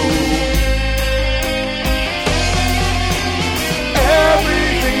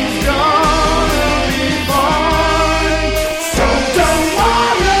 Everything's gonna be fine. So don't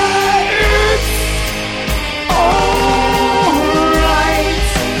worry, it's alright.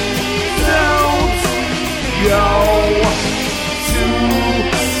 Don't go too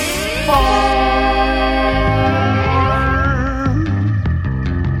far.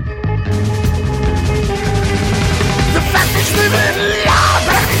 The fact is living love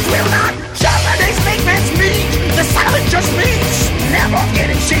and it will not Japanese statements mean the silence just means never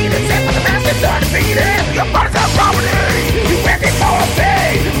getting cheated except for the massive undefeated. Your body's a property, you went it for a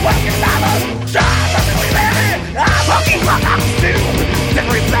pay. Working dollars, jobs, I'm really married. I'm fucking rock, I'm still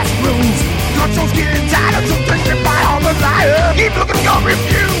every best rooms. Controls getting tighter, so drinking by all the liar. Keep looking at your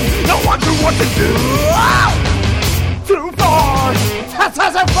review, no one knows what to do. Too far, that's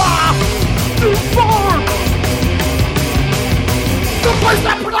so far, too far. The place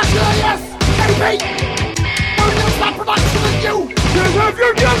that production is, baby. We're gonna stop production with you. you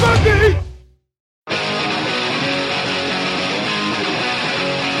have forgiven me!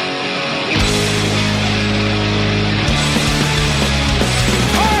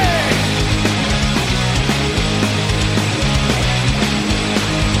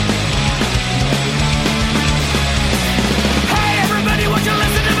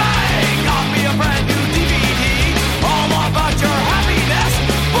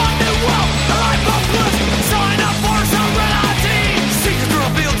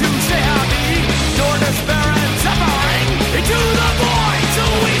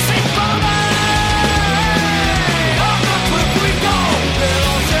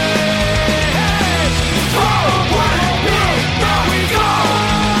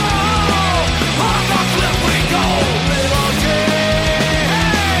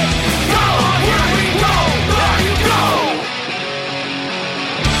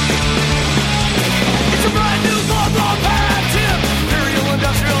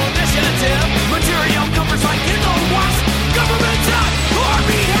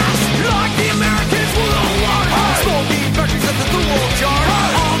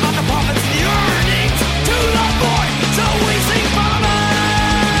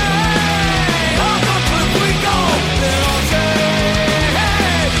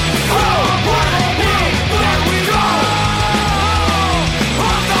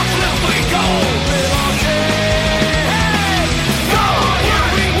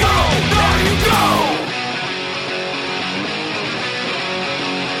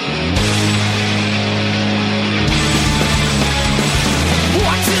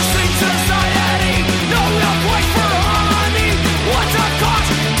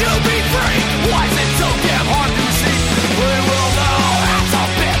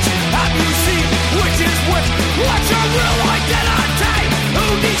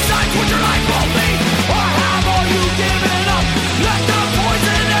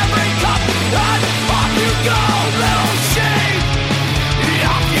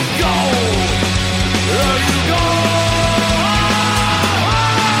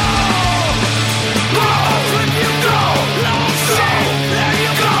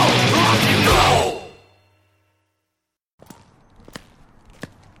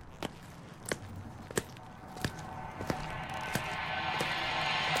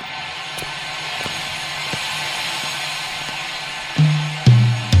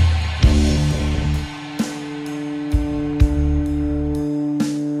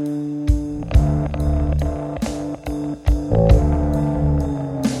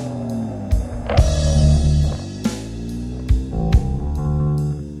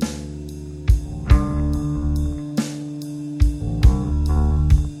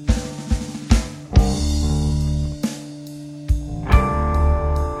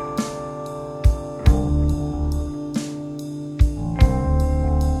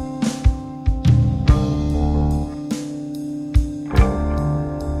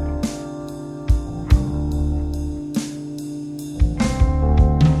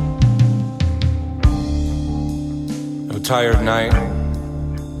 Tired night,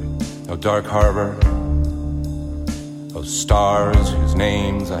 oh dark harbor, oh stars whose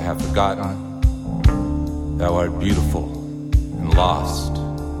names I have forgotten, thou art beautiful and lost.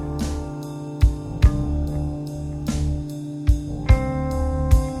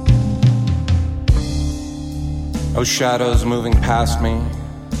 Oh shadows moving past me,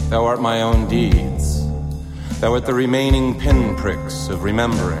 thou art my own deeds, thou art the remaining pinpricks of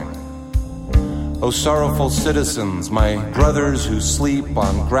remembering. O sorrowful citizens, my brothers who sleep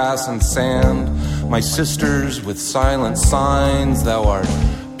on grass and sand, my sisters with silent signs, thou art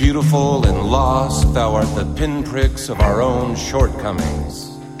beautiful and lost, thou art the pinpricks of our own shortcomings.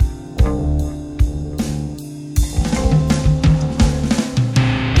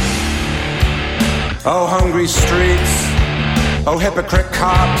 O hungry streets, O hypocrite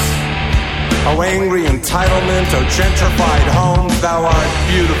cops, O angry entitlement, O gentrified homes, thou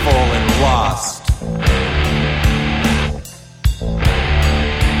art beautiful and lost.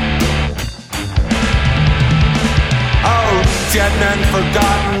 Dead men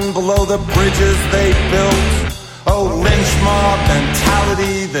forgotten below the bridges they built. Oh, lynch mob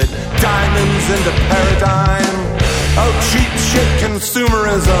mentality that diamonds into paradigm. Oh, cheap shit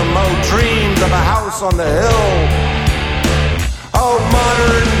consumerism. Oh, dreams of a house on the hill. Oh,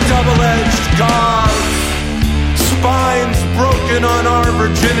 modern double-edged gods. Spines broken on our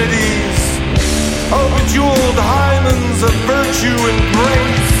virginities. Oh, bejeweled hymens of virtue and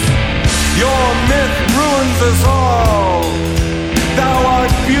grace. Your myth ruins us all. Thou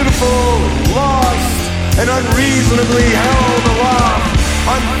art beautiful, lost, and unreasonably held aloft,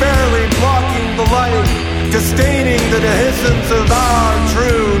 unfairly blocking the light, disdaining the dehiscence of our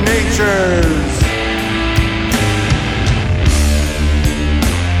true natures.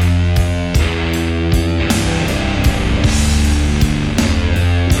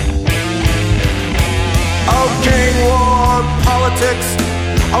 Oh, gang war, politics,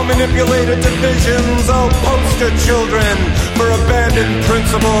 oh, manipulated divisions, oh, poster children for abandoned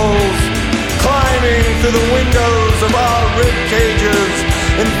principles, climbing through the windows of our rib cages,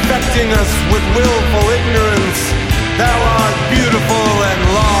 infecting us with willful ignorance. Thou art beautiful and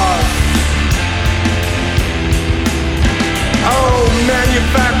lost. Oh,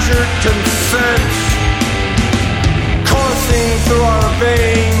 manufactured consent, coursing through our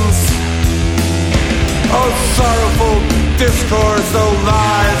veins. Oh, sorrowful discourse, oh,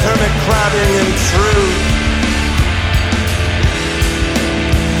 lies, hermit crabbing in truth.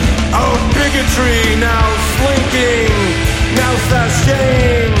 Oh, bigotry, now slinking, now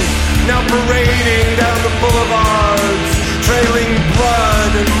sashaying, now parading down the boulevards, trailing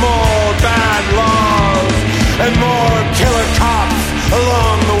blood and more bad laws, and more killer cops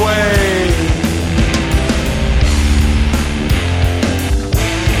along the way.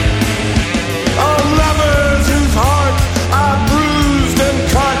 Oh, lovers whose hearts are bruised and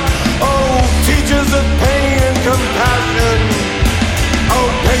cut, oh, teachers of pain and compassion. Oh,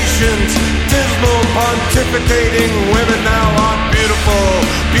 patient, dismal, pontificating women, thou art beautiful,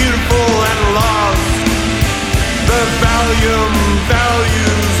 beautiful and lost. The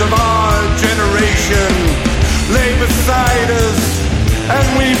values of our generation lay beside us, and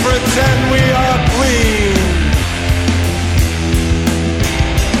we pretend we are clean.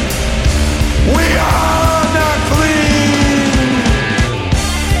 We are not clean.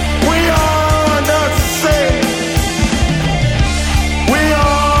 We are not safe. We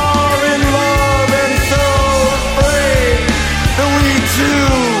are in love and so afraid that we too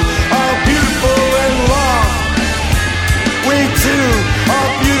are beautiful and lost. We too are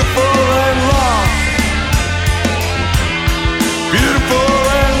beautiful and lost. Beautiful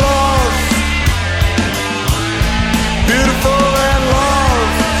and lost. Beautiful and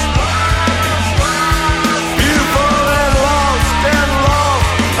lost. Beautiful and lost and lost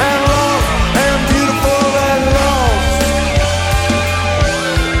and lost and beautiful and lost.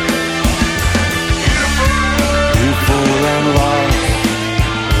 Beautiful and lost.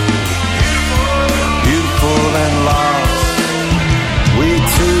 Beautiful and lost. We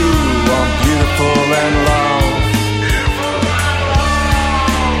too are beautiful and lost.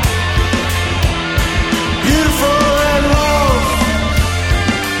 Beautiful and lost.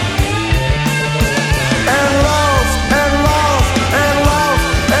 And lost and lost and lost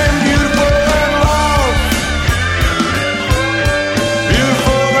and beautiful and lost.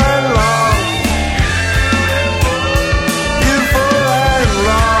 Beautiful and lost. Beautiful and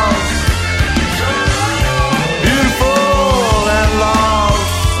lost. Beautiful and lost.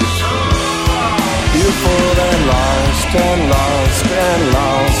 Beautiful and lost and lost and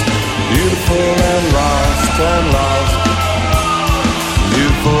lost. Beautiful and lost and lost.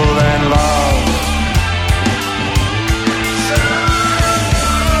 Beautiful and lost.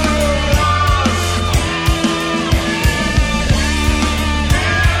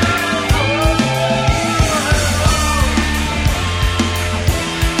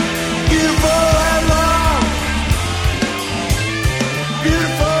 Beautiful and lost.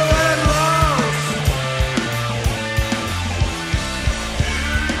 Beautiful and lost.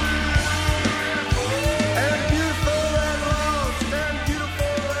 And beautiful and lost. And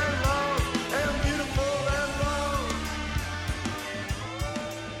beautiful and lost. And beautiful and lost.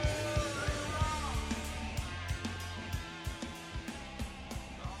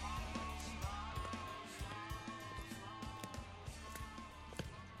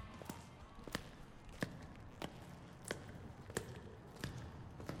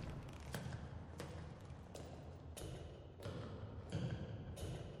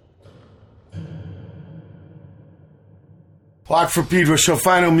 Watch for Pedro Show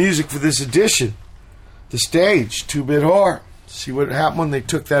final music for this edition. The stage, 2-Bit Whore. See what happened when they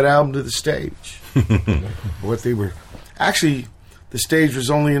took that album to the stage. What they were. Actually, the stage was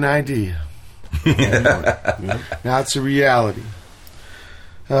only an idea. Now it's a reality.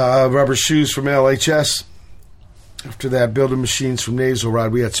 Rubber Shoes from LHS. After that, Building Machines from Nasal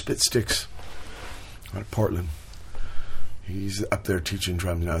Rod. We had Spit Sticks out of Portland. He's up there teaching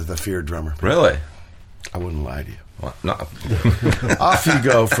drums now, the Fear drummer. Really? I wouldn't lie to you. Well, no. Off you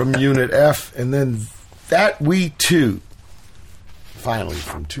go from Unit F, and then That We Too. Finally,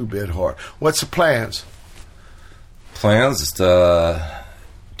 from 2-Bit Whore. What's the plans? Plans is to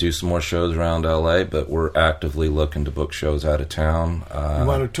do some more shows around LA, but we're actively looking to book shows out of town. You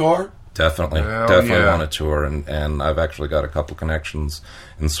want to tour? Definitely want a tour, and I've actually got a couple connections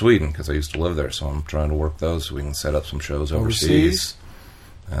in Sweden because I used to live there, so I'm trying to work those so we can set up some shows overseas.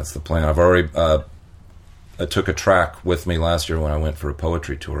 That's the plan. I've already I took a track with me last year when I went for a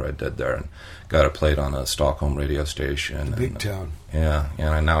poetry tour I did there, and got it played on a Stockholm radio station. Big town. Yeah,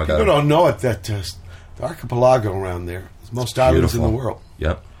 and now I got. People don't know it that the archipelago around there is most islands in the world.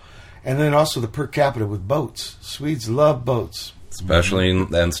 Yep. And then also the per capita with boats. Swedes love boats. Especially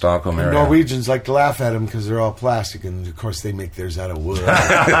in Stockholm area. Norwegians like to laugh at them because they're all plastic, and of course they make theirs out of wood.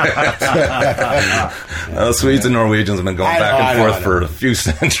 Swedes and Norwegians have been going back and forth for a few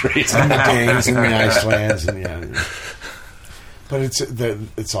centuries. And the Danes and the Icelands, and but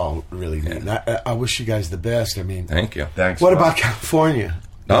it's all really neat. I wish you guys the best. I mean, thank you. Thanks. What about California?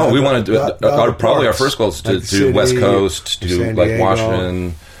 No, we want to do probably our first goal is to do West Coast, to do like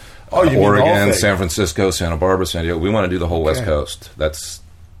Washington. Oregon, San Francisco, Santa Barbara, San Diego. We want to do the whole West Coast. That's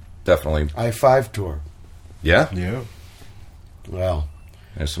definitely I-5 tour. Yeah. Well,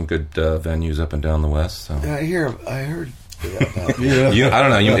 there's some good venues up and down the West. So. I heard. I don't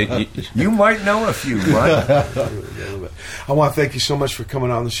know. You might know a few, right? I want to thank you so much for coming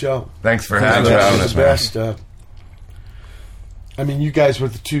on the show. Thanks for having us. Best. I mean, you guys were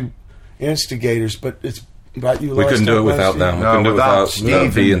the two instigators, but it's. We couldn't do it without them. We couldn't do it without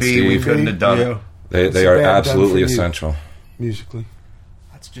Steve and Steve. We couldn't have done it. They are absolutely essential. Musically.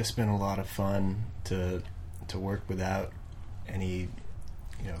 It's just been a lot of fun to work without any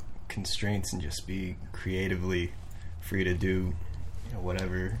constraints and just be creatively free to do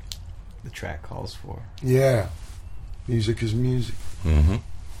whatever the track calls for. Yeah. Music is music. Mm-hmm.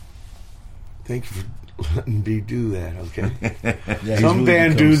 Thank you for letting me do that, okay? Some really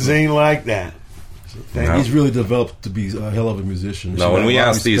band dudes ain't like that. He's really developed to be a hell of a musician. No, when we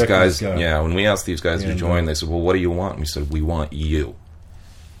asked these guys, to join, they said, "Well, what do you want?" And we said, "We want you.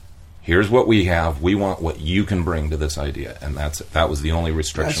 Here's what we have. We want what you can bring to this idea." And that was the only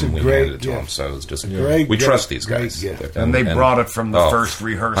restriction we handed to them. So it was just we trust these guys, and they brought it from the first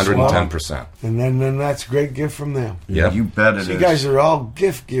rehearsal. 110%. And then that's a great gift from them. Yeah, you bet it is. You guys are all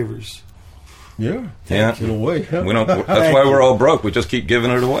gift givers. Yeah, in a way. Yeah. We don't. That's why we're all broke. We just keep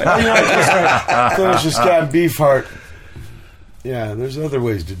giving it away. Finish this guy beef heart. Yeah, there's other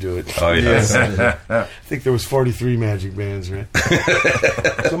ways to do it. Oh yes. I think there was 43 magic bands, right?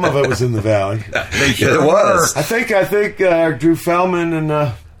 Some of it was in the valley. They sure was. I think Drew Feldman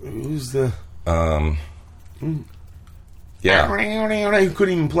and who's the who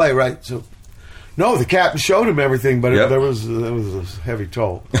couldn't even play, right? So. No, the captain showed him everything, but there was a heavy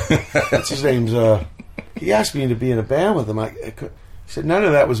toll. What's his name's? He asked me to be in a band with him. He said none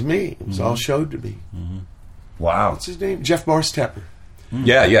of that was me. It was all showed to me. Mm-hmm. Wow. What's his name? Jeff Morris Tepper.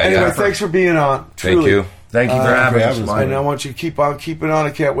 Yeah. Anyway, thanks for being on. Truly. Thank you for having us. And I want you to keep on keeping on. I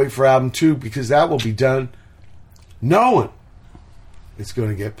can't wait for album 2 because that will be done knowing it's going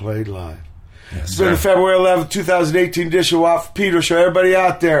to get played live. It's been February 11th, 2018 edition of Pedro Show. Everybody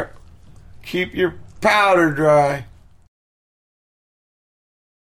out there, keep your powder dry.